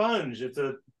not a sponge. It's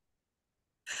a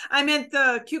I meant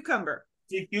the cucumber.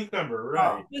 sea cucumber,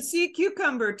 right? The sea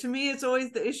cucumber, to me, it's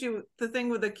always the issue. The thing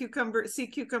with the sea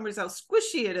cucumber is how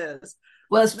squishy it is.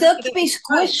 Well, it still can be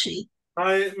squishy.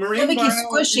 Marine It can be biology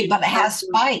squishy, but it has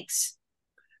spikes.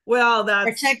 Well,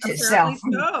 that's Protect itself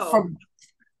from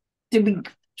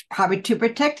probably to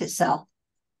protect itself.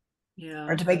 Yeah.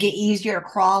 Or to make it easier to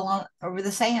crawl over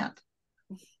the sand.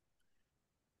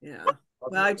 Yeah.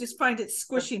 Well, I just find it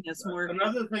squishiness more.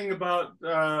 Another thing about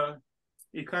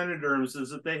echinoderms is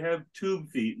that they have tube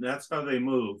feet, and that's how they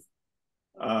move.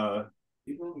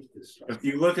 If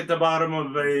you look at the bottom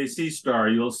of a sea star,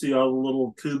 you'll see all the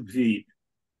little tube feet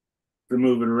to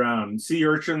move it around. Sea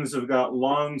urchins have got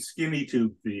long, skinny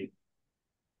tube feet.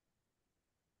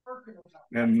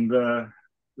 And the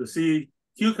sea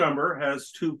cucumber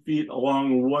has tube feet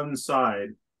along one side.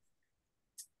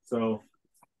 So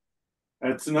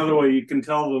that's another way you can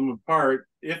tell them apart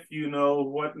if you know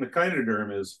what an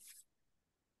echinoderm is.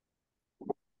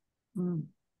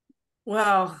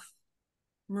 Wow.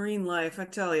 Marine life, I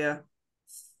tell you.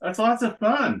 That's lots of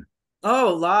fun.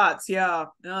 Oh, lots, yeah.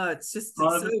 No, it's just it's so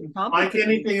Like complicated.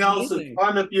 anything It's else, it's amazing.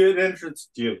 fun if it interests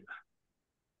you.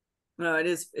 No, it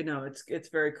is. No, it's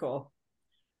very cool.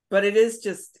 But it is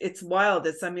just it's wild.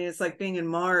 It's I mean, it's like being in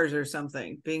Mars or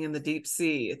something, being in the deep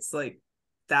sea. It's like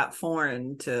that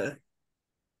foreign to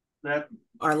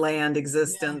our land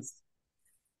existence.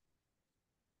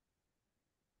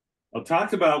 I'll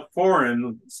talk about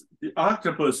foreign. The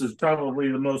octopus is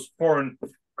probably the most foreign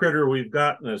critter we've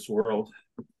got in this world.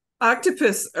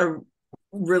 Octopus are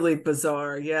really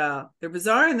bizarre. Yeah, they're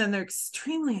bizarre, and then they're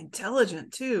extremely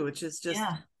intelligent too, which is just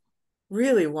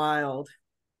really wild.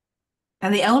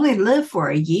 And they only live for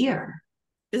a year.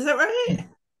 Is that right?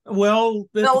 Well,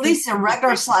 at least a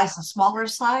regular size, a smaller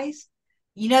size.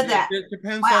 You know that it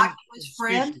depends my on octopus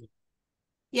friend.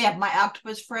 Yeah, my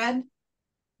octopus friend.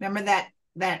 Remember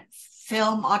that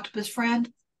film Octopus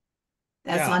Friend?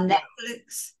 That's on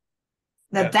Netflix.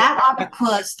 That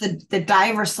octopus the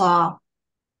diver saw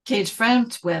Kate's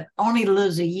friends with only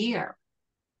lives a year.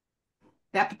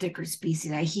 That particular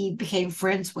species that he became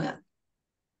friends with.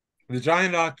 The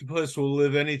giant octopus will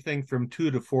live anything from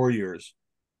 2 to 4 years.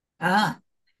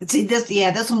 See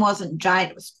this one wasn't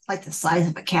giant. It was like the size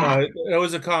of a cat. It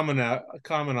was a common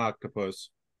octopus.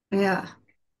 Yeah,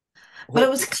 but it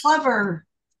was clever.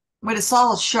 When it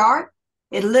saw a shark,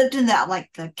 it lived in that like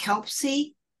the kelp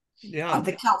sea of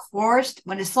the kelp forest.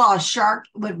 When it saw a shark,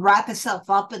 it would wrap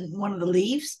itself up in one of the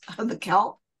leaves of the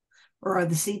kelp or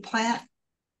the sea plant.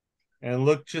 And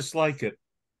look just like it.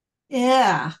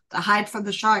 Yeah, to hide from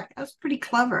the shark. That was pretty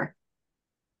clever.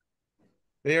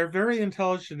 They are very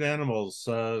intelligent animals.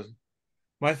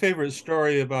 My favorite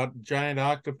story about giant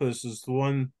octopus is the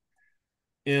one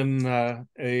in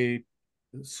a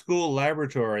school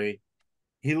laboratory.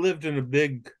 He lived in a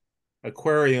big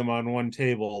aquarium on one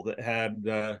table that had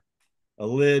a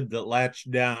lid that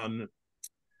latched down.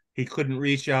 He couldn't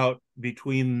reach out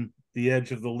between the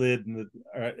edge of the lid and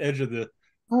the edge of the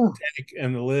tank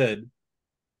and the lid.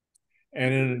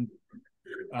 And in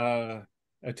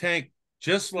a tank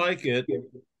just like it,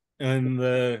 and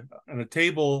on a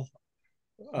table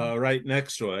right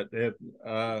next to it, it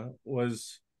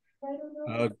was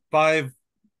 5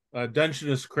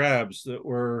 Dungeness crabs that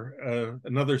were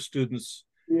another student's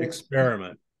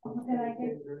experiment.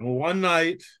 And one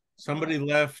night, somebody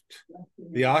left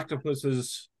the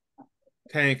octopus's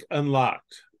tank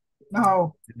unlocked.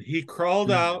 Oh. And he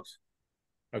crawled out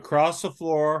across the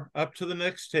floor up to the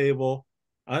next table,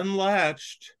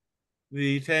 unlatched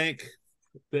the tank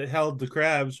that held the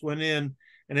crabs, went in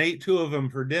and ate 2 of them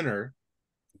for dinner,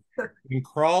 and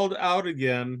crawled out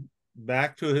again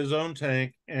back to his own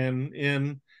tank and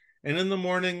in the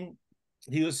morning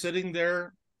he was sitting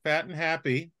there fat and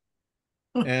happy,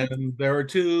 and there were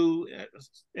 2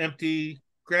 empty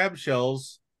crab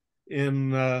shells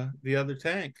in the other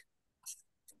tank.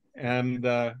 And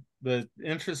the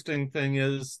interesting thing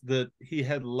is that he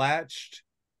had latched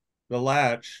the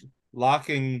latch,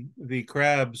 locking the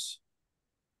crab's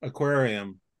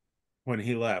aquarium when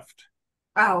he left.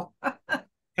 Oh.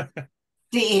 But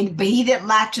he didn't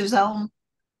latch his own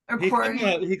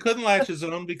aquarium. He couldn't latch his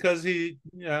own because it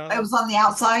was on the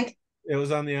outside. It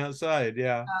was on the outside,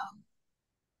 yeah.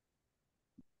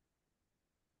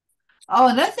 Oh,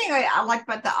 another thing I like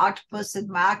about the octopus and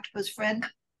my octopus friend,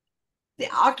 the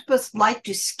octopus liked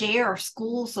to scare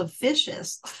schools of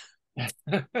fishes.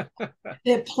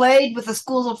 It played with the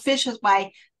schools of fishes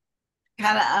by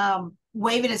kind of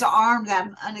waving his arms at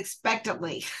them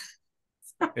unexpectedly.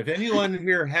 If anyone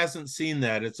here hasn't seen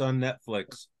that, it's on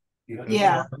Netflix.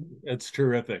 Yeah. It's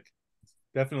terrific.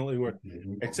 Definitely worth.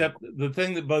 Except the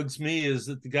thing that bugs me is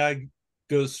that the guy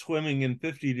goes swimming in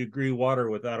 50-degree water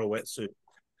without a wetsuit.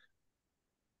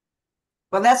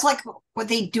 Well, that's like what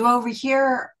they do over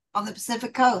here on the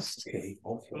Pacific Coast.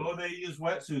 Oh, they use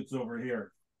wetsuits over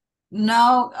here.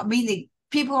 No, I mean the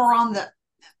people are on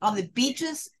the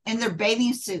beaches in their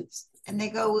bathing suits and they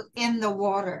go in the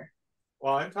water.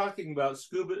 Well, I'm talking about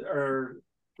scuba or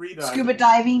free diving. Scuba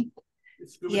diving.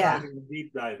 Scuba diving and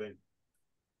deep diving.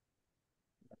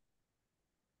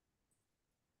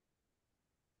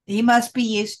 He must be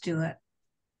used to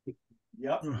it.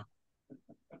 Yep. Time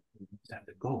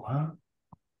to go, huh?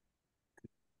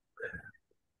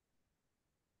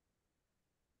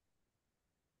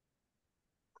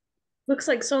 Looks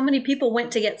like so many people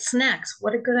went to get snacks.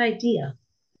 What a good idea.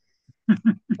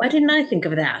 Why didn't I think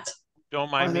of that? Don't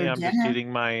mind me. I'm just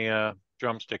eating my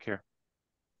drumstick here.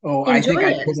 Oh,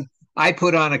 Enjoy I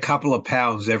put on a couple of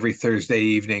pounds every Thursday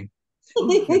evening.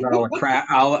 all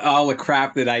the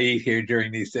crap that I eat here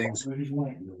during these things.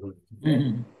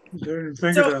 Didn't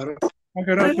think about it. I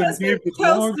got up and gave the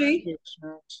dogs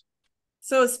snacks.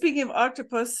 So speaking of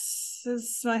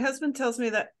octopuses, my husband tells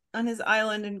me that on his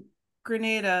island in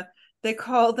Grenada, they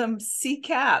call them sea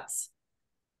cats.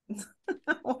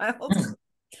 Wild.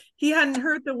 He hadn't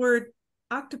heard the word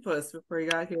octopus before he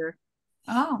got here.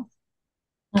 Oh.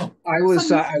 I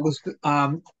was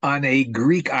on a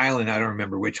Greek island. I don't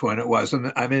remember which one it was.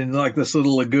 I'm in like this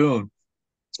little lagoon,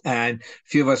 and a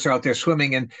few of us are out there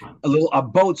swimming, and a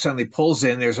boat suddenly pulls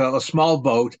in. There's a small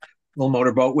boat, little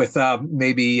motorboat with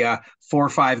maybe 4 or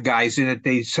 5 guys in it.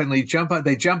 They suddenly jump out.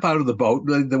 They jump out of the boat.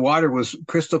 The water was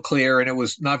crystal clear and it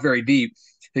was not very deep.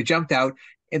 They jumped out,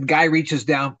 and the guy reaches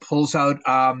down, pulls out.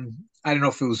 I don't know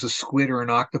if it was a squid or an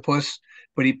octopus,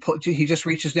 but he just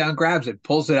reaches down, grabs it,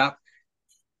 pulls it up,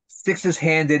 sticks his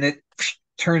hand in it,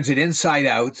 turns it inside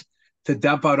out to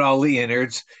dump out all the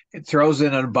innards, and throws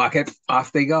it in a bucket.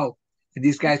 Off they go. And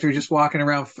these guys were just walking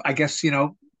around, I guess,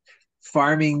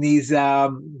 farming these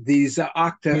octopi.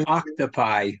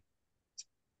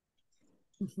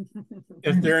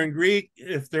 If they're in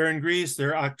Greece,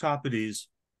 they're octopodes.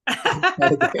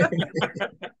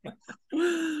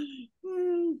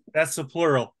 That's the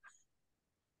plural.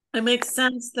 It makes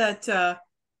sense that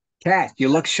Kat, you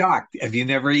look shocked. Have you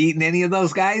never eaten any of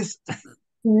those guys?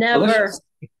 Never. Delicious.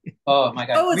 Oh my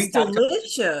God. Oh, it's Greek octopus.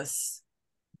 delicious.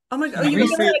 Oh my God. Oh, Greek-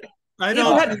 I you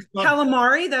don't. had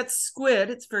calamari? That's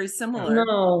squid. It's very similar.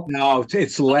 No,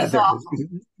 it's leather.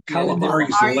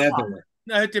 Calamari's Calamari. leather.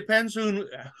 It depends who makes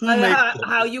it.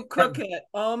 How you cook it.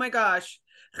 Oh my gosh.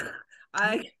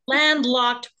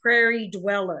 Landlocked prairie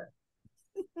dweller.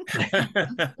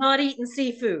 Not eating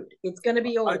seafood. It's going to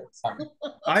be old.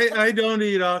 I don't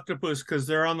eat octopus because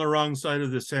they're on the wrong side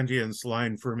of the sentience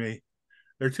line for me.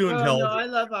 They're too intelligent. No, I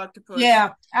love octopus. Yeah.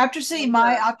 After seeing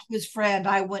my octopus friend,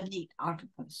 I wouldn't eat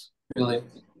octopus. Really?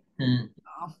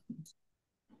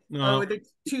 No. They're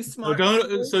too smart.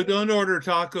 So don't order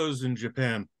tacos in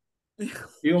Japan.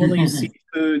 The only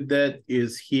seafood that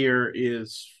is here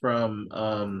is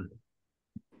from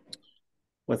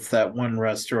what's that one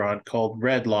restaurant called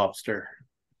Red Lobster?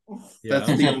 Yeah.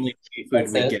 That's the only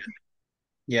seafood we get.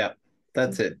 Yeah,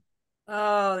 that's it.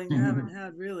 Oh, you haven't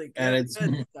had really good, And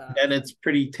it's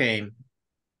pretty tame.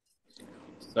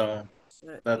 So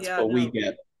that's what we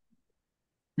get.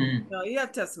 No, you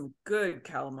have to have some good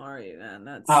calamari, man.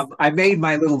 That's I made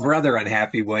my little brother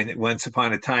unhappy when once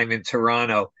upon a time in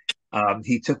Toronto.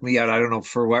 He took me out. I don't know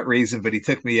for what reason, but he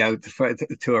took me out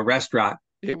to a restaurant.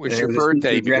 It was your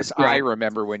birthday because I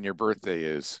remember when your birthday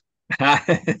is.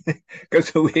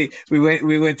 Because we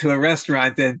went to a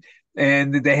restaurant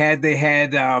and they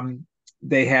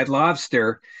had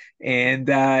lobster, and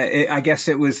I guess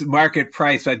it was market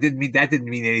price. So that didn't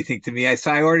mean anything to me.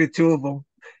 So I ordered 2 of them,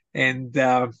 and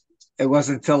it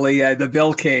wasn't until the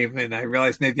bill came and I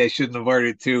realized maybe I shouldn't have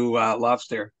ordered 2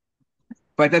 lobster.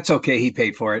 But that's okay. He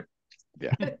paid for it.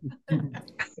 Yeah.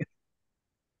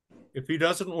 If he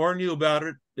doesn't warn you about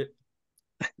it,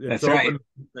 that's open.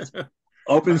 Right.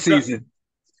 Open season.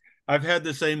 I've had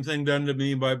the same thing done to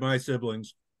me by my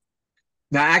siblings.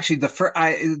 Now, actually,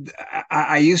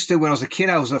 I used to, when I was a kid,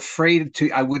 I was afraid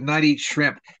I would not eat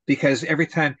shrimp because every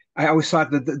time I always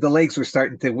thought that the legs were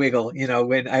starting to wiggle,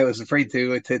 when I was afraid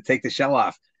to take the shell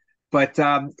off. But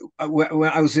when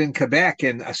I was in Quebec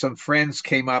and some friends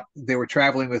came up, they were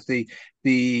traveling with the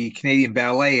Canadian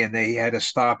Ballet, and they had a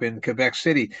stop in Quebec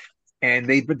City, and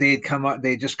they had come up,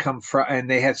 they just come from, and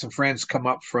they had some friends come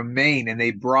up from Maine, and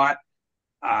they brought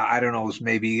I don't know, it was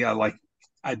maybe like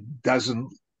a dozen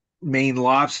Maine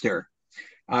lobster,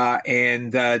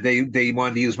 and they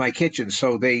wanted to use my kitchen,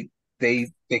 so they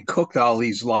cooked all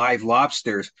these live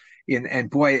lobsters and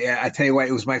boy, I tell you what,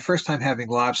 it was my first time having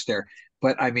lobster.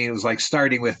 But I mean, it was like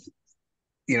starting with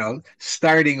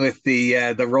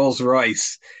the Rolls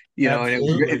Royce, and it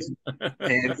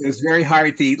was very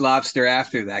hard to eat lobster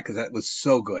after that because that was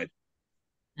so good.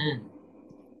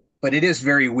 But it is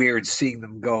very weird seeing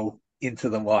them go into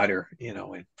the water,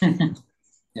 And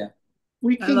yeah,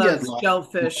 we can get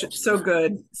shellfish. It's so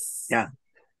good. Yeah,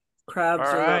 crabs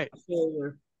All are right.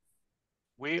 favorite.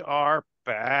 We are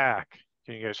back.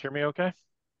 Can you guys hear me? Okay.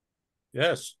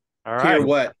 Yes. All right. Hear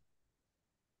what?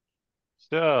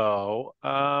 So, get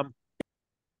out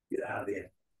of there.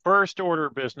 First order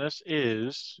of business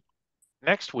is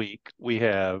next week we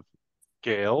have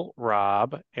Gail,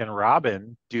 Rob, and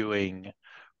Robin doing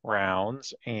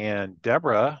rounds, and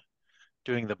Deborah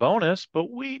doing the bonus, but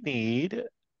we need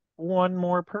one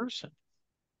more person.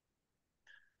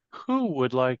 Who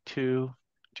would like to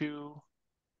do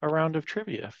a round of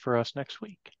trivia for us next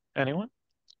week? Anyone?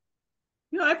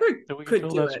 I could do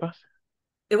it. Spot?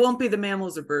 It won't be the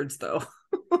mammals or birds, though.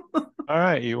 All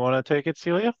right, you want to take it,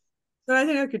 Celia? I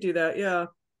think I could do that. Yeah.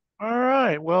 All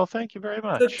right. Well, thank you very So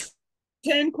much.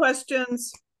 10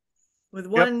 questions with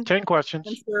Yep, one 10 questions.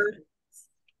 answer.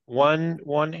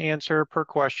 One answer per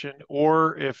question,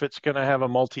 or if it's going to have a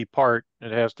multi-part,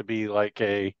 it has to be like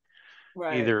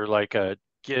either like a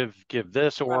give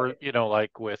this, or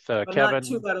like with But not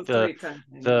 2 Kevin, out of the 3 kind of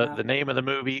thing. the name of the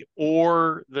movie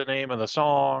or the name of the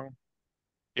song.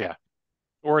 Yeah.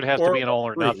 Or it has to Or be an all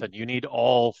or 3. nothing. You need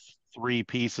all 3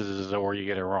 pieces or you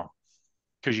get it wrong.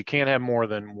 Because you can't have more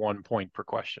than 1 point per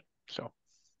question. So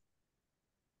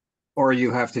Or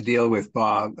you have to deal with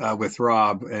Rob,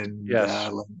 and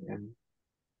yes,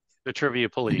 the trivia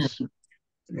police.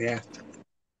 Yeah.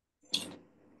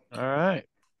 All right.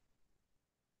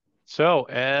 So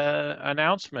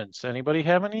announcements. Anybody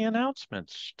have any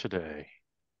announcements today?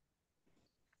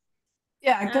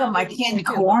 Yeah, I got my candy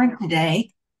corn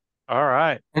today. All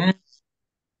right.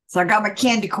 So I got my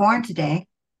candy corn today.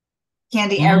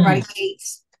 Candy everybody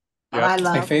hates, but I That's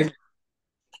my love. favorite.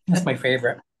 That's my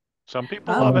favorite. Some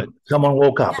people love it. Someone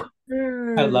woke up.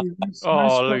 I love it.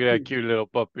 Oh, look at that cute little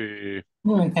puppy.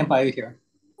 I can't buy it here.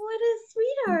 What a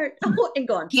sweetheart. Oh, and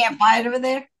gone. Can't buy it over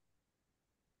there.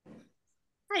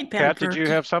 Hi, Kat, did you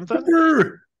have something? I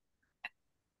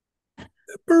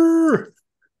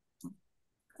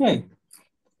Hey,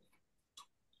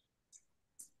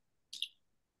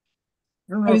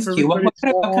 don't know if That's cute. everybody What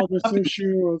saw kind this of-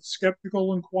 issue of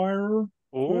Skeptical Inquirer,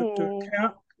 but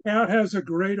Kat has a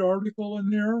great article in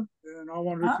there, and I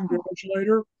wanted to congratulate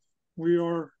her. We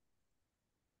are.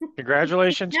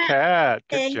 Congratulations, Kat.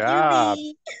 Good Thank job. you,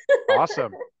 Lee.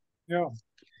 Awesome. Yeah.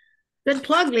 Good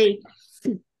plug, Lee.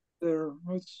 There.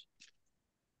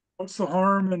 What's the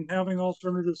harm in having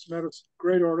alternatives medicine?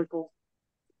 Great article.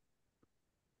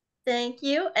 Thank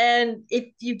you. And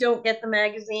if you don't get the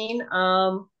magazine,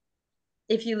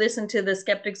 if you listen to the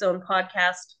Skeptic Zone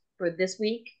podcast for this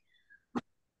week,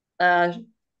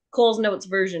 Cole's Notes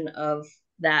version of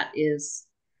that is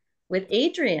with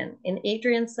Adrian in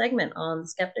Adrian's segment on the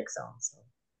Skeptic Zone. So,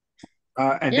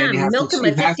 And yeah, then I'm milking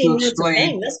my 15 minutes of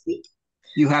fame this week.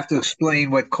 You have to explain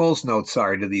what Cole's notes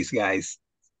are to these guys.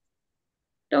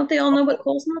 Don't they all know what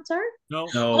Cole's Notes are? No.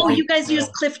 Oh, you guys use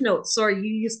Cliff Notes. Sorry,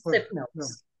 you use Cliff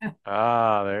Notes.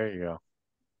 Ah, there you go.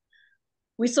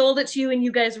 We sold it to you and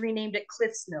you guys renamed it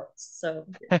Cliff's Notes. So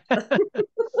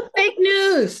Fake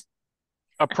news.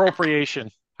 Appropriation.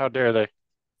 How dare they?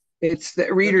 It's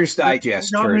the Reader's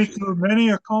Digest Got me version. through many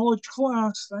a college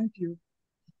class. Thank you.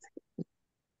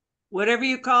 Whatever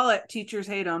you call it, teachers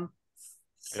hate them.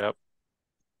 Yep.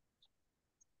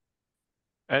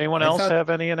 Anyone else have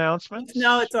any announcements?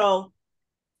 No, it's all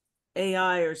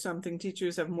AI or something.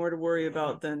 Teachers have more to worry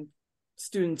about than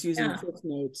students using Cliff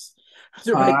Notes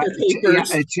to write their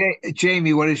papers.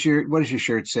 Jamie, what does your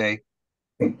shirt say?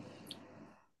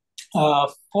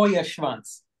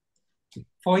 Feuerschwanz.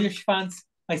 Feuerschwanz.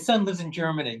 My son lives in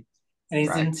Germany, and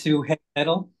he's into heavy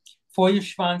metal.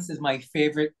 Feuerschwanz is my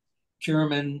favorite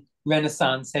German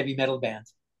Renaissance heavy metal band.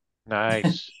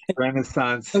 Nice.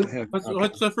 Renaissance. What's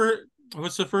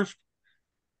the first?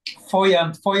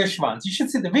 Feuerschwanz. You should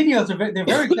see the videos. They're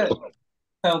very good.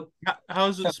 So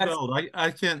how's it spelled?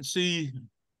 I can't see.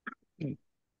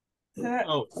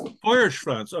 Oh,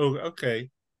 Feuerschwanz. Oh, okay.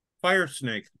 Fire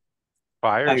snake.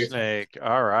 Fire snake.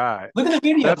 All right. Look at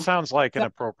the video. That sounds like an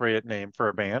appropriate name for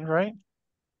a band, right?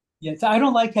 Yeah, so I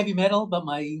don't like heavy metal, but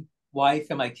my wife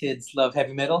and my kids love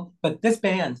heavy metal. But this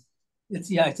band,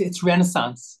 it's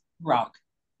Renaissance rock,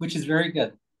 which is very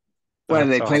good. What do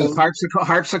they play with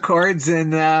harpsichords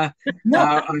and plug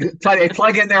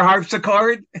in their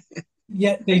harpsichord?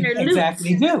 Yeah, they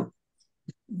exactly do.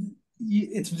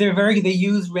 They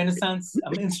use Renaissance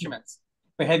instruments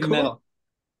for heavy metal.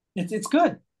 It's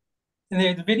good,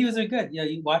 and the videos are good. Yeah,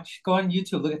 go on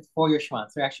YouTube, look at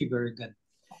Feuerschwanz. They're actually very good.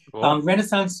 Cool.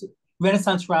 Renaissance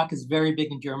rock is very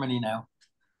big in Germany now.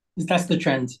 That's the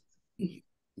trend.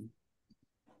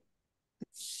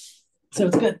 So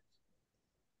it's good.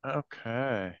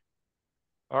 Okay.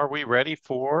 Are we ready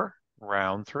for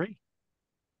round 3?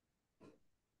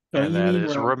 And that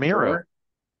is Ramiro.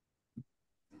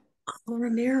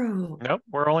 Ramiro. Nope,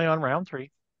 we're only on round 3.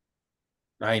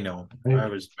 I know. I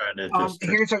was trying to just.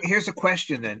 Here's a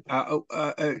question then.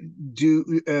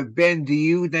 Ben, do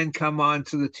you then come on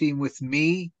to the team with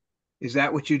me? Is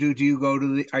that what you do? Do you go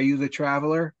to are you the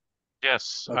traveler?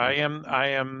 Yes, okay. I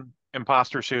am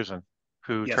Imposter Susan,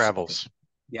 who travels. Okay.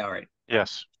 Yeah, all right.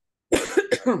 Yes.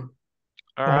 All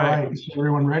right. Is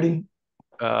everyone ready?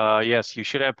 Yes, you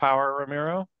should have power,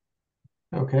 Ramiro.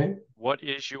 Okay. What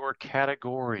is your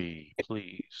category,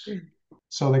 please?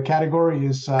 So the category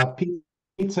is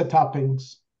pizza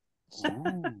toppings.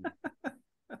 Ooh.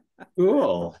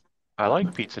 Cool. I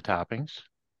like pizza toppings.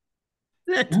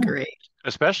 That's great.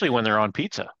 Especially when they're on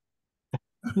pizza.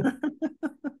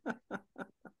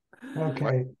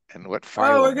 Okay. And what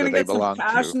Oh, we're phylum going do to they get some belong to?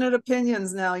 passionate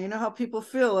opinions now. You know how people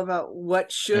feel about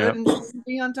what should and shouldn't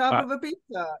be on top of a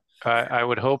pizza. I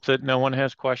would hope that no one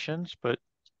has questions, but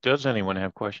does anyone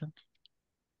have questions?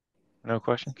 No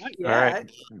questions? Not All right.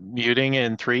 yet. Muting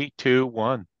in 3, 2,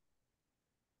 1.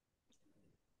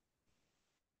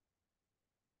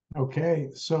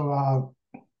 Okay, so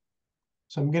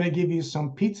I'm gonna give you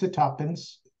some pizza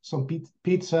toppings, some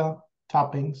pizza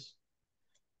toppings,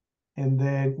 and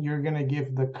then you're gonna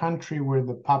give the country where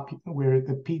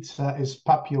the pizza is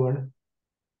popular,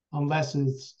 unless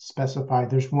it's specified.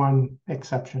 There's one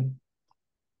exception.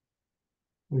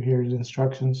 Here's the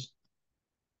instructions.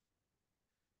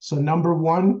 So number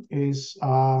one is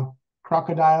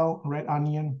crocodile, red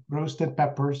onion, roasted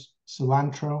peppers,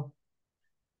 cilantro,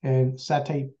 and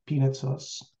satay peanut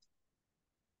sauce.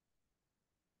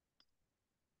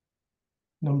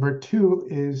 Number two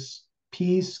is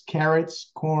peas,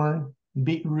 carrots, corn,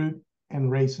 beetroot,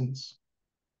 and raisins.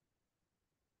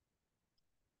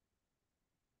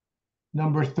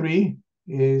 Number three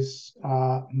is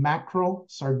mackerel,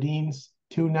 sardines,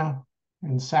 tuna,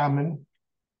 and salmon,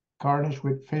 garnished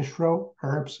with fish roe,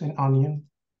 herbs, and onion.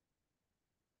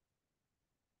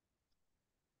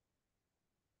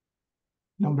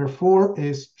 Number four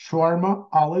is shawarma,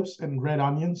 olives, and red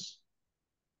onions.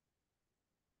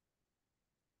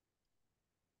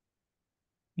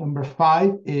 Number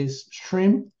five is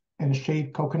shrimp and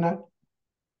shaved coconut.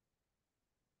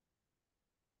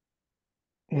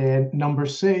 And number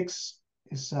six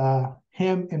is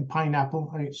ham and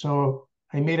pineapple. So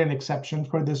I made an exception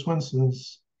for this one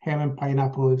since ham and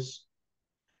pineapple is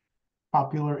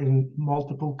popular in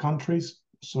multiple countries.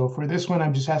 So for this one,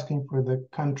 I'm just asking for the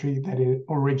country that it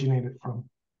originated from.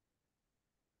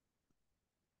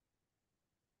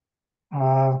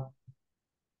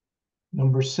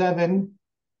 Number seven,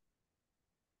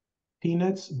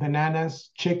 peanuts,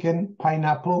 bananas, chicken,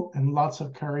 pineapple, and lots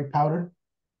of curry powder.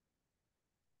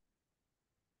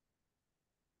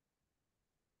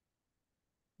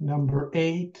 Number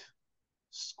eight,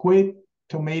 squid,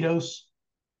 tomatoes,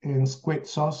 and squid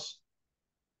sauce,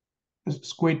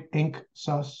 squid ink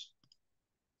sauce.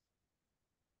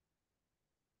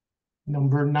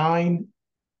 Number nine,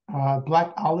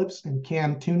 black olives and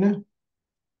canned tuna.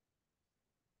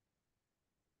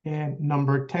 And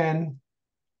number 10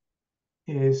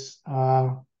 is,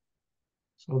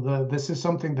 this is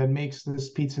something that makes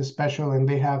this pizza special, and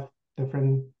they have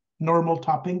different normal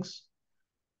toppings,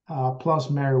 plus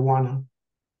marijuana,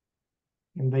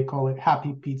 and they call it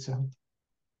Happy Pizza.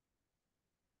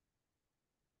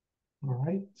 All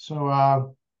right,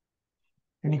 so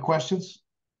any questions?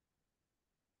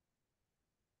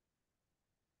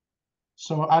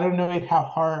 So I don't know how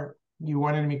hard you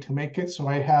wanted me to make it, so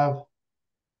I have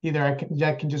either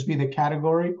that can just be the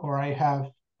category, or I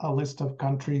have a list of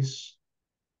countries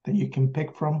that you can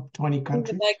pick from, 20 countries.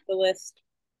 I would like the list.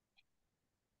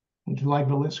 Would you like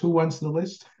the list? Who wants the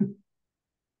list?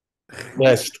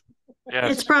 List.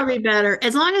 Yes. It's probably better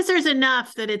as long as there's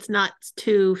enough that it's not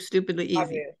too stupidly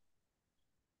easy.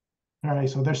 All right,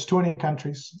 so there's 20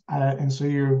 countries, and so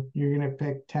you're gonna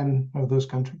pick 10 of those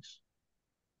countries.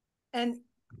 And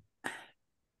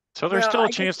so there's still a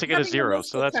chance to get a zero,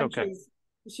 list so of that's okay. countries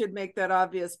should make that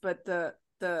obvious, but the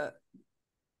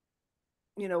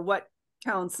what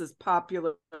counts as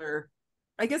popular,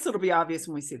 I guess it'll be obvious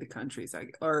when we see the countries,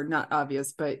 or not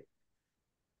obvious, but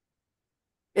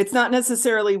it's not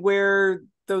necessarily where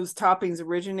those toppings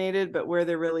originated, but where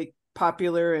they're really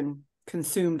popular and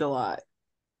consumed a lot.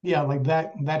 Yeah, like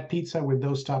that pizza with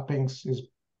those toppings is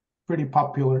pretty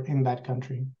popular in that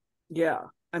country. Yeah.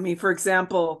 I mean, for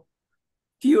example,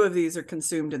 few of these are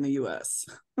consumed in the US.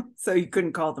 So you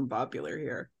couldn't call them popular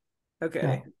here.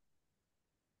 Okay.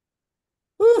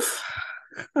 Yeah. Oof.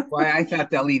 Why, I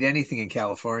thought they'll eat anything in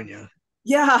California.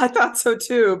 Yeah, I thought so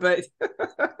too, but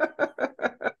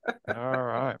All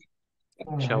right.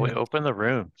 Shall we open the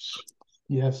rooms?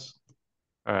 Yes.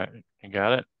 All right, you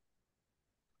got it.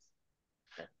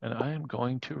 And I am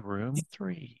going to room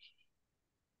 3.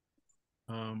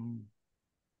 Do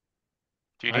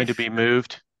you need to be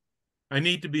moved? I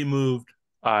need to be moved.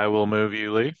 I will move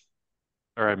you, Lee.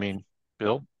 Or I mean,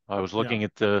 Bill. I was looking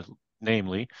at the name,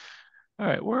 Lee. All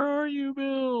right, where are you,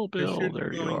 Bill? Bill,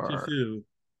 there you are.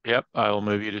 Yep, I will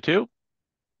move you to 2.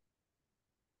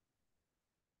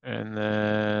 And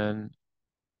then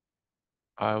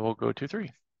I will go to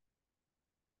 3.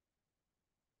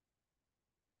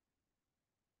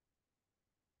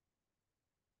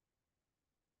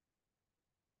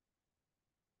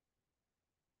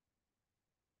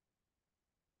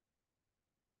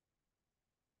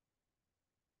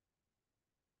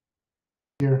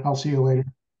 Here, I'll see you later.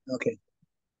 Okay.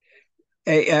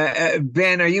 Hey,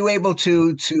 Ben, are you able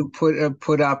to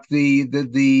put up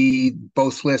the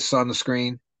both lists on the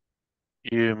screen?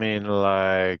 You mean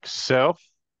like so?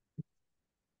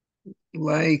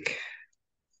 Like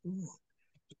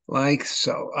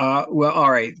so. Well,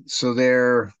 all right. So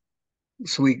there.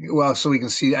 So we can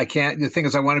see. I can't. The thing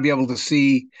is, I want to be able to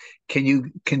see. Can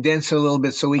you condense it a little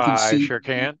bit so we can I see? sure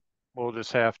can. We'll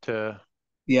just have to.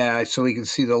 Yeah, so we can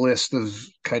see the list of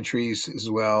countries as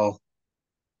well.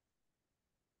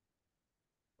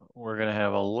 We're gonna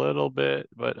have a little bit,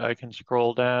 but I can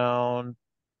scroll down.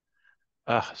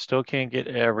 Still can't get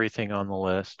everything on the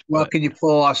list, Well, but can you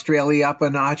pull Australia up a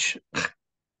notch?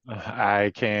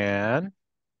 I can.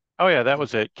 Oh yeah, that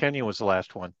was it. Kenya was the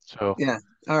last one. So Yeah.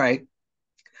 All right.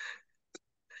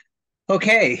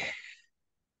 Okay.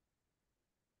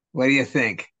 What do you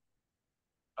think?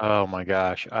 oh my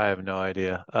gosh, I have no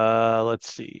idea.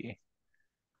 Let's see.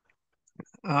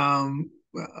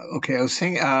 Okay, I was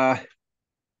saying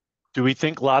Do we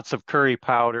think lots of curry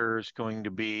powder is going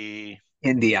to be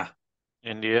India.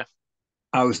 India?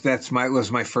 That's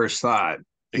my first thought.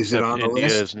 Is it Except on the India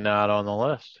list? is not on the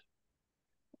list.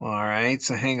 All right,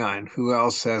 so hang on. Who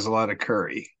else has a lot of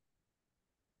curry?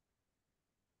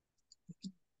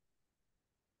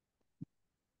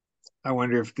 I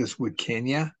wonder if this would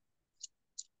Kenya.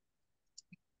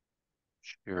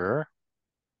 Sure.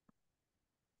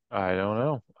 I don't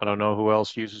know. I don't know who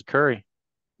else uses curry.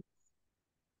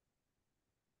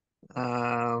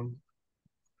 All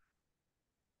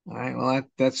right, well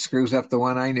that screws up the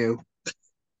one I knew.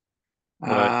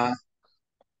 What? Uh,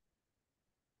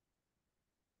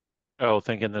 Oh,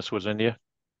 thinking this was India.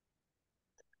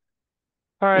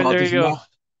 All right, well, there does you go. not.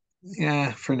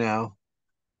 Yeah, for now.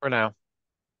 For now.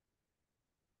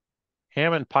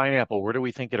 Ham and pineapple, where do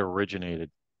we think it originated?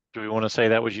 Do we want to say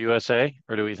that was USA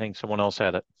or do we think someone else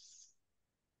had it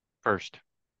first?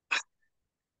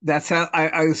 That's how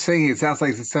I was saying. It sounds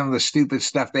like some of the stupid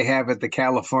stuff they have at the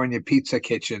California Pizza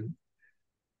Kitchen.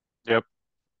 Yep.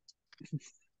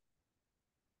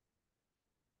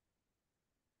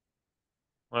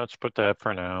 Let's put that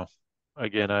for now.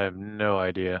 Again, I have no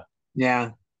idea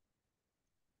Yeah.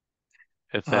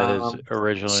 if that is So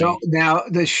originally. now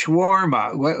the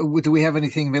shawarma. Do we have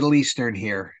anything Middle Eastern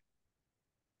here?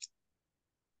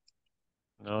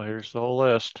 No, here's the whole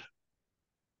list.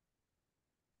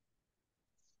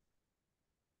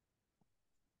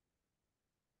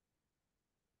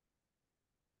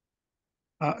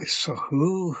 So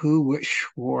who with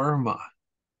shawarma?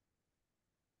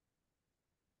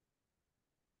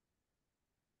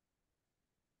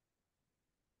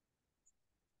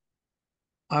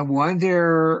 I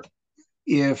wonder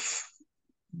if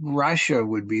Russia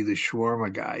would be the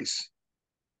shawarma guys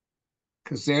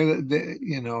because they're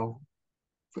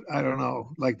I don't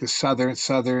know, like the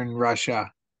southern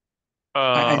Russia.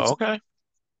 Okay.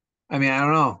 I mean, I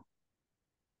don't know.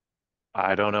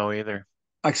 I don't know either.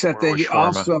 Except Where then was you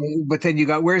shawarma? also, but then you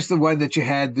got where's the one that you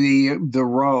had the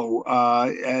row?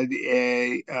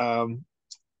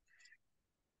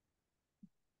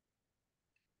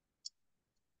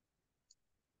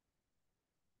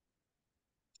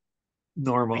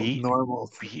 Beet,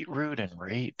 Normal. beetroot and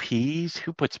peas?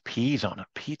 Who puts peas on a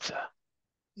pizza?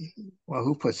 Well,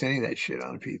 who puts any of that shit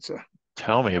on a pizza?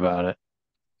 Tell me about it.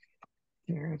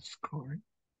 Carrots, corn.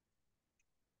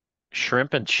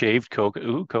 Shrimp and shaved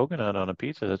coconut on a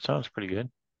pizza. That sounds pretty good.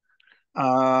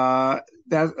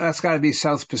 That's got to be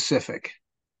South Pacific.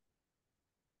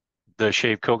 The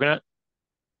shaved coconut?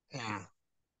 Yeah.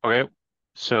 Okay.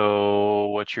 So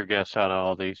what's your guess out of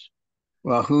all these?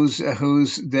 Well, who's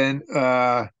then?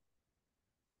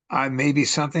 Maybe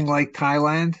something like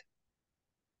Thailand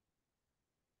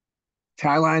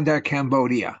or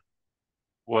Cambodia.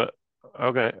 What?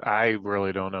 Okay. I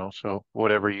really don't know. So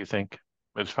whatever you think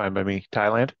is fine by me.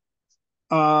 Thailand?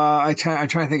 I'm trying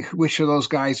to think which of those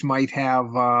guys might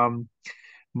have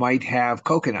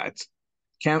coconuts.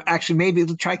 Actually, maybe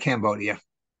try Cambodia.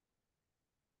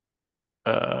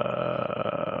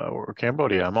 Or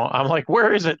Cambodia. I'm like,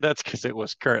 where is it? That's because it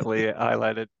was currently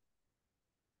highlighted.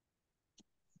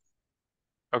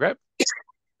 Okay.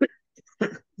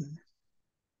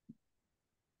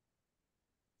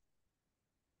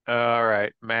 All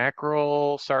right.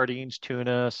 Mackerel, sardines,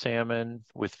 tuna, salmon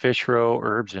with fish roe,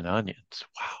 herbs, and onions.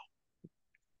 Wow.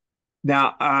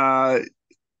 Now,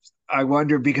 I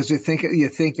wonder because you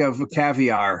think of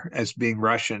caviar as being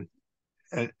Russian,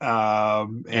 Yeah,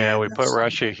 and we put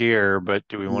Russia here, but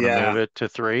do we want to yeah, move it to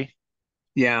 3?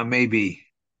 yeah, maybe.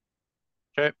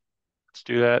 Okay, let's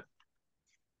do that.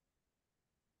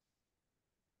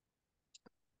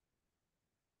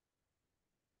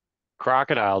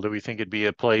 Crocodile. Do we think it'd be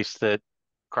a place that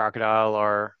crocodile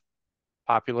are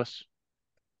populous?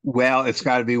 Well, it's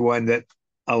got to be one that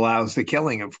allows the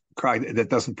killing of that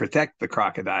doesn't protect the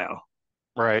crocodile.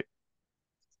 Right.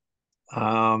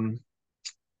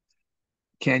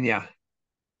 Kenya.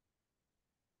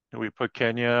 We put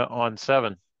Kenya on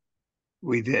 7.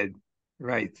 We did.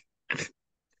 Right.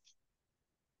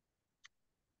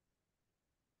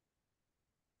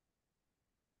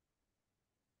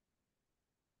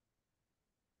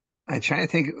 I'm trying to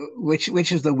think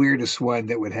which is the weirdest one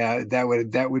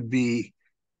that would be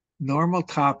normal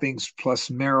toppings plus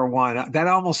marijuana. That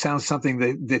almost sounds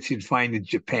something that you'd find in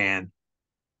Japan.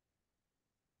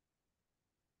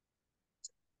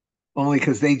 Only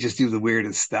because they just do the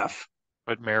weirdest stuff.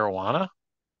 But marijuana?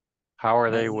 How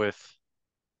are they with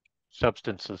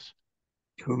substances?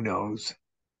 Who knows?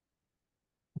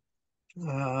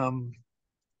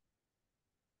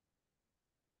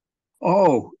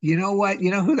 Oh, you know what? You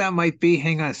know who that might be?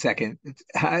 Hang on a second.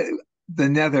 The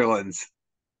Netherlands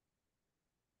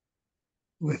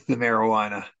with the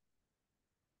marijuana.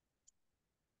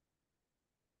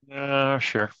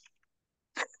 Sure.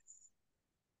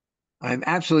 I'm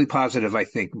absolutely positive. I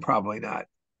think probably not.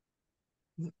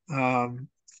 Who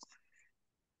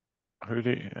do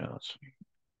you? Yeah, let's see.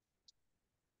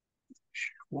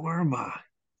 Shawarma.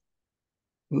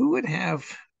 Who would have?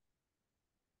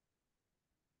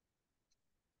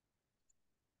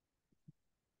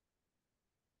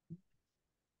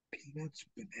 Peanuts,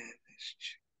 bananas.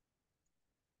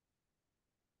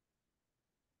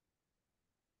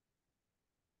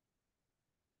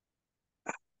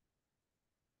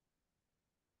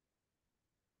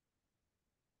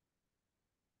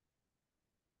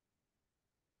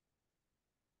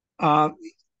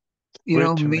 You Squid,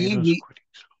 know, tomatoes,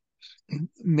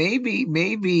 maybe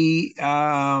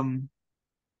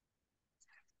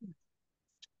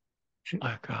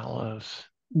black olives.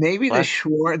 Maybe the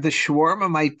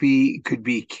shawarma could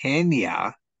be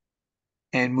Kenya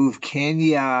and move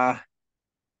Kenya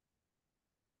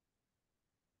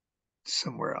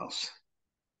somewhere else.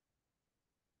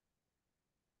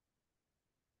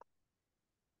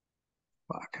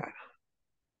 Fuck.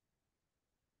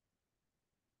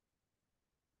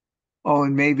 Oh,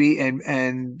 and maybe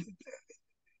and do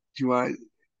you want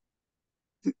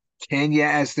Kenya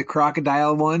as the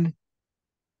crocodile one?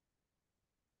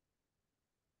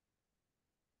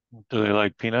 Do they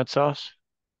like peanut sauce?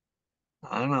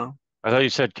 I don't know. I thought you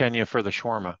said Kenya for the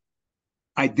shawarma.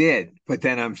 I did, but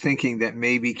then I'm thinking that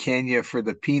maybe Kenya for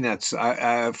the peanuts,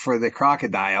 for the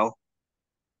crocodile,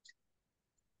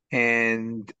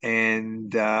 and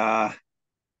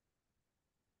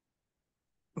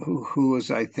who was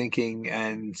I thinking?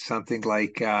 And something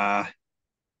like well,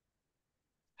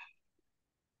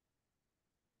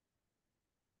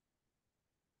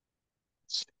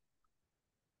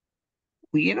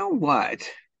 you know what?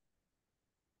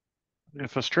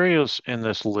 If Australia's in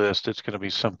this list, it's going to be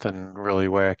something really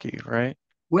wacky, right?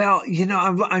 Well, you know,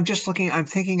 I'm just looking. I'm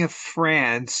thinking of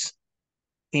France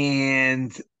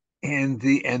and and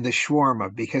the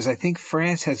shawarma because I think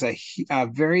France has a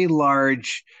very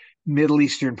large Middle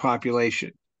Eastern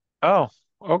population. Oh,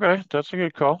 okay. That's a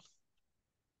good call.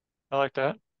 I like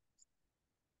that.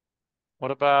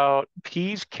 What about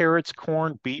peas, carrots,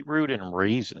 corn, beetroot, and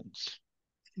raisins?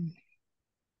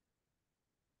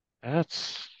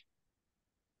 That's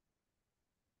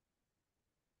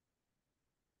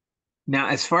Now,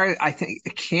 as far as I think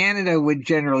Canada would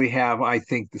generally have, I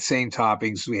think the same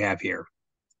toppings we have here.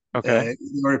 okay.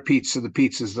 You order pizza, the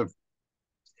pizza's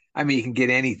I mean, you can get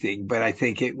anything, but I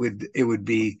think it would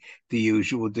be the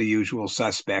usual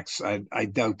suspects. I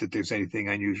doubt that there's anything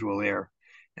unusual there,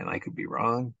 and I could be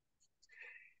wrong.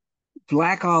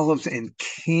 Black olives and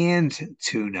canned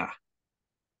tuna.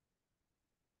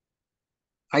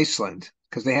 Iceland,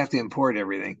 because they have to import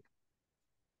everything.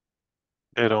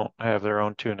 They don't have their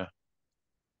own tuna.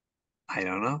 I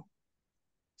don't know.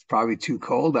 It's probably too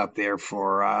cold up there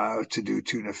for to do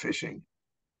tuna fishing.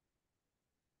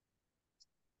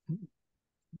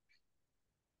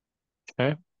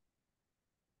 Okay.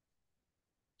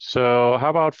 So how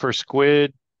about for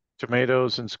squid,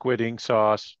 tomatoes, and squid ink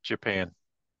sauce, Japan?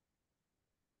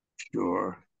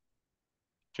 Sure.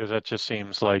 Because that just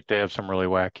seems like they have some really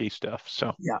wacky stuff.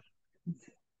 So, Yeah.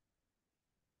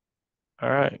 all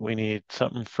right, we need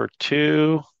something for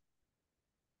 2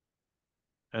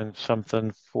 and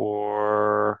something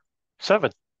for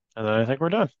 7. And then I think we're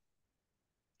done.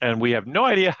 And we have no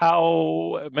idea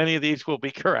how many of these will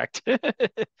be correct.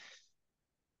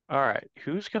 All right,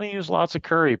 who's going to use lots of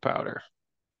curry powder?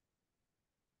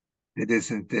 It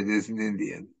isn't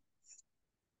Indian.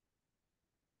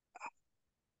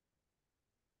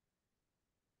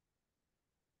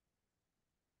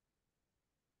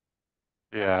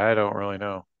 Yeah, I don't really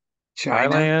know. China?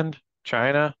 Thailand,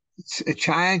 China.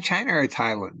 China or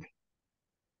Thailand?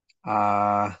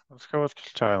 Let's go with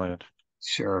Thailand.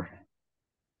 Sure.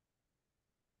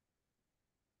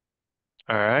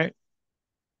 All right.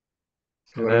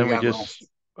 So And what do we then we got just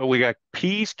left? we got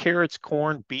peas, carrots,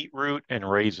 corn, beetroot, and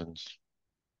raisins.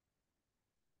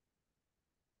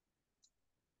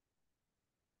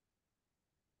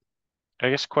 I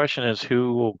guess the question is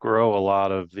who will grow a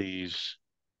lot of these?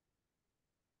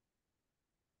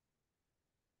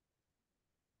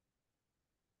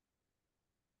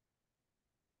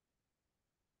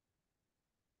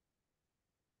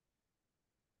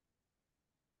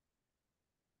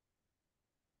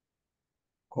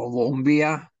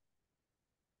 Colombia?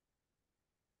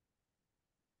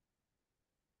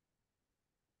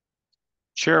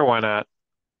 Sure, why not?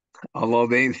 Although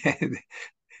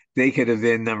they could have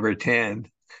been number 10.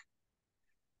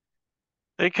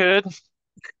 They could,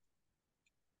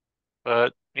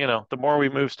 but the more we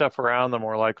move stuff around, the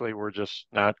more likely we're just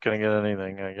not going to get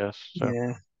anything, I guess. So,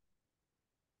 Yeah.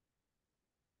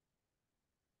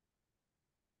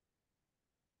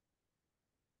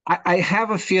 I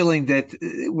have a feeling that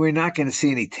we're not going to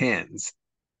see any 10s.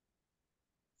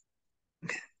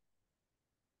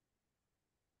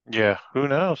 yeah, who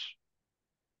knows?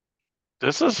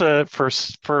 This is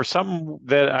for some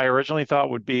that I originally thought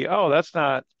would be, oh, that's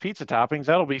not pizza toppings.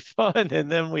 That'll be fun. And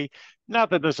then not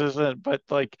that this isn't, but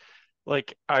like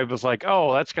I was like,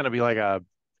 oh, that's going to be like a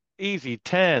easy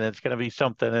 10. It's going to be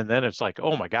something. And then it's like,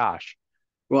 oh my gosh.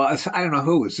 Well, I don't know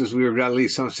who. It's just we were at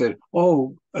least someone said,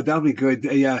 "Oh, that'll be good."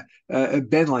 Yeah,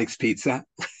 Ben likes pizza.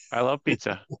 I love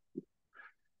pizza.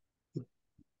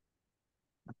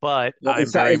 But Well,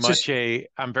 it's just.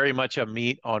 I'm very much a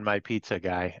meat on my pizza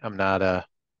guy. I'm not a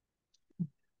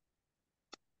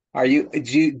Are you?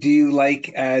 Do you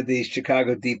like the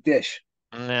Chicago deep dish?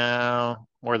 no,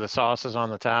 where the sauce is on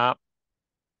the top.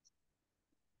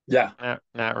 Yeah.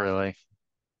 Not really.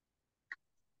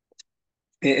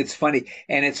 It's funny,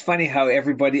 and it's funny how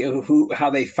everybody how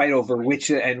they fight over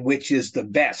which is the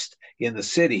best in the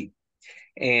city,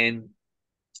 and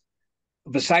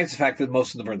besides the fact that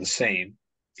most of them are the same,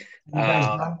 You guys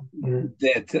done?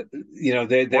 that We're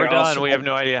they're done. also We have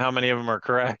no idea how many of them are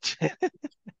correct.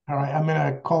 All right, I'm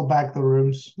gonna call back the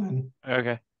rooms then.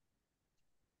 Okay.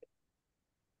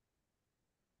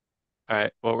 All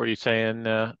right. What were you saying,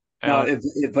 no, Alan?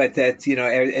 but that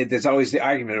there's always the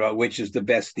argument about which is the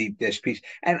best deep dish piece,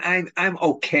 and I'm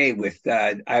okay with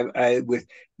with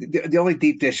the only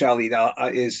deep dish I'll eat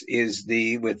is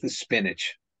the with the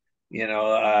spinach,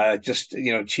 just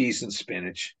cheese and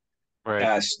spinach,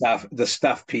 Right. the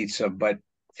stuffed pizza, but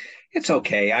it's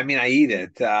okay. I mean, I eat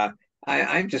it.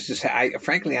 I'm just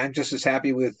frankly, I'm just as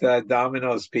happy with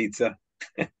Domino's pizza.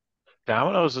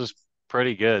 Domino's is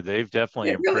pretty good. They've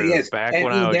definitely It really improved. is. Back I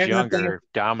when I mean, was they're not that. younger,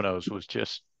 Domino's was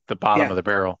just the bottom Yeah. of the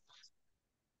barrel.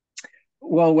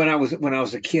 Well, when I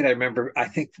was a kid, I remember I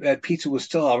think that pizza was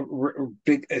still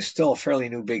still a fairly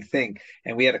new big thing,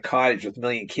 and we had a cottage with a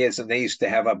million kids, and they used to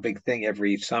have a big thing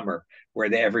every summer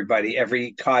where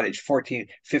every cottage, 14,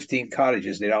 15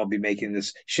 cottages, they'd all be making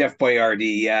this Chef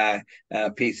Boyardee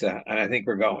pizza, and I think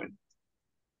we're going.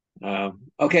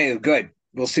 Okay, good.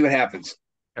 We'll see what happens.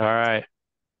 All right.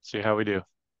 See how we do.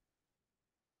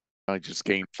 I just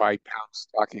gained 5 pounds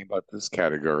talking about this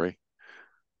category.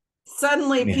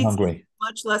 Suddenly, Me pizza hungry. is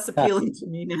much less appealing to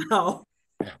me now.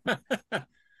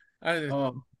 I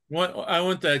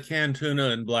want that canned tuna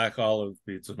and black olive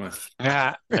pizza.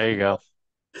 Ah, there you go.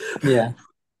 Yeah.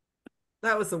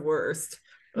 That was the worst.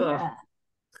 Ugh.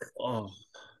 Oh.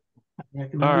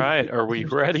 All right. Are we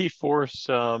ready for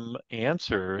some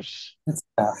answers? That's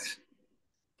tough.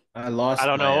 I lost. I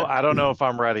don't know. I don't know if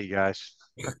I'm ready, guys.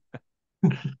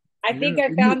 I think I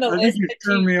found the I think list you that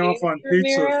turned me you off used, on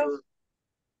pizza. Ramiro,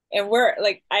 and we're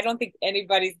like, I don't think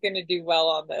anybody's gonna do well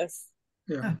on this.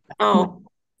 Yeah. Oh,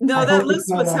 no, I that hope list it's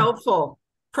not was helpful.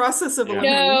 Process of Yeah.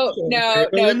 elimination. No,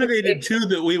 Eliminated two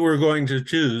that we were going to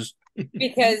choose.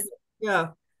 because Yeah.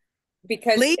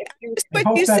 Lee, if you, just I what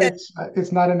hope you that said.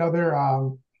 it's not another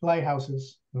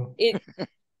lighthouses. No. it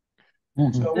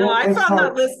So No, I let's found that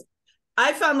start. list.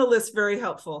 I found the list very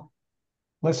helpful.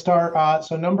 Let's start.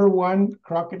 So number one,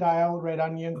 crocodile, red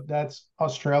onion. That's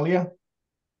Australia.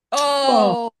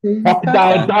 Oh,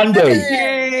 Crocodile Dundee.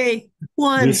 Yay!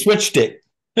 One. We switched it.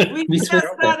 We We guessed switched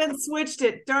that and switched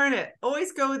it. Darn it.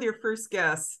 Always go with your first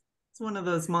guess. It's one of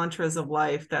those mantras of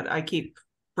life that I keep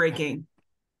breaking.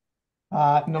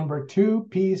 Number two,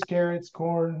 peas, carrots,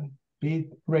 corn, beet,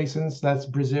 raisins. That's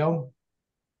Brazil.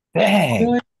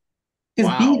 Dang. Because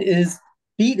Wow. beet is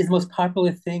the most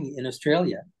popular thing in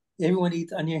Australia. Everyone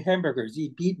eats onion hamburgers,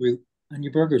 eat beetroot. on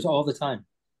your burgers all the time.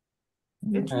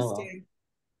 Interesting.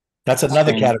 That's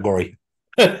another category,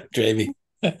 Jamie.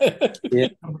 Yeah.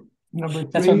 Number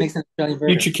That's what three. makes an Australian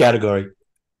burger. Future category.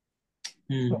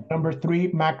 Number three,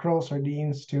 mackerel,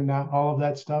 sardines, tuna, all of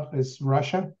that stuff is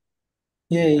Russia.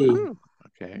 Yay. Ooh,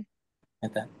 okay.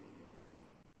 At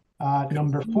that.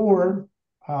 Number four,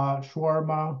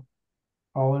 shawarma,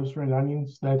 olives, red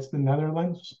onions. That's the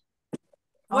Netherlands.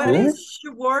 What is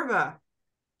shawarma?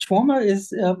 Shawarma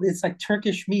is it's like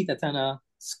Turkish meat that's on a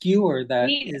skewer that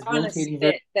Meat is on a rotating.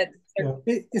 spit. That's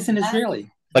It's an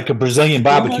Israeli. Like a Brazilian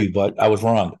barbecue, but I was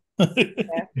wrong. But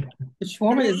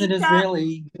shawarma is an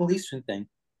Israeli Middle Eastern thing.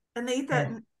 And they eat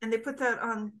that, and they put that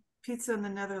on pizza in the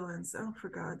Netherlands. Oh, for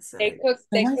God's They sake! cook.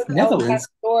 They cook El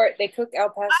Pastor. They cook El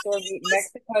Pastor meat in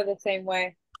Mexico the same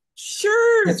way.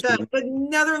 Sure, That's that weird. the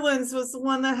Netherlands was the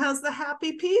one that has the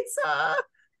happy pizza.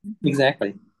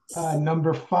 Exactly.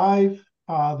 Number five,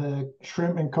 the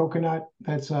shrimp and coconut.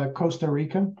 That's Costa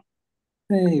Rica.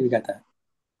 Hey, we got that.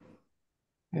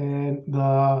 And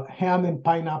the ham and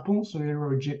pineapple. So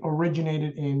it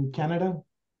originated in Canada.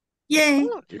 Yay!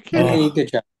 Oh, you're kidding. Hey,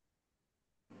 good job.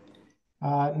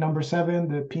 Number seven,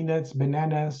 the peanuts,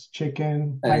 bananas,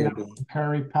 chicken, pineapple,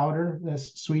 curry powder.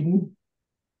 That's Sweden.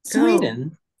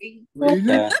 Sweden.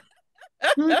 Yeah.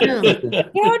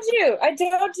 I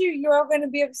told you, you're all going to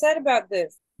be upset about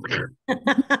this.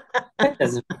 That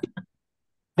doesn't.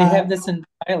 They have this in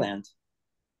Thailand.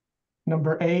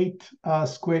 Number eight,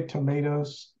 squid,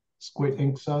 tomatoes, squid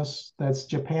ink sauce. That's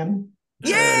Japan.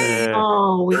 Yay!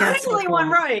 Oh, we got Finally one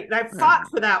right. I fought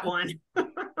for that one.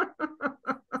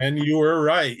 And you were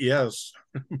right, yes.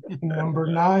 Number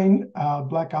nine,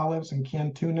 black olives and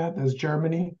canned tuna. That's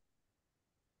Germany.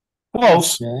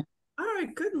 Close. All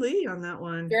right, good lead on that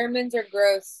one. Germans are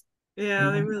gross.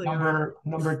 Yeah, they really are.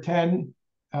 Number 10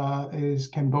 is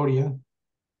Cambodia.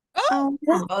 Oh,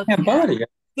 Cambodia.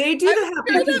 They do the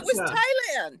happy No, pizza. that was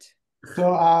Thailand.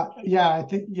 So yeah, I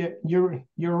think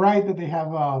you're right that they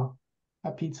have a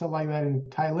pizza like that in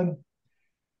Thailand.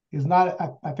 It's not.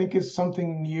 I think it's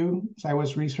something new. So I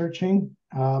was researching,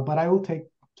 but I will take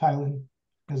Thailand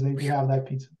because they do have that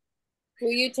pizza.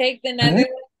 Will you take the Netherlands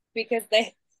because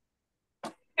they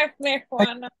have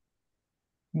marijuana?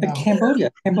 But Cambodia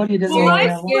doesn't Well, have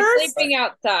my marijuana. You're first, sleeping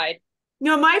outside.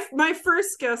 no, my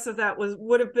first guess of that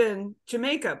would have been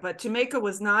Jamaica, but Jamaica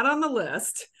was not on the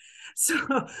list.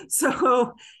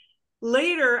 So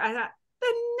later I thought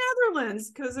the Netherlands,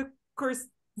 because of course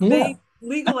they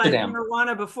legalized Amsterdam.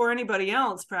 marijuana before anybody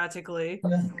else practically.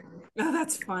 Yeah. Oh,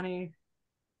 that's funny.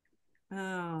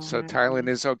 Oh, So man. Thailand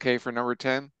is okay for number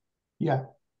 10? Yeah.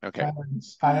 Okay.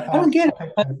 I don't get it.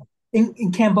 But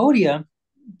in Cambodia,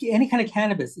 any kind of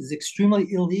cannabis is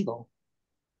extremely illegal.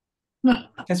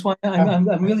 That's why I'm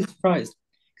really surprised.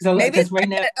 Maybe Because right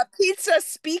now a pizza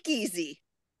speakeasy.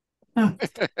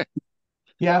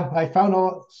 Yeah, I found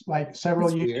several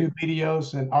That's YouTube weird.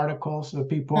 videos and articles of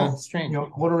people strange.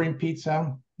 ordering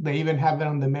pizza. They even have it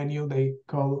on the menu. They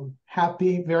call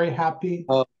happy, very happy,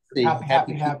 Oh, see,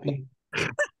 happy.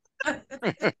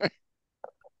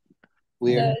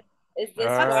 Weird. Is this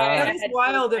All why I That is had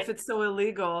wild if it's so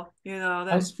illegal.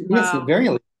 Yes, Wow. very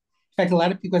illegal. In fact, a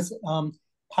lot of people,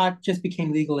 pot just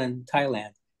became legal in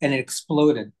Thailand and it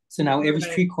exploded. So now every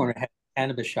street corner has a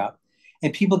cannabis shop.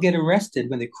 And people get arrested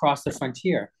when they cross the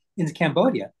frontier into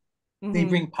Cambodia. They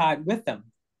bring pot with them.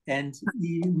 And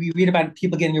we read about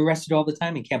people getting arrested all the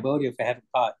time in Cambodia for having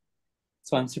pot.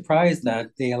 So I'm surprised that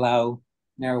they allow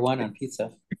marijuana on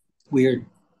pizza. Weird.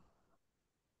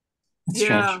 It's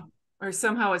strange. Or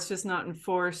somehow it's just not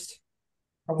enforced.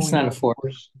 It's not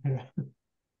enforced. All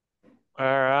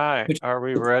right. Are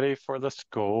we ready for the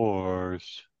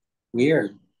scores?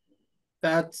 Weird.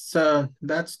 That's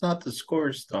not the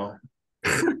scores though.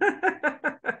 Am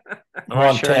I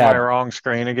Wrong sharing tab. my wrong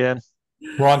screen again?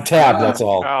 Wrong tab, that's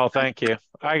all. Oh, thank you.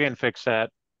 I can fix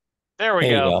that. There we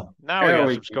There you go. go. Now we There got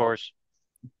we some go. scores.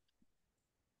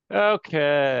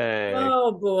 Okay.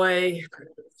 Oh boy.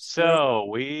 So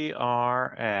we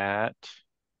are at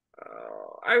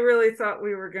I really thought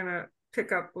we were gonna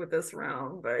pick up with this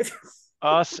round, but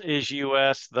us is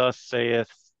US, thus saith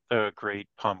the great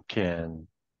pumpkin.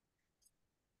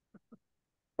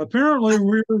 Apparently,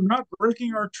 we're not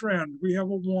breaking our trend. We have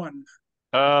a 1.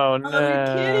 Oh are you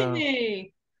kidding no.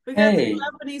 me? We got Hey. the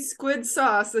Japanese squid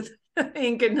sauce and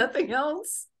ink and nothing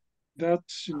else. Yep.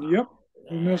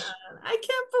 We missed. I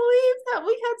can't believe that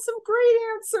we had some great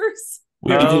answers.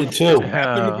 We Oh, did too.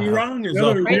 Happen to be wrong is The all.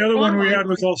 other one we had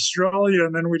was Australia,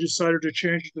 and then we decided to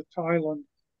change to Thailand.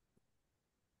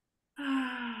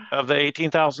 Of the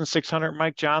 18,600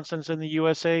 Mike Johnsons in the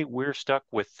USA, we're stuck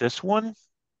with this one.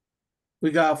 We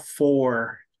got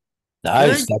 4.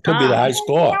 Nice. That could be the high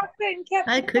score.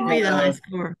 That could be the high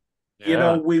score. You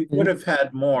know, we would have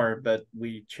had more, but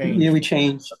we changed. Yeah, we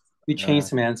changed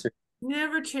some answers.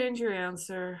 Never change your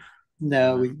answer.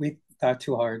 No, we thought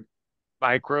too hard.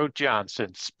 Micro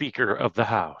Johnson, Speaker of the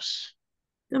House.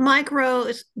 The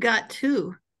micro's got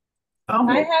 2.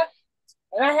 I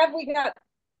have we got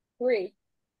 3.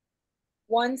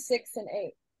 1, 6, and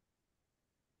 8.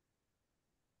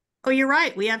 Oh, you're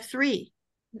right. We have 3.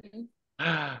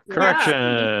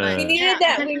 Correction. We needed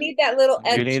that. We need that little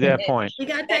extra. You need that point. We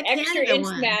got that extra Canada inch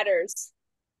one. matters.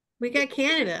 We got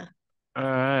Canada. All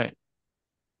right.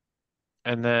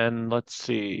 And then let's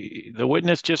see. The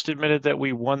witness just admitted that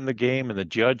we won the game and the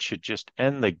judge should just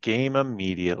end the game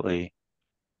immediately.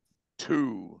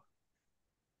 2.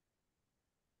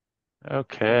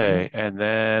 Okay. And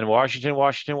then Washington,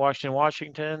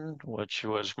 which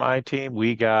was my team.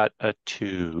 We got a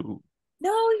 2.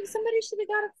 No, somebody should have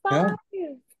got a 5.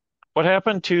 What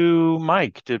happened to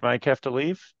Mike? Did Mike have to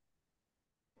leave?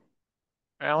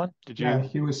 Alan, did you? Yeah,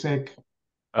 he was sick.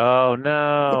 Oh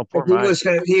no, poor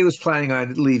Mike. He was planning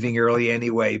on leaving early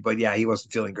anyway, but yeah, he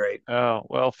wasn't feeling great. Oh,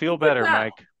 well, feel better,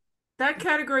 Mike. That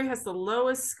category has the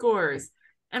lowest scores.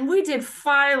 And we did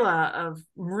phyla of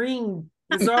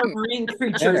bizarre marine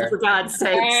creatures, for God's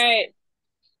sakes. All right.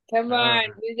 Come on.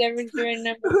 Who's ever doing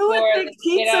number 4? Who would think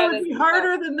pizza would be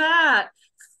harder than that?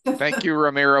 Thank you,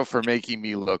 Ramiro, for making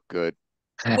me look good.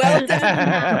 Well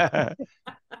done.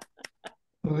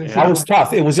 That was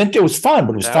tough. It was fun,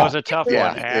 but it was tough. That was a tough one.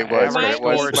 Yeah, it was. Average It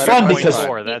was score It's fun because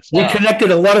 6.4. That's we tough.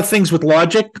 connected a lot of things with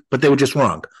logic, but they were just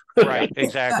wrong. Right,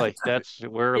 exactly.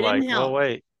 We're It like, didn't help. well,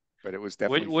 wait. But it was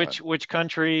definitely fun. Which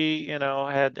country,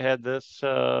 had this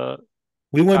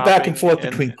We went back and topping forth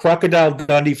between Crocodile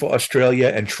Dundee for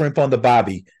Australia and shrimp on the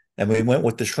barbie, and we went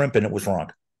with the shrimp, and it was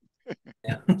wrong.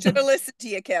 Should have listened to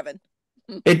you, Kevin.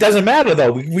 It doesn't matter,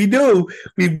 though. We knew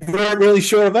we weren't really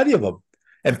sure of any of them.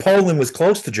 And Poland was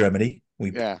close to Germany.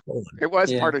 It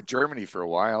was part of Germany for a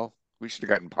while. We should have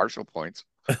gotten partial points.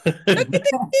 Look at the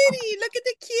kitty. Look at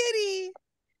the kitty.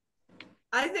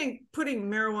 I think putting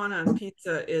marijuana on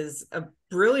pizza is a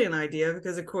brilliant idea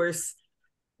because, of course,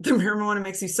 the marijuana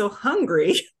makes you so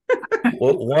hungry.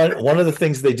 Well, one of the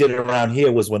things they did around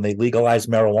here was when they legalized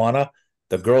marijuana,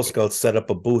 the Girl Scouts set up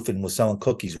a booth and was selling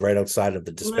cookies right outside of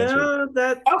the dispensary. Well,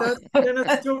 that's been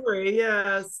a story,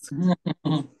 yes.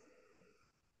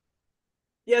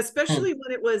 Yeah, especially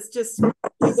when it was just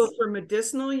legal for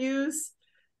medicinal use,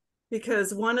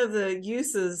 because one of the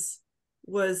uses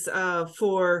was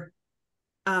for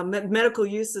medical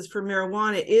uses for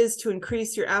marijuana is to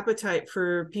increase your appetite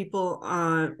for people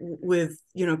with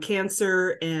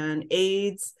cancer and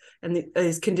AIDS and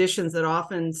these conditions that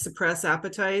often suppress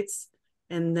appetites,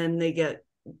 and then they get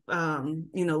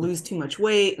lose too much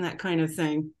weight and that kind of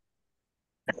thing.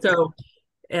 So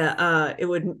it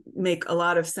would make a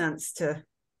lot of sense to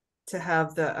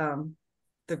have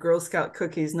the Girl Scout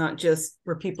cookies not just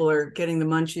where people are getting the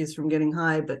munchies from getting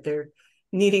high, but they're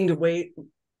needing to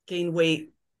gain weight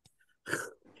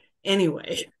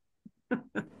anyway.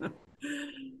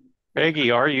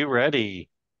 Peggy, are you ready?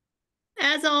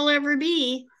 As I'll ever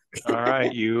be. All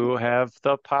right, you have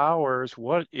the powers.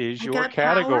 What is your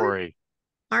category?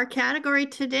 Our category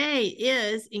today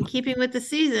is, in keeping with the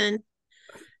season,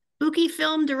 spooky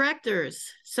film directors.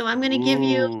 So I'm going to give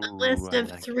you a list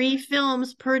of 3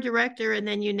 films per director, and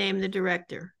then you name the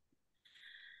director.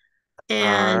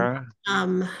 And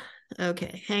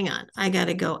okay, hang on. I got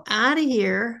to go out of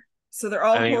here. So they're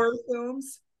all horror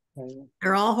films?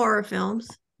 They're all horror films.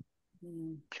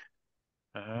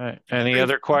 All right. Any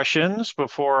other questions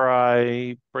before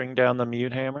I bring down the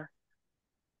mute hammer?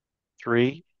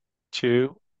 3,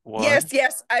 2, 1.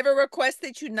 Yes. I have a request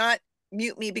that you not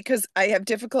mute me because I have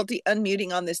difficulty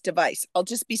unmuting on this device. I'll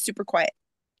just be super quiet.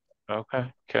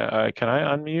 Okay. Can I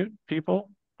unmute people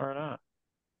or not?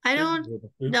 I don't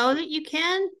know that you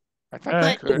can.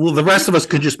 Well, the rest of us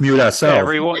could just mute ourselves.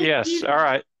 Everyone, yes. All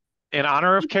right. In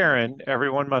honor of Karen,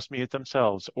 everyone must mute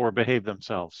themselves or behave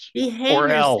themselves. Behave or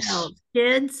yourselves, else.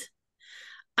 kids.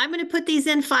 I'm going to put these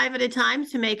in 5 at a time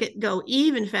to make it go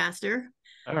even faster.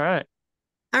 All right.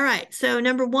 All right. So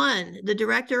number 1, the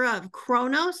director of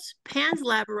Kronos, Pan's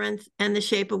Labyrinth, and The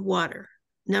Shape of Water.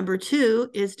 Number 2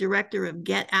 is director of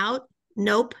Get Out,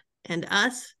 Nope, and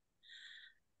Us.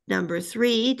 Number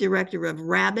 3, director of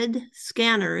Rabid,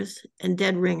 Scanners, and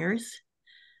Dead Ringers.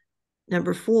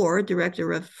 Number 4,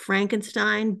 director of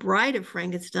Frankenstein, Bride of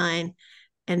Frankenstein,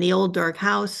 and The Old Dark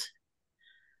House.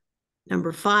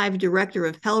 Number 5, director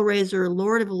of Hellraiser,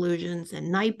 Lord of Illusions,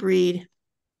 and Nightbreed.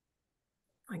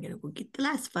 I'm going to go get the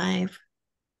last 5.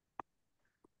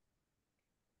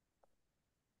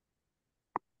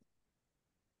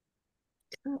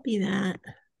 Copy that.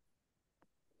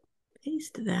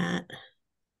 Paste that.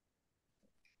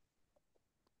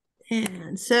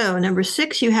 And so number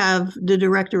 6, you have the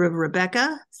director of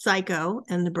Rebecca, Psycho,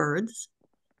 and the Birds.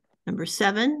 Number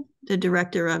 7, the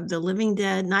director of The Living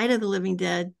Dead, Night of the Living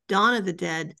Dead, Dawn of the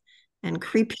Dead, and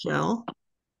Creepshow.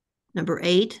 Number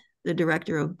 8, the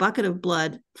director of Bucket of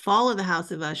Blood, Fall of the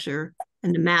House of Usher,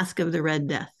 and The Mask of the Red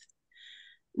Death.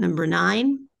 Number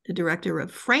 9, the director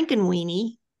of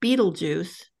Frankenweenie,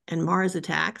 Beetlejuice, and Mars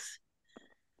Attacks.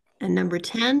 And number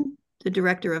 10, the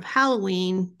director of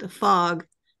Halloween, The Fog,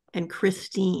 and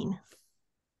Christine.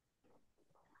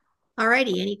 All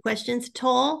righty, any questions at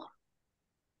all?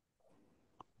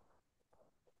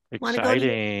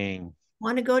 Exciting.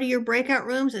 Want to go to your breakout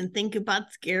rooms and think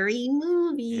about scary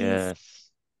movies?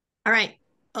 Yes. All right,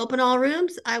 open all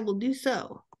rooms. I will do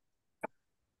so.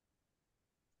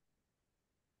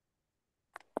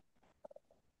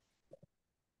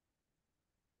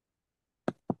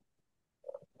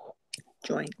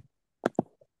 Join.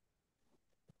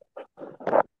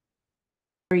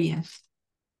 Yes.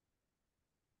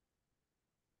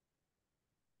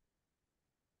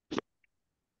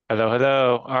 Hello,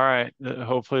 hello. All right.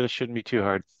 Hopefully this shouldn't be too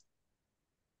hard.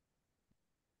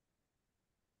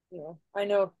 Yeah, I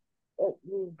know.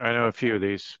 I know a few of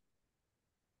these.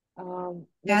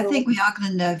 Yeah, I think we are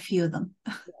going to know a few of them.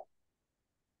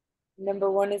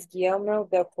 Number 1 is Guillermo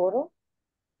del Toro.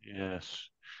 Yes.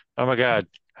 Oh my God.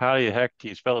 How the heck do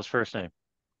you spell his first name?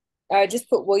 I just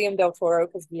put William del Toro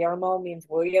because Guillermo means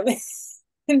William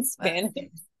in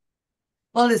Spanish.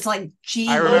 Well, it's like G.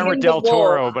 I remember William Del the Bull.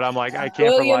 Toro, but I'm like, I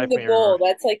can't for William life the of me remember. Bull.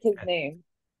 That's like his name.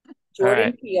 All Jordan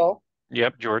right. Peele.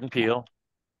 Yep, Jordan Peele.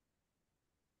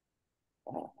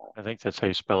 I think that's how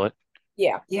you spell it.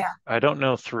 Yeah. Yeah. I don't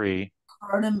know 3.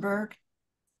 Cronenberg.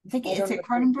 I think I it's don't it know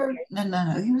Cronenberg.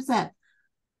 No. Who was that?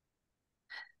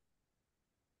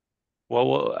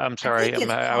 Well, I'm sorry. think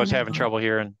it's I was having Cronenberg. trouble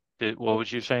here. And what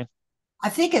was you saying? I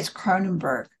think it's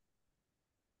Cronenberg.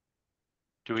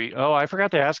 Do we? Oh, I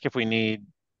forgot to ask if we need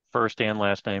first and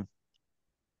last name.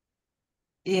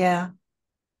 Yeah.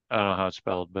 I don't know how it's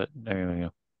spelled, but there we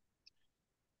go.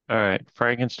 All right.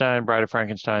 Frankenstein, Bride of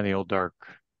Frankenstein, The Old Dark.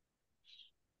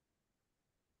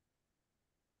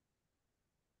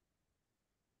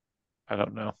 I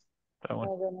don't know that one. I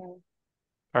don't know.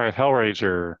 All right.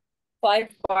 Hellraiser. Clive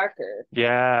Barker.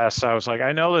 Yes. I was like,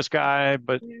 I know this guy,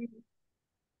 but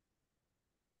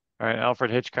all right.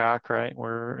 Alfred Hitchcock, right?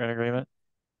 We're in agreement.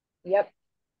 Yep.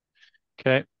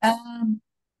 Okay.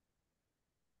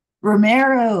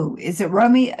 Romero. Is it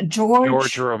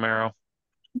George Romero.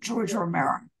 George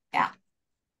Romero. Yeah.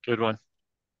 Good one.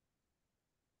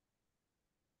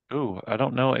 Ooh, I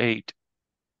don't know 8.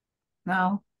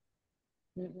 No.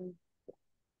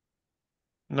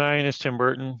 9 is Tim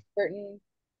Burton. Burton.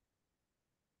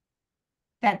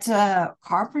 That's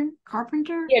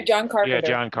Carpenter? Yeah, John Carpenter. Yeah,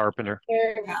 John Carpenter.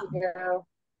 There we go.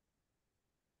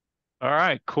 All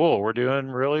right, cool. We're doing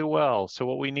really well. So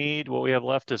what we have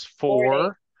left is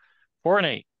 4 and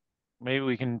 8. Maybe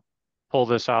we can pull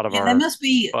this out of Yeah, our they must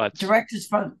be butts. directors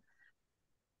from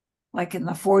like in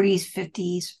the 40s,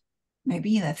 50s,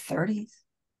 maybe in the 30s,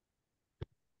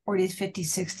 40s, 50s,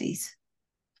 60s.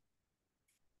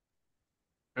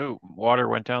 Ooh, water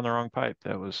went down the wrong pipe.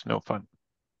 That was no fun.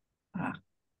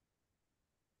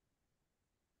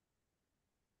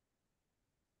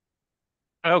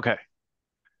 Okay.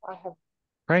 I have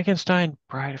Frankenstein,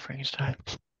 Bride of Frankenstein.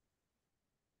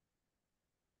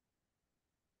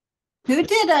 Who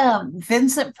did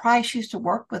Vincent Price used to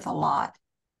work with a lot?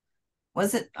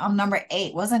 Was it on number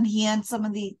 8? Wasn't he in some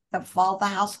of the Fall of the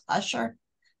House Usher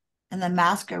and the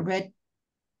Mask of Red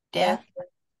Death?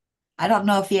 I don't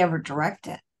know if he ever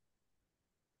directed.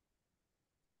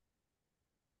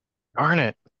 Darn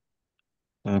it.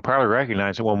 We'll probably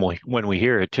recognize it when we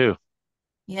hear it too.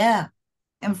 Yeah.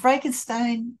 And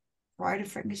Frankenstein, Bride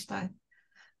of Frankenstein.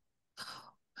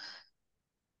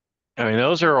 I mean,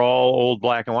 those are all old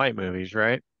black and white movies,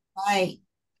 right? Right.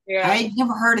 Yeah. I'd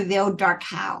never heard of The Old Dark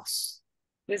House.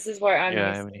 This is where I'm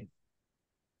Yeah, I mean,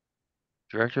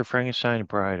 Director of Frankenstein,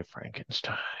 Bride of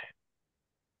Frankenstein.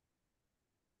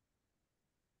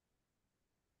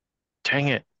 Dang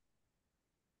it.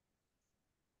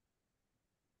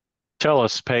 Tell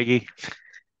us, Peggy.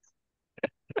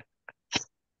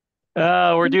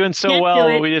 We're doing so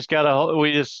well. We just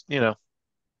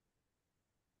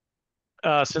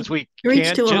since we Reach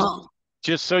can't, to all.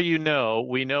 just so you know,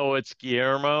 we know it's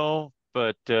Guillermo,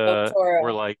 but Toro.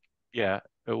 we're like, yeah,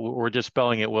 we're just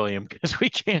spelling it William because we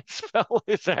can't spell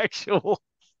his actual.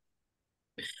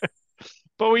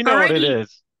 But we know what it Alrighty.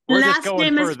 is. We're just Last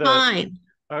going name for is fine.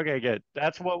 Okay, good.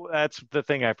 That's the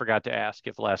thing I forgot to ask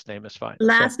if last name is fine.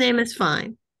 Last name is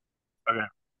fine. Okay.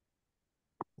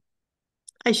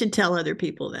 I should tell other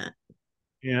people that.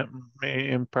 Yeah,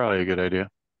 probably a good idea.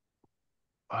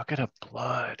 Bucket of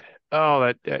Blood.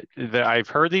 Oh, that I've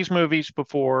heard these movies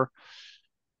before.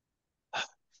 It's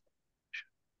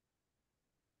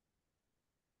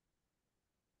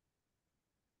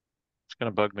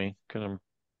gonna bug me because I'm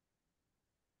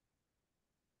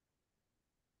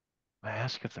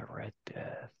Mask of the Red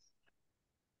Death.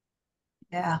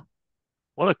 Yeah.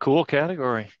 What a cool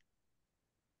category.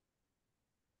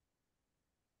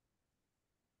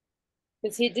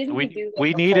 Because he didn't he do We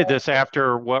like a needed whole this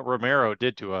after what Ramiro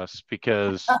did to us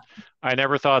because I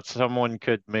never thought someone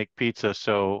could make pizza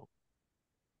so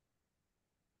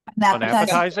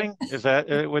unappetizing. Is that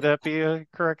would that be a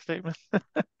correct statement?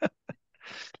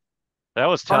 That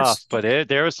was tough, but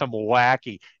there was some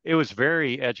wacky. It was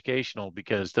very educational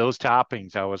because those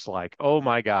toppings, I was like, oh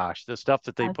my gosh, the stuff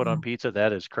that they put on pizza,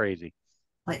 that is crazy.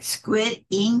 Like squid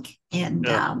ink and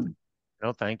Ugh.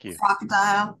 No, thank you.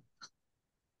 crocodile.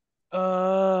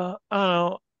 I don't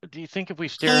know. Do you think if we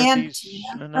stare at these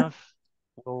Tuna. enough,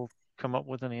 we'll come up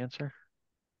with an answer?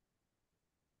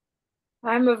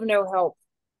 I'm of no help.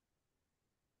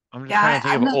 I'm just trying to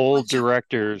think of old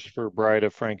directors for Bride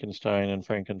of Frankenstein and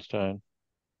Frankenstein.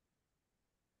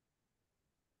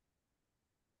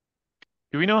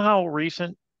 Do we know how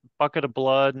recent Bucket of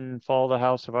Blood and Fall of the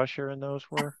House of Usher and those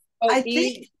were? I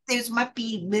think there might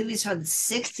be movies from the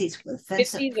 60s with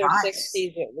Vincent 50s or Price.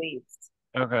 60s at least.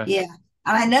 Okay. Yeah.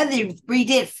 And I know they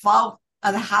redid Fall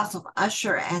of the House of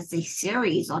Usher as a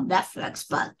series on Netflix,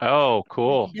 but Oh,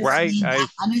 cool. Right. I've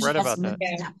read about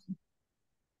that.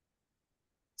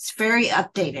 It's very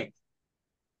updated.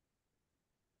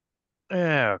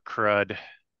 Oh, crud.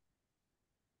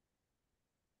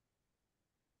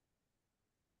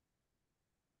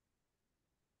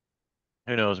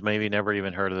 Who knows? Maybe never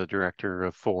even heard of the director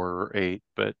of 4 or 8,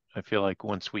 but I feel like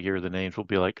once we hear the names, we'll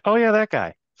be like, oh, yeah, that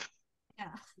guy.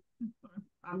 Yeah.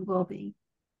 I will be.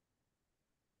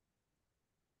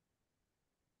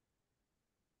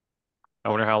 I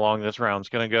wonder how long this round's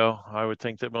going to go. I would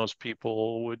think that most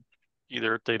people would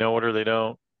either they know it or they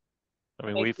don't. I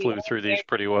mean, we flew through these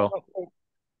pretty well.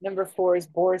 Number 4 is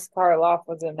Boris Karloff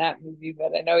was in that movie,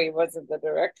 but I know he wasn't the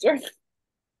director.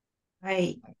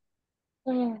 Right.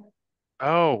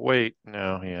 Oh, wait.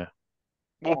 No, yeah.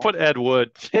 We'll put Ed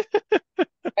Wood.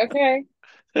 Okay.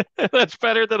 That's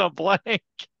better than a blank.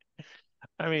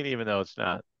 I mean, even though it's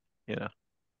not, better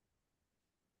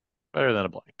than a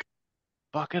blank.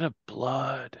 Bucket of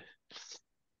Blood.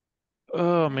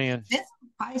 Oh, man. Did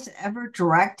Vincent Price ever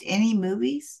direct any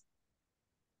movies?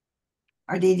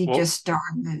 Or did he just star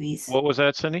in movies? What was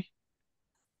that, Cindy?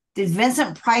 Did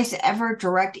Vincent Price ever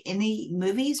direct any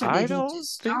movies, or did he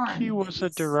just star I don't think he was a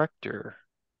director.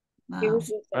 He was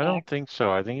just I don't think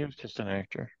so. I think he was just an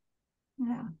actor.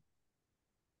 Yeah.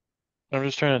 I'm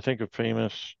just trying to think of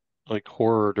famous, like,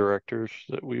 horror directors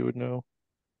that we would know.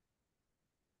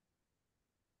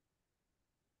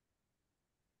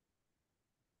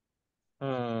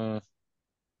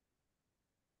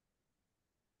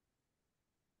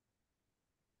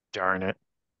 Darn it.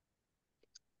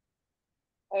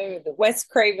 Oh, the Wes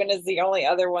Craven is the only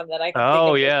other one that I can think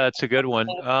Oh, of. yeah, that's a good one.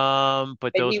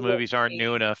 But those he movies aren't wouldn't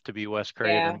new be. enough to be Wes Yeah.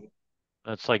 Craven.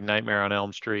 That's like Nightmare on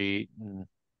Elm Street.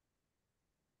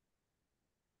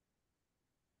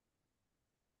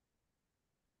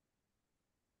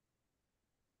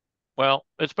 Well,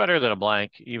 it's better than a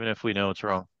blank, even if we know it's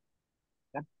wrong.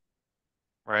 Yeah.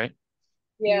 Right?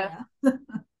 Yeah.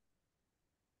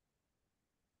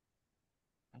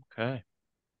 Okay.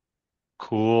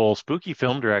 Cool. Spooky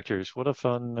film directors. What a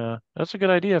fun, that's a good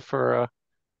idea for a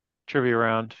trivia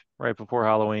round right before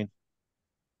Halloween.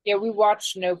 Yeah, we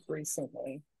watched Nope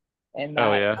recently. And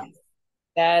Oh, yeah.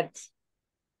 that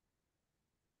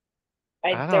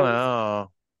I don't there was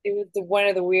know. it was one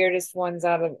of the weirdest ones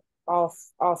out of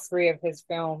all 3 of his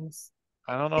films.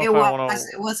 I don't know It if I was want to.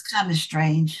 it was kind of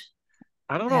strange.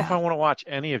 I don't know if I want to watch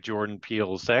any of Jordan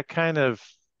Peele's. That kind of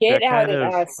Get Out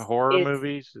at Us horror is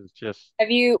movies is just.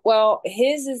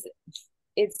 his is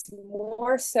it's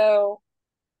more so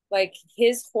like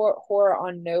his horror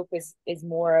on Nope is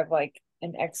more of like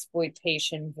an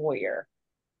exploitation voyeur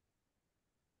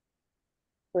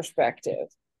perspective.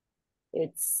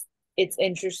 It's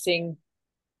interesting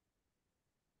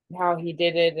how he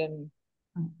did it, and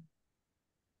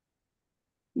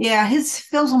Yeah, his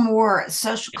films are more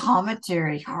social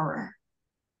commentary horror.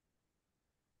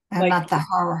 And like, not the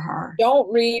horror.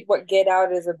 don't read what Get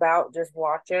Out is about, just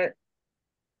watch it.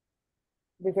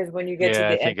 Because when you get to Yeah,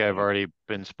 I the end, think I've already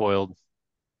been spoiled.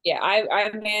 Yeah,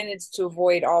 I managed to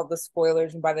avoid all the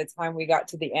spoilers, and by the time we got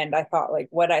to the end, I thought like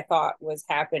what I thought was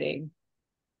happening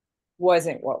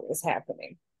wasn't what was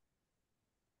happening.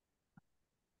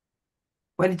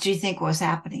 What did you think was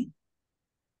happening?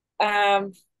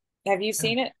 Have you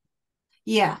seen it?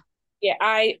 Yeah. Yeah,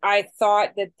 I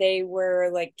thought that they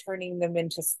were like turning them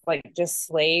into like just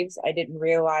slaves. I didn't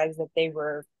realize that they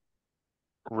were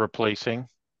Replacing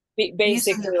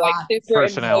basically like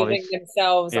personalities. superimposing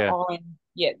themselves Yeah. on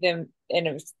them, and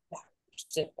it was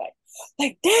just like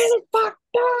this is fucked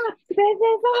up. This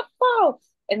is awful.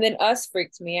 And then us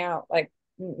freaked me out. Like,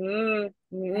 Ooh,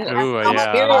 yeah.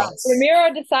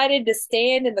 Ramiro decided to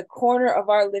stand in the corner of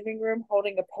our living room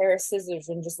holding a pair of scissors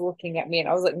and just looking at me, and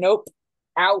I was like, nope,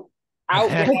 out.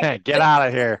 Get out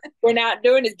of here. We're not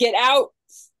doing this. Get out.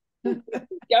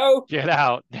 Go. Get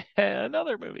out.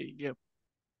 Another movie. Yep.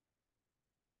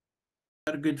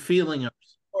 Got a good feeling of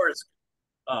scores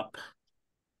up.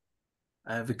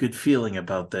 I have a good feeling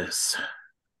about this.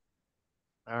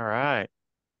 All right.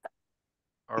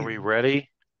 Are we ready?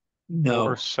 No.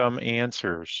 For some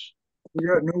answers. We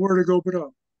got nowhere to go but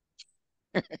up.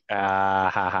 Ah,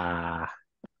 ha, ha.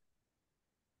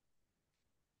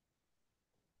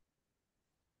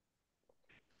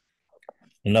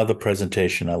 Another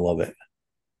presentation. I love it.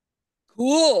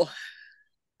 Cool.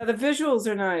 The visuals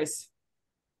are nice.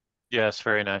 Yes,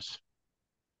 very nice.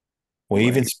 We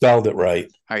even spelled it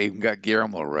right. I even got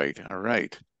Guillermo right. All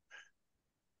right.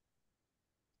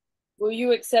 Will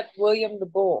you accept William the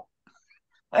Bull?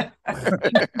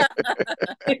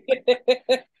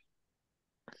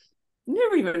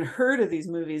 Never even heard of these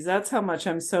movies. That's how much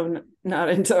I'm so not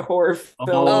into horror films.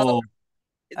 Oh,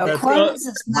 Aquarius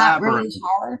is not really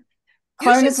horror.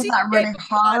 Aquarius is not really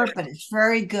horror, but it's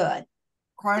very good.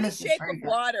 Aquarius is Shape very of good.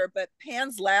 Water, but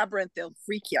Pan's Labyrinth, they'll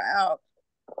freak you out.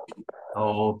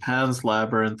 Oh, Pan's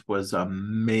Labyrinth was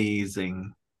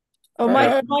amazing. Oh,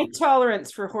 my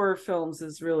tolerance for horror films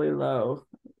is really low.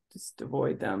 Just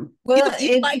avoid them. Well,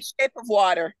 you like Shape of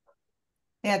Water.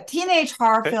 Yeah, teenage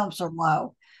horror films are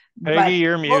low. Peggy, but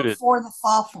you're look muted. for the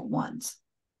thoughtful ones.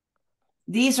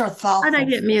 These are thoughtful. How'd I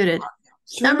get muted?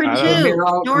 Number I two, don't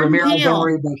know. Jordan Ramiro, Peele. don't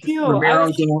worry about Peele.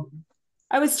 Ramiro,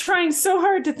 I was trying so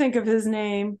hard to think of his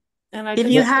name, and I. If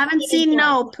you haven't seen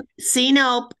Nope, see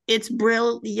Nope. It's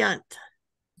brilliant.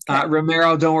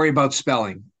 Ramiro, don't worry about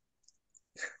spelling.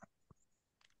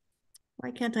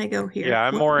 Why can't I go here? Yeah,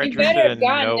 I'm more You better interested have in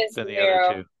gotten Nope this, than the Ramiro.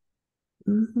 other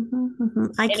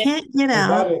two. I can't get I out.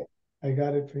 got it. I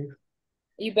got it for you.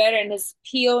 You better, and it's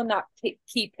Peel, not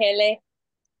Kipele.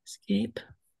 Escape.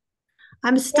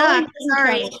 I'm stuck.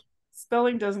 Sorry.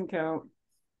 Spelling doesn't count.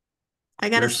 I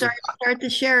got to start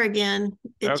the share again.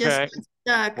 It Okay. just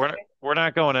got stuck. We're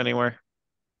not going anywhere.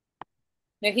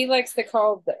 No, he likes to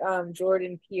call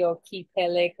Jordan Peele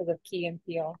Kipele because of Key and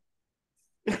Peele.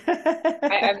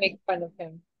 I make fun of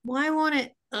him. Why won't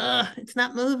it? It's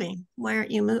not moving. Why aren't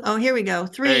you moving? Oh, here we go.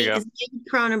 3 go. is David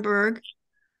Cronenberg.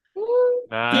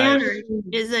 Nice. Scanners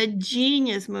is a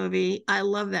genius movie. I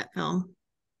love that film.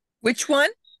 Which one?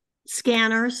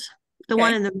 Scanners, the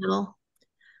one in the middle.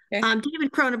 Okay.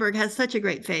 David Cronenberg has such a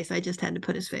great face. I just had to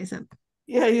put his face up.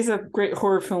 Yeah, he's a great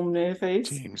horror film face.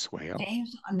 James Whale.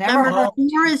 Number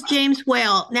 4 is James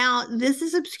Whale. Now, this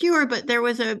is obscure, but there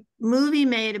was a movie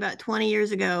made about 20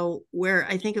 years ago where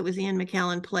I think it was Ian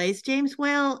McKellen plays James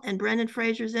Whale, and Brendan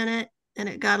Fraser's in it, and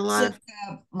it got a lot of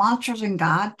Monsters and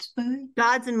Gods movie.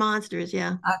 Gods and Monsters.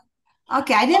 Yeah.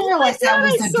 Okay, I didn't realize that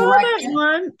was the director. That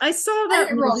one. I saw that. I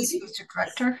didn't realize he was the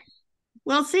director.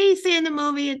 Well, seeing the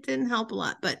movie, it didn't help a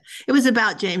lot, but it was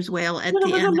about James Whale at the end.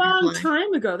 It was a long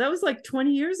time ago. That was like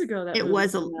 20 years ago. It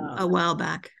was a while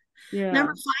back. Yeah.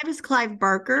 Number 5 is Clive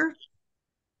Barker.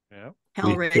 Yeah.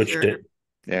 Hellraiser. We switched it.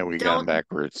 Yeah, we got them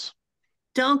backwards.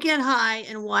 Don't get high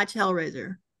and watch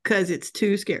Hellraiser because it's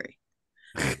too scary.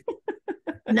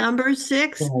 Number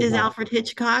 6 is Alfred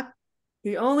Hitchcock.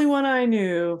 The only one I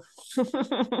knew.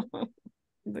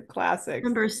 The classic.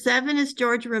 Number 7 is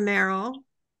George Romero.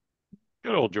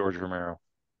 Good old George Romero.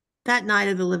 That Night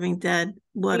of the Living Dead.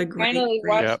 What a great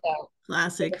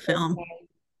classic film.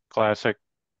 Classic.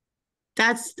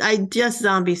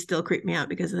 Zombies still creep me out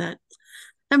because of that.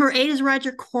 Number 8 is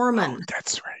Roger Corman. Oh,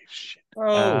 that's right. Shit.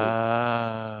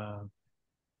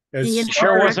 You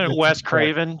sure wasn't Wes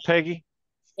Craven, Peggy?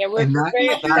 Yeah, we're very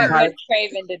upset Wes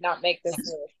Craven did not make this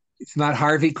list. It's not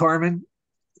Harvey Korman.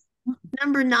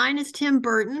 Number 9 is Tim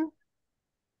Burton.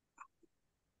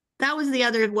 That was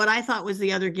what I thought was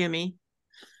the other gimme.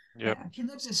 Yep. Yeah, he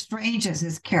looks as strange as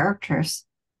his characters.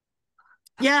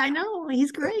 Yeah, I know.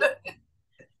 He's great.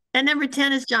 And number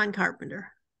 10 is John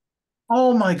Carpenter.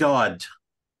 Oh my God.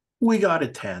 We got a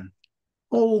 10.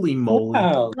 Holy moly.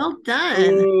 Wow. Well done.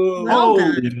 Oh, Well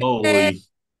holy done. moly.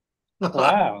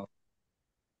 Wow.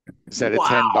 Is that a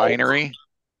 10 binary?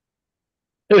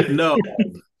 No.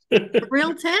 A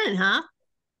real 10, huh?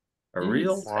 A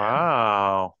real 10.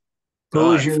 Wow.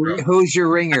 Who's your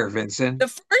ringer, Vincent? The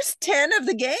first 10 of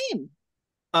the game.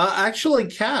 Actually,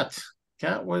 Kat.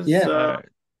 Kat was Both Way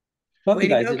you to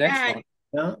guys go, did Kat.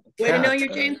 excellent. yeah, Way to know Kat.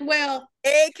 your James well.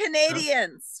 Hey,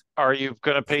 Canadians. Are you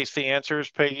going to paste the answers,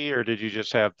 Peggy, or did you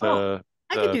just have I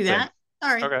could the do thing? that.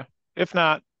 Sorry. Okay. If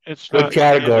not, it's Good not the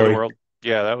end of the category. world.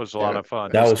 Yeah, that was a lot of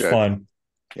fun. That was fun.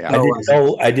 Yeah.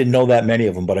 I didn't know that many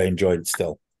of them, but I enjoyed it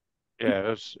still. Yeah, it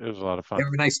was a lot of fun. They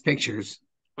were nice pictures.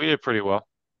 We did pretty well.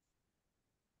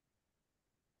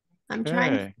 I'm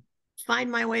trying to find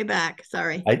my way back.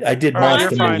 Sorry. I did I'm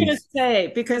monster not going to movies.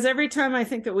 say, because every time I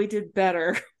think that we did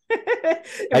better.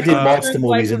 I did monster It's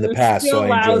movies like in the we're past, so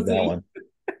still I enjoyed that lousy. one.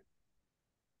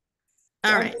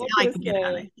 All I'm right. not Now I gonna can get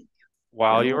out of say. it.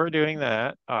 While you are doing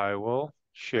that, I will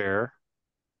share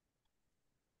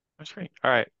my screen.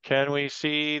 All right. Can we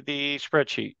see the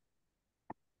spreadsheet?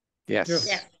 Yes.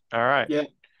 Yes. All right. Yeah.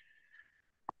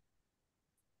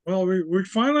 Well, we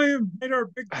finally made our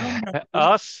big comeback.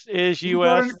 Us is We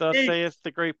got US, an thus 8. saith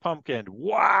the great pumpkin.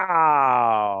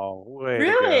 Wow. Way to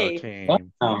go, Really? team.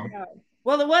 Wow. Yeah.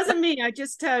 Well, it wasn't me. I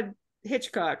just had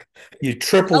Hitchcock. You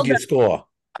tripled your score.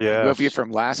 Move you Yes.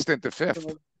 from last into fifth.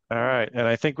 All right. And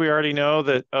I think we already know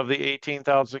that of the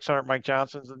 18,600 Mike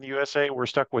Johnsons in the USA, we're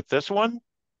stuck with this one.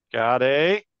 Got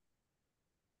a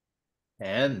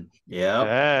 10. Yeah.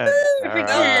 10. All Perfect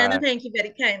right. 10. Thank you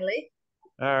very kindly.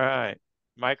 All right.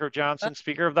 Micro Johnson,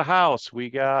 Speaker of the House. We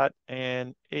got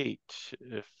an 8.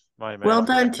 If my math Well is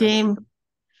done, correct. team.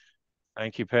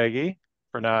 Thank you, Peggy,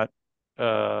 for not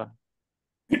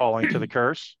falling to the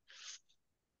curse.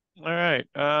 All right.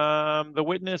 The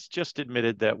witness just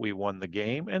admitted that we won the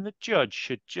game, and the judge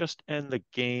should just end the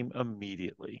game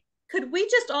immediately. Could we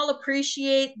just all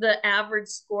appreciate the average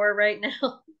score right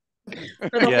now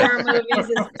for the Yes. horror movies?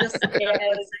 It's just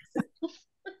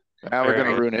Now we're Very going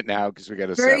to good. ruin it now because we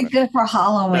got a Very 7. good for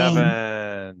Halloween.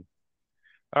 7.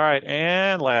 All right.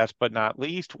 And last but not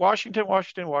least, Washington,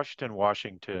 Washington, Washington,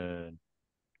 Washington.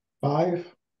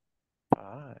 5.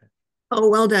 5. Oh,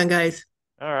 well done, guys.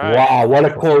 All right. Wow, what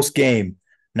a close game.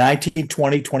 19,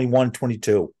 20, 21,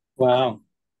 22. Wow.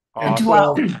 And Awesome.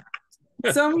 12.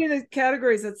 So many of the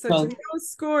categories had such Well- low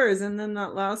scores, and then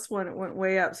that last one it went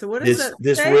way up. So what does that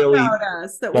This say really about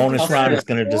us? That we bonus can round learn is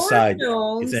going to more decide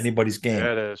films it's anybody's game.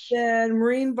 Yeah, it is. than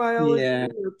marine biology Yeah.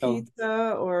 or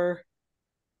pizza or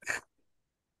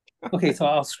Okay, so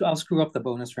I'll screw up the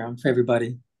bonus round for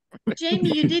everybody. Jamie,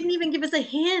 you didn't even give us a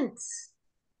hint.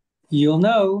 You'll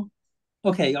know.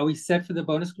 Okay, are we set for the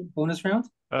bonus round?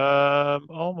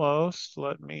 Almost.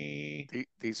 Let me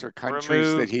These are countries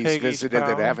remove that he's Peggy's visited that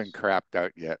pounds, haven't crapped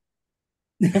out yet.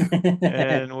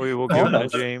 and we will give it to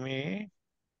Almost. Jamie.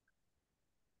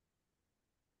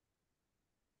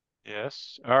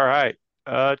 Yes. All right.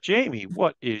 Jamie,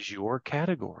 what is your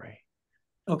category?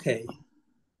 Okay.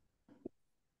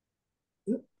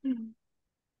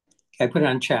 I put it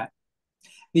on chat.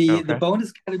 The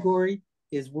bonus category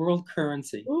is world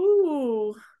currency.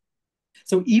 ooh.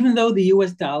 So even though the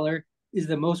US dollar is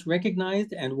the most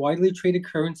recognized and widely traded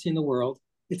currency in the world,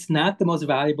 it's not the most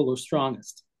valuable or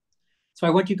strongest. So I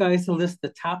want you guys to list the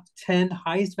top 10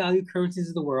 highest value currencies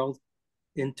of the world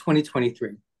in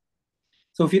 2023.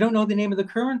 So if you don't know the name of the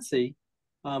currency,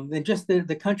 then just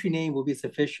the country name will be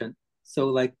sufficient. So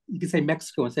like you can say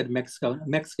Mexico instead of Mexico,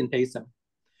 Mexican peso.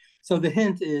 So the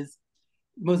hint is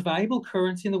the most valuable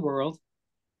currency in the world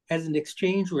has an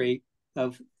exchange rate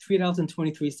of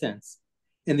 $3.23.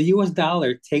 And the US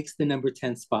dollar takes the number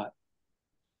 10 spot.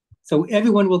 So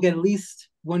everyone will get at least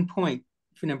 1 point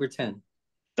for number 10.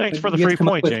 Thanks But for the you have free to come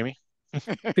up point, with Jamie.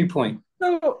 3 point.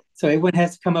 So So everyone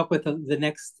has to come up with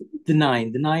the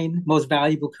nine most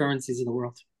valuable currencies in the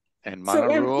world. And so mono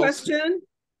I have a rules. question.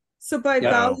 So by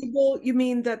Yeah. valuable, you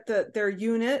mean that their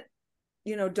unit,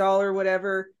 dollar,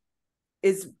 whatever,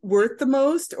 is worth the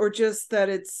most, or just that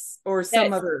it's or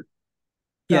some other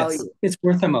Yes, value? it's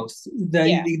worth the most.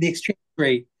 Yeah. The exchange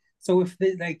rate. So if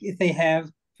they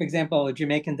have, for example, a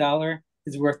Jamaican dollar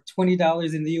is worth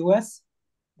 $20 in the US,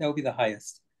 that would be the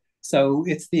highest. So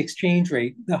it's the exchange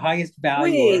rate, the highest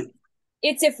value. Wait,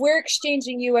 it's if we're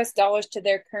exchanging US dollars to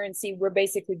their currency, we're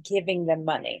basically giving them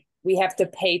money. We have to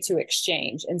pay to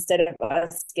exchange instead of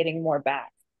us getting more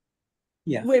back.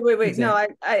 Yeah. Wait. exactly. No,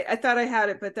 I thought I had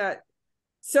it, but that.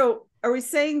 So are we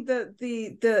saying that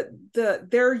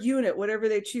their unit, whatever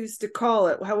they choose to call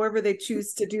it, however they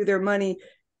choose to do their money,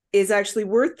 is actually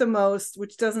worth the most,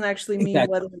 which doesn't actually mean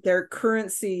Exactly. whether their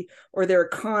currency or their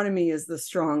economy is the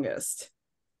strongest.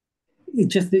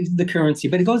 It's just the currency,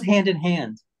 but it goes hand in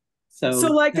hand. So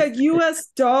like a US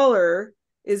dollar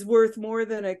is worth more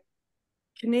than a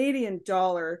Canadian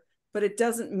dollar, but it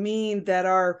doesn't mean that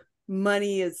our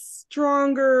money is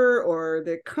stronger or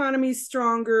the economy's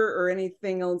stronger or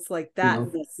anything else like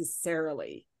that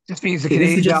necessarily. Just means the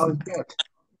Canadian dollar is good.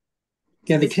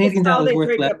 Yeah, the It's Canadian just how dollar is they worth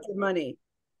break less. up the money.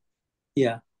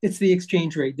 Yeah, it's the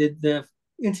exchange rate, the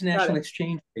international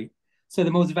exchange rate. So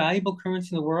the most valuable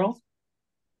currency in the world,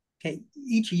 okay,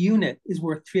 each unit is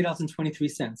worth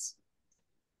 $3.23.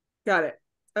 Got it.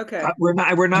 Okay. We're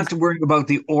not worrying about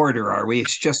the order, are we?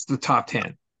 It's just the top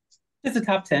 10. Just the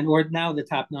top 10, or now the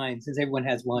top 9, since everyone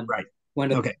has one. Right.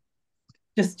 One. Okay.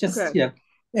 Just Okay. yeah,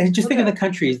 and just think of the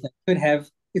countries that could have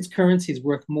its currencies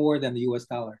worth more than the U.S.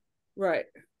 dollar. Right.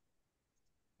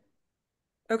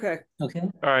 Okay. Okay.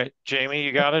 All right, Jamie,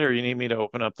 you got it, or you need me to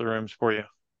open up the rooms for you?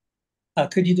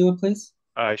 Could you do it, please?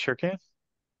 I sure can.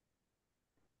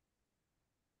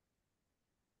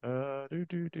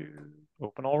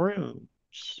 Open all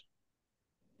rooms.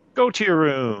 Go to your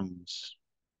rooms.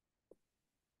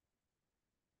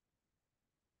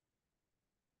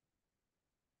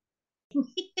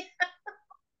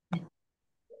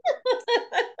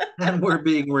 And we're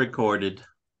being recorded.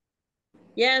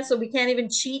 Yeah, so we can't even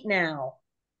cheat now.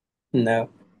 No.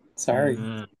 Sorry.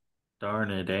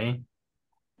 Darn it, eh?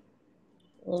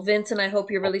 Well, Vincent, I hope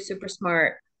you're really super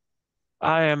smart.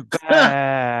 I am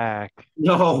back.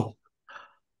 No,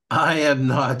 I am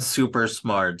not super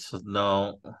smart.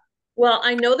 No. Well,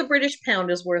 I know the British pound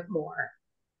is worth more.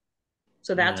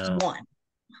 So that's Yeah. one.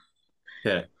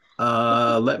 Okay.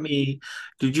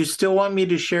 Did you still want me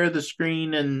to share the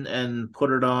screen and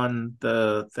put it on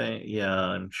the thing? Yeah,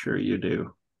 I'm sure you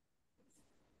do.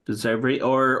 Does Ben,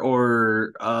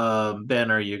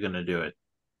 are you gonna do it?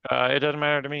 It doesn't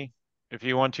matter to me. If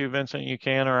you want to, Vincent, you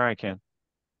can, or I can.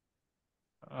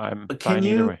 I'm fine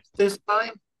either way. This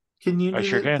time? Can you I do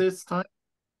sure it can. this time?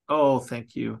 Oh,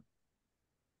 thank you.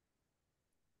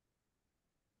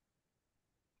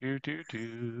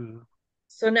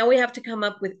 So now we have to come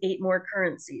up with 8 more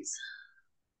currencies.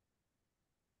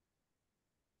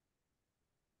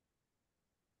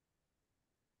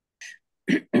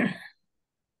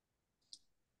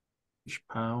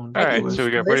 Pound. All right, so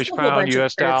we got British pound,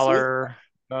 US dollar.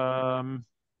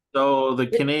 So the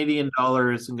Canadian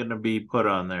dollar isn't going to be put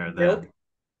on there then.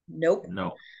 Nope.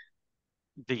 No.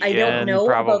 The I don't yen know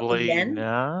about the probably yen.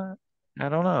 not. I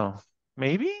don't know.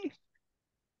 Maybe?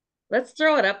 Let's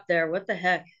throw it up there. What the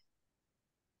heck?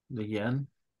 The yen?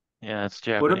 Yeah, it's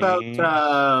What Japanese.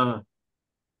 about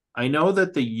I know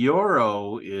that the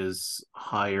euro is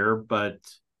higher, but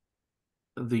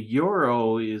the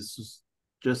euro is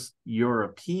just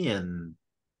European.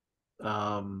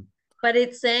 But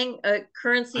it's saying a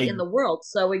currency in the world,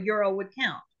 so a euro would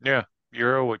count. Yeah,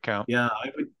 euro would count. Yeah,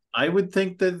 I would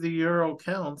think that the euro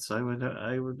counts.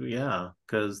 Yeah,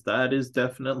 because that is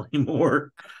definitely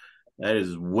more. That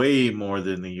is way more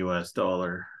than the US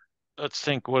dollar. Let's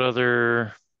think what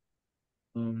other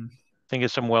think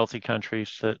of some wealthy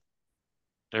countries that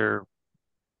they're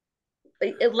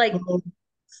Like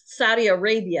Saudi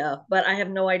Arabia, but I have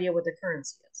no idea what the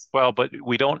currency is. well, but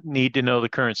we don't need to know the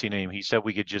currency name. He said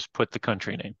we could just put the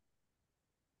country name.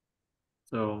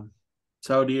 So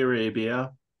Saudi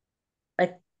Arabia.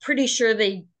 I'm pretty sure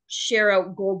they share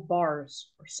out gold bars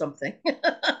or something.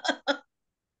 I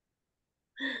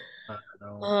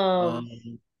don't know.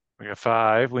 We got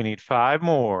 5. We need 5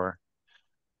 more.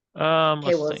 Okay,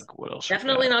 Let's well, think what else.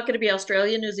 definitely not going to be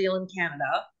Australia, New Zealand,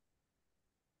 Canada.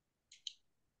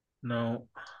 No.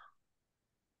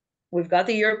 We've got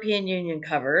the European Union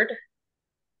covered.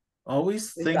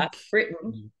 Always We've think got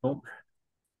Britain.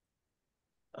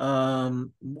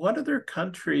 What other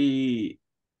country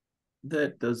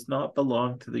that does not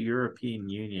belong to the European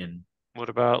Union? What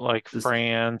about like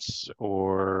France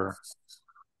or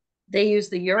they use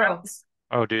the euro?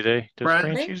 Oh, do they? Does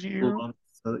France use the euro?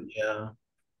 Belongs yeah.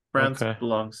 France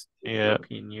belongs to the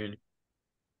European Union.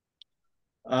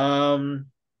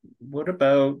 What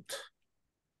about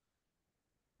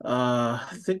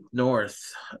I think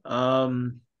North.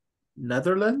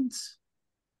 Netherlands?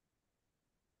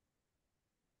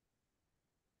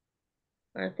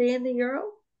 Aren't they in the euro?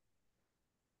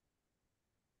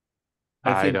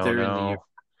 I I think don't they're in the know.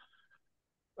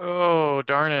 Oh,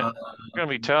 darn it. It's gonna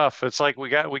be tough. It's like we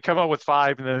come up with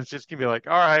 5 and then it's just gonna be like,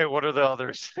 all right, what are the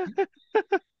others?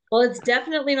 Well, it's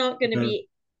definitely not going to be,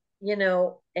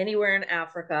 anywhere in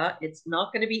Africa. It's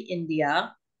not going to be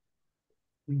India.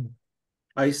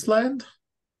 Iceland?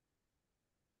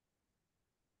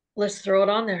 Let's throw it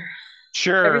on there.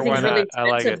 Sure, why Everything's really not? I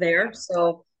like expensive it. there,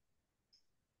 so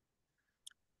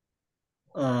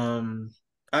I'm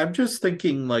just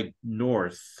thinking like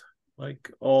north,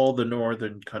 like all the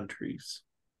northern countries.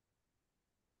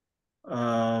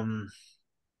 I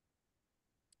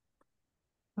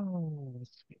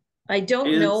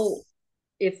don't know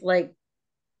if like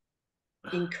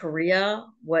in Korea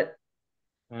what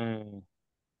Yeah,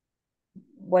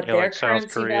 their like South currency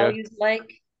Korea. values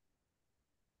like.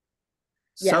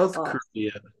 South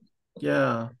Korea.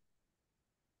 Yeah.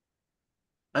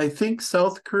 I think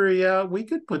South Korea, we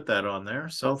could put that on there.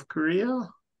 South Korea.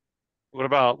 What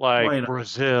about like Why not?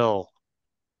 Brazil?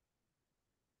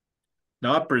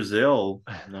 Not Brazil.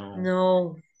 No.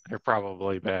 No. They're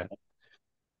probably bad.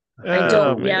 I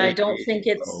don't Maybe. I don't think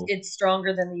it's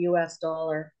stronger than the US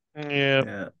dollar. Yep.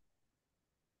 Yeah.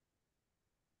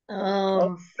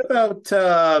 Um What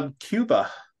about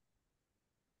Cuba?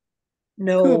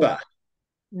 no. Cuba.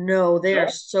 No, they are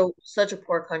No? such a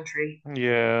poor country.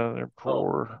 Yeah, they're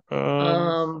poor.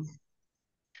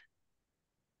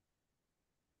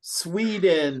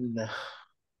 Sweden.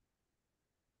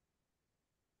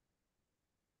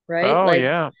 Right? Oh Like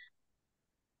yeah.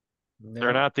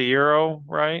 They're not the euro,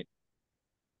 right?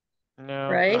 No,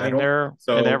 I right? mean don't they're think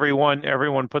so. and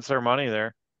everyone puts their money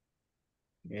there.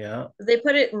 Yeah. They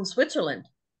put it in Switzerland.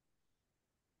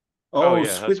 Oh Oh, yeah,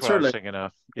 that's what I was Switzerland. thinking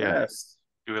of. Yeah. Yes.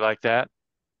 Do we like that?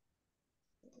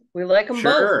 We like them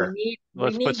both. Sure.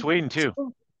 Let's put Sweden too. I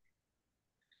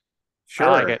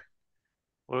like Sure. it.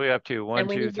 What are we up to? And 1,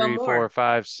 we 2, need one 3, 4, more.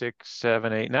 5, 6,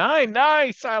 7, 8, 9.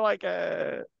 Nice. I like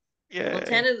it. Well, Yeah.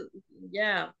 10 is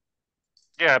yeah.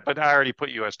 Yeah, but I already put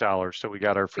US dollars, so we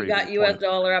got our We freebie got US point.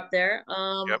 dollar up there.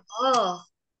 Yep. Oh.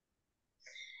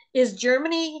 Is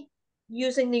Germany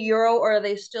using the euro or are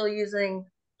they still using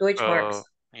Deutschmarks?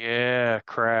 Yeah,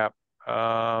 crap.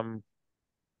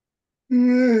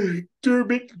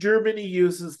 Germany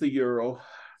uses the euro.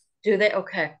 Do they?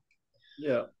 Okay.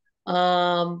 Yeah.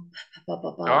 Um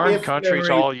Darn If countries memory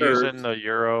all serves. using the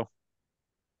euro.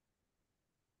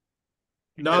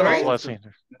 Not Goodness all of them.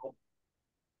 blessing.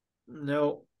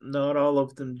 No, not all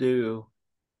of them do.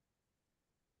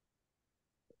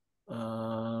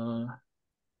 Uh,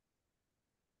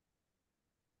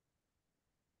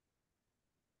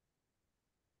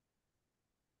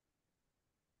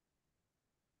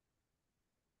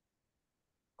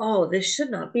 Oh, this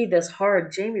should not be this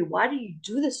hard. Jamie, why do you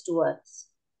do this to us?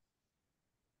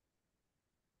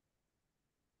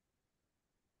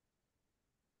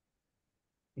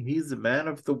 he's a man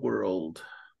of the world.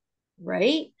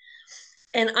 Right?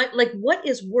 And I like what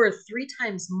is worth 3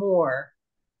 times more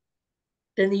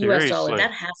than the US dollar? Seriously.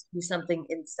 That has to be something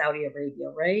in Saudi Arabia,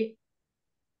 right?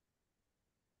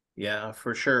 Yeah,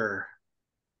 for sure.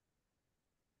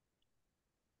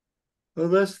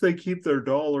 Unless they keep their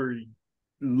dollar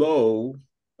low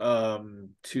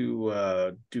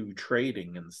to do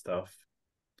trading and stuff.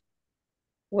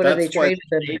 What do they That's why trade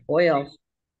with? Oil.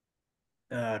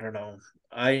 I don't know.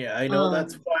 I know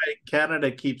that's why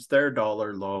Canada keeps their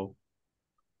dollar low.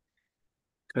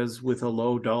 Because with a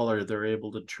low dollar, they're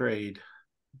able to trade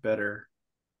better.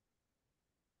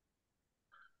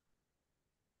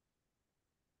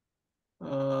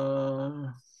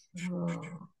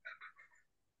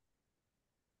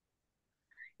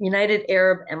 United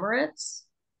Arab Emirates.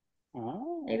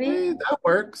 Ooh. Maybe Hey, that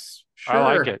works. I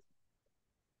like Sure. it.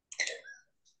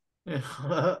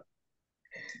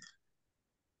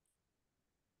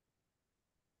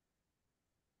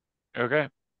 Okay.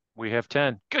 We have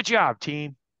 10. Good job,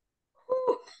 team.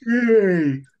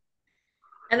 Yay.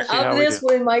 And We'll see of how we do. this,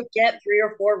 we might get 3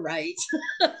 or 4 right.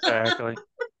 Exactly.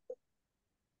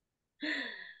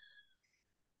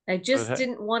 I just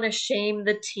didn't want to shame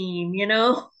the team, you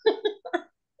know?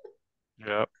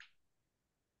 Yep.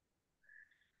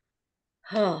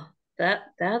 Oh,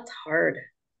 that's hard.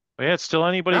 Yeah, it's still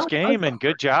anybody's That was game, and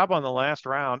good job on the last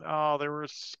round. Oh, there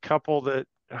was a couple that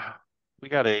we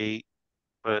got 8,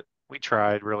 but we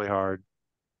tried really hard.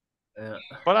 Yeah.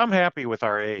 But I'm happy with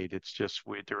our 8. It's just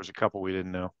there was a couple we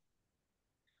didn't know.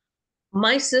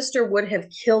 My sister would have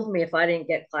killed me if I didn't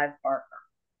get Clive Barker.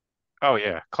 Oh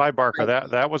yeah, Clyde Barker.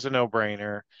 That was a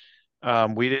no-brainer.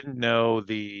 We didn't know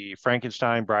the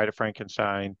Frankenstein, Bride of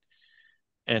Frankenstein,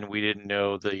 and we didn't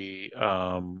know the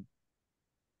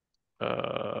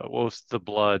what was the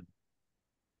blood?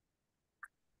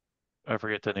 I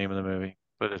forget the name of the movie,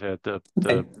 but it had the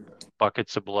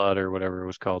buckets of blood or whatever it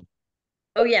was called.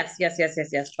 Oh yes, yes, yes, yes,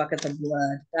 yes. Buckets of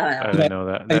blood. I didn't know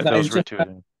that. Those were 2 of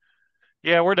them.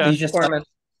 Yeah, we're done.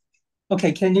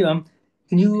 Okay, can you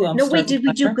No, wait, start did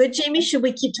we do timer? good, Jamie? Should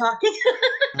we keep talking?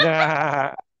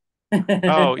 Nah.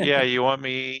 Oh, yeah, you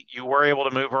were able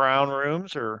to move around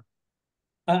rooms or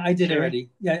I did Jamie? already.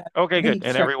 Yeah, Okay, I think good. you can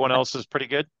And start. everyone else is pretty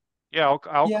good? Yeah,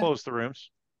 I'll Yeah. close the rooms.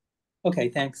 Okay,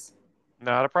 thanks.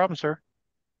 Not a problem, sir.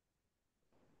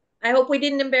 I hope we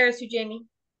didn't embarrass you, Jamie.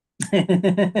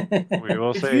 We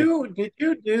will see. Did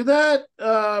you do that,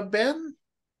 Ben?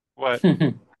 What?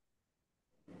 Did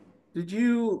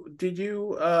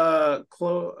you I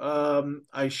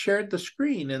shared the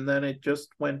screen and then it just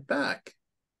went back.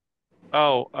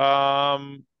 Oh,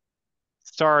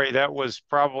 sorry, that was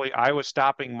probably I was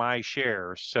stopping my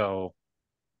share, so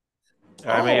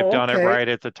I may have Oh, done it okay. right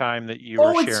at the time that you were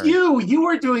Oh, it's sharing. you. You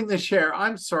were doing the share.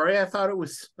 I'm sorry. I thought it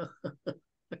was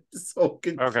so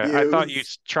Okay, I thought you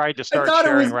confused. tried to I start thought it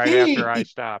sharing was right after I me.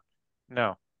 stopped.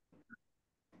 No.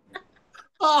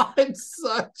 Oh, I'm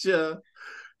such a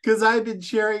because I've been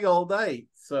sharing all night.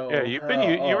 Yeah, So you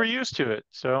were used to it,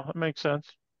 so it makes sense.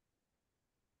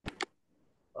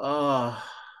 I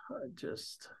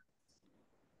just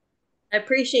I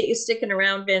appreciate you sticking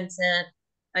around, Vincent.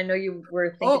 I know you were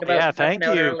thinking about Yeah, ducking thank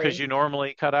out you, because early. you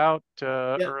normally cut out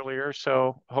yeah. earlier,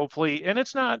 so hopefully, and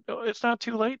it's not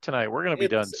too late tonight. We're going to be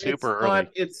done super early.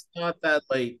 It's not that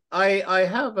late. I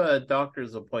have a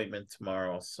doctor's appointment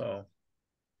tomorrow, so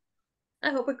I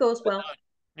hope it goes well.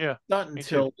 Yeah, not me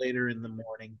too. until later in the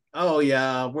morning. Oh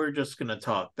yeah, we're just gonna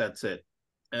talk. That's it.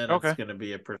 And it's Okay. gonna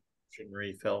be a prescription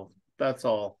refill. That's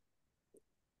all.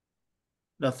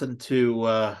 Nothing too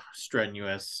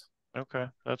strenuous. Okay,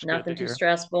 that's good to Nothing too hear.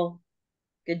 stressful.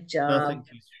 Good Nothing job.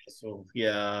 too stressful.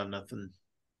 Yeah, nothing.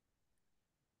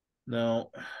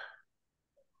 No.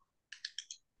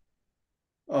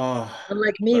 Oh,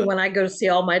 Unlike me, but when I go to see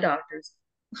all my doctors.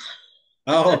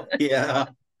 oh yeah.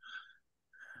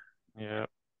 Yeah.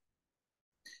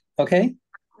 Okay.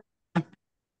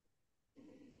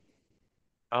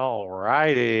 All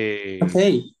righty.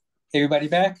 Okay. Everybody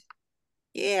back?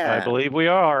 I believe we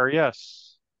are,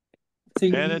 yes. So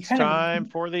And you it's kind of time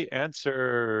for the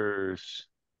answers.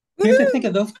 you have to think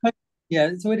of those questions.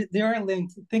 Yeah, so they are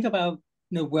linked. Think about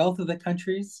wealth of the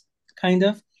countries, kind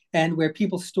of, and where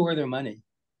people store their money.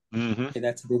 Mm-hmm. Okay,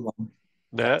 that's a good one.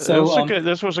 This So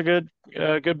was a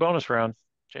good bonus round,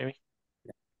 Jamie.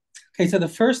 okay, so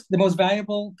the most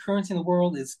valuable currency in the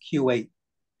world is Kuwait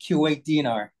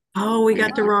dinar. Oh, we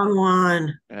got the wrong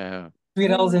one.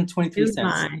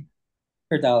 $3.23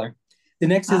 per dollar. The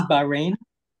next is Bahrain,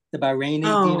 the Bahraini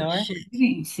dinar. Shit.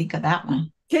 You didn't think of that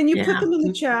one. Can you Yeah. put them in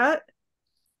the chat?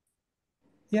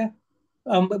 Yeah.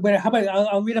 But how about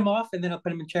I'll read them off and then I'll put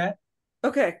them in chat.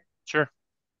 Okay. Sure.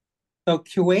 So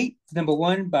Kuwait is number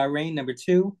one, Bahrain number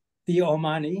two, the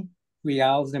Omani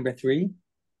Rial is number three,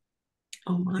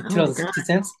 Oh my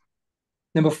 $2.60.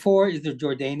 Number four is the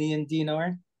Jordanian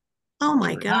dinar. Oh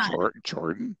my God.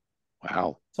 Jordan.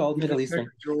 Wow. It's all Middle Eastern.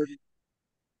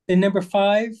 Then number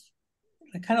five,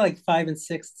 kind of like 5 and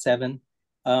 6, 7,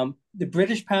 the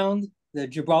British pound, the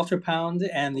Gibraltar pound,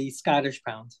 and the Scottish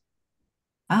pound.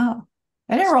 Oh,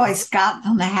 I didn't realize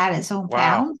Scotland had its own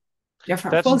pound.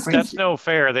 Different. That's no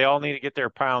fair. They all need to get their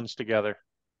pounds together.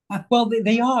 Well,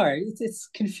 they are. It's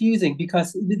confusing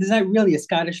because there's not really a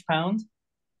Scottish pound.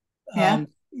 Yeah.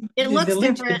 It looks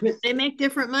different. The, they make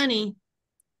different money.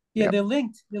 yeah, they're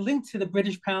linked. They're linked to the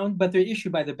British pound, but they're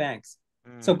issued by the banks.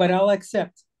 So, but I'll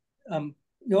accept,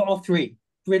 all three: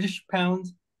 British pound,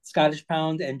 Scottish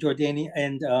pound, and Jordanian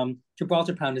and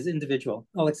Gibraltar pound is individual.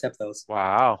 I'll accept those.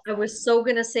 Wow. I was so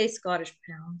gonna say Scottish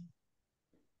pound.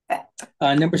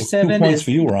 Number 7 points is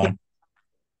for you, Ron.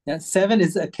 Yeah, 7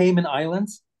 is Cayman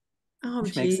Islands, Oh,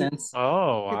 which makes sense.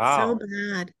 Oh, It's so wow.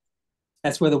 bad.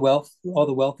 That's where all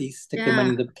the wealthy stick their money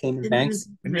in the Cayman banks.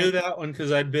 I knew that one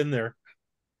because I'd been there.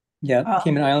 Yeah,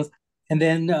 Cayman Islands. And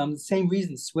then same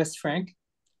reason, Swiss franc.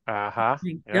 Uh-huh.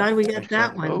 God, we got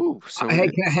that one. Oh, so Hey,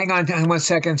 hang on 1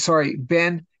 second. Sorry,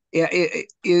 Ben.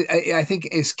 I think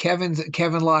is Kevin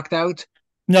locked out?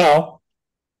 No,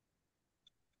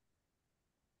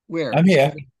 Where? I'm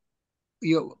here.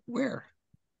 Where?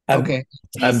 I'm, Okay.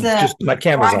 I'm just my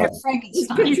camera's Bride on. of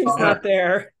Frankenstein. Picture's not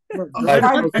there. For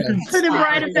the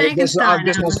Bride of Frankenstein.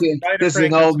 This is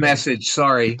an old message.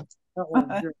 Sorry.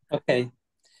 Okay.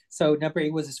 So number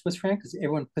 8 was the Swiss franc because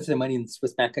everyone puts their money in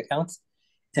Swiss bank accounts.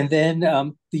 And then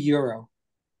the euro.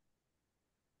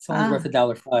 It's only worth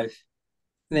 $1.05. And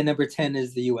then number 10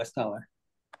 is the US dollar.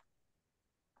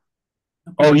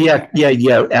 Oh yeah,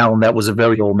 Alan. That was a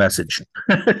very old message.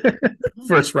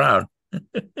 First round.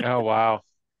 Oh, wow.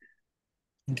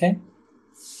 Okay.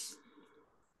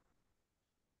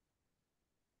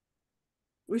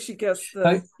 We should guess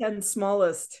the 10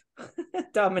 smallest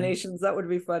dominations. That would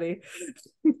be funny.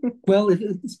 Well,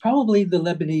 it's probably the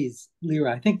Lebanese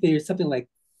lira. I think there's something like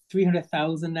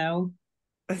 300,000 now.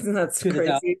 That's to the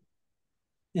dollar. crazy.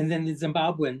 And then the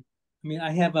Zimbabwean. I mean,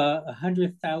 I have a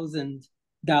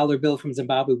 $100,000 bill from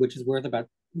Zimbabwe, which is worth about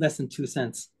less than 2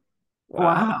 cents.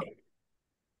 Wow.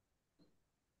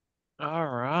 All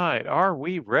right. Are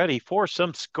we ready for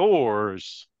some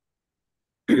scores?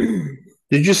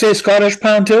 Did you say Scottish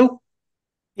pound too?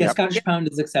 Yeah, Scottish pound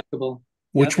is acceptable.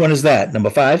 Which one is that? Number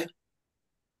 5?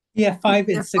 Yeah, 5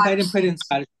 and 6. I didn't put in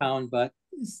Scottish pound, but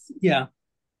yeah.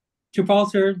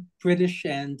 Gibraltar, British,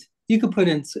 and you could put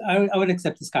in, I would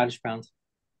accept the Scottish pound.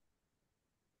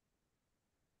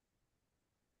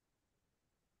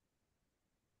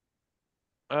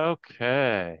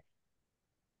 Okay.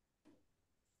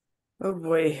 Oh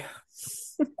boy.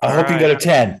 I hope you got a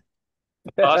 10.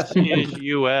 Us is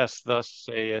US, thus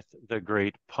saith the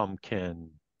great pumpkin.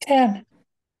 10.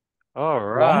 All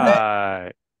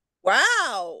right.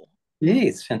 Wow.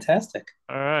 Jeez, fantastic.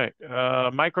 All right.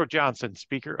 Micro Johnson,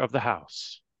 Speaker of the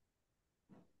House.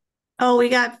 Oh, we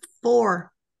got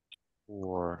 4.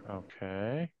 4.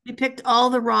 Okay. We picked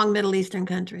all the wrong Middle Eastern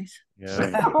countries. Yeah.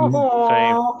 Same.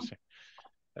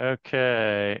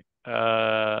 Okay.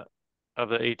 Of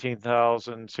the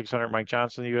 18,600 Mike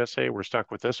Johnson, USA, we're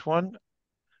stuck with this one.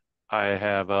 I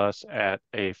have us at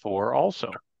a 4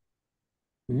 also.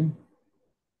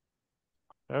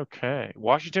 Okay.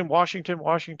 Washington.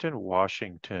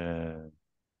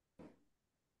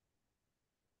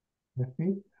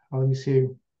 Okay. Let me see.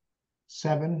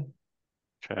 7.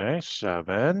 Okay,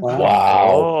 7. Wow.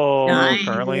 Oh, Nice.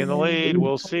 currently in the lead.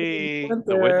 We'll see.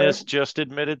 The witness just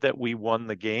admitted that we won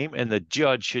the game, and the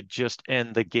judge should just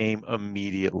end the game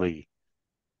immediately.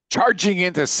 Charging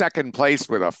into second place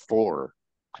with a 4.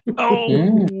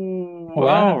 Oh,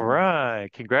 Wow. all right.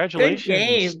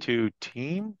 Congratulations to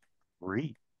Team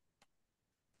 3.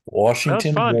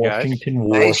 Washington, That was fun, guys.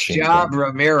 Nice job,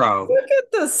 Ramiro. Look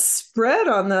at the spread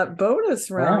on that bonus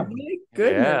round. Wow. My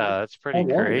goodness. Yeah, that's pretty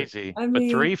crazy. I But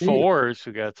mean, 3 4s.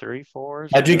 We got 3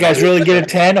 4s. Now, do you guys really get a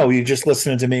 10, or were you just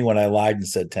listening to me when I lied and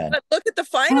said 10? But look at the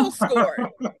final score.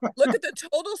 Look at the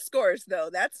total scores, though.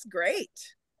 That's great.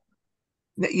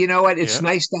 You know what? It's Yeah.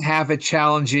 nice to have a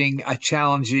challenging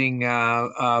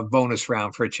bonus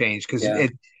round for a change, because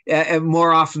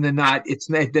more often than not, it's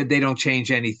not that they don't change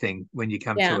anything when you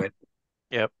come to it.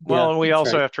 Yep. Well, and we that's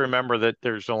also right. have to remember that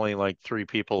there's only like 3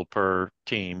 people per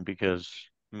team because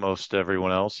most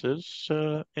everyone else is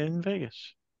in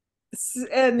Vegas.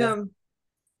 and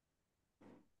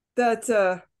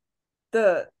that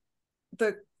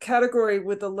the category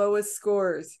with the lowest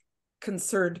scores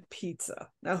concerned pizza.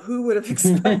 Now, who would have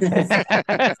expected?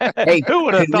 Hey, Who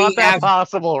would have could we thought that have-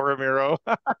 possible, Ramiro?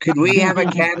 Could we have a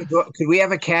category? Could we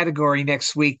have a category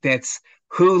next week that's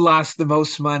who lost the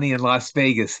most money in Las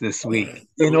Vegas this week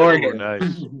in Oregon?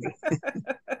 Nice.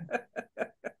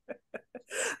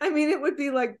 I mean, it would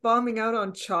be like bombing out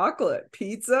on chocolate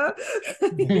pizza. All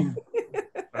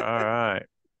right.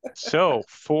 So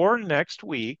for next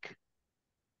week,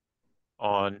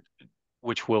 on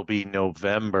which will be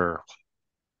November,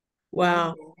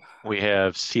 Wow. we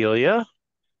have Celia,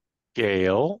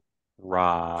 Gail,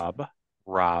 Rob,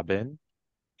 Robin,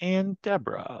 and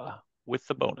Deborah with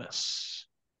the bonus.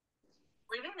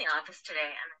 Leaving the office today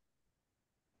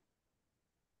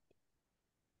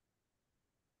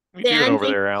What are you doing Dan, over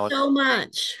thank there, you Alan? so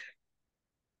much.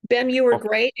 Ben, you were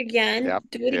great again. Yep.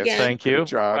 Do it Yes, again. Thank you. Good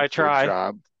job. I tried. Good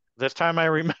job. This time I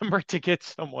remembered to get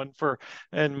someone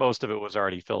and most of it was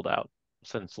already filled out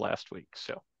since last week.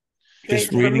 So Just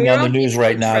Great. reading on the Ramiro, news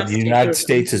right now, the United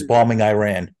States is bombing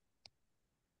Iran.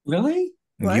 Really?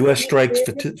 What? U.S. strikes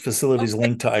facilities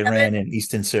linked to Iran and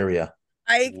eastern Syria.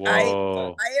 I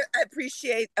whoa.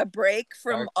 appreciate a break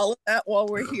from all of that while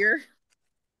we're here.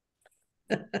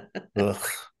 Ugh.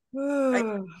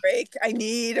 I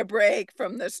need a break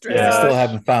from the stress. And I still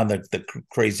haven't found the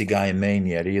crazy guy in Maine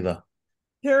yet either.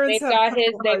 Parents They've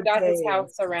have got his days.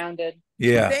 house surrounded.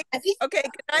 Yeah. Okay,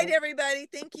 good night, everybody.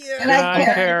 Thank you. Good night,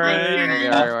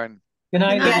 Karen. everyone. Good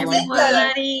night, Good night, everyone.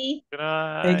 everybody. Good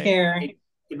night. Take care.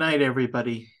 Good night,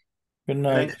 everybody. Good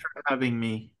night. Thanks for having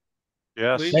me.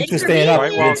 Yes. Thanks for staying up,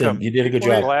 Quite Vincent. welcome. You did a good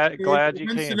job. Glad you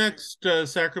When's the came. next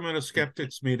Sacramento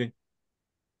Skeptics meeting?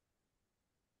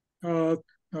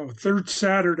 Third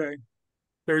Saturday.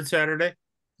 Third Saturday?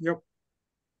 Yep.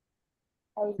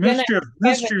 Missed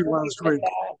you last week.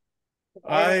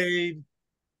 I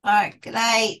All right. Good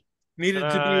night. needed Good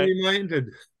to night. be reminded.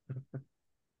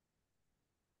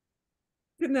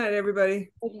 Good night, everybody.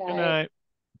 Good Good night.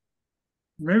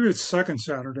 Maybe it's second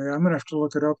Saturday. I'm gonna have to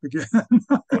look it up again.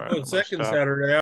 All right, Second stop. Saturday.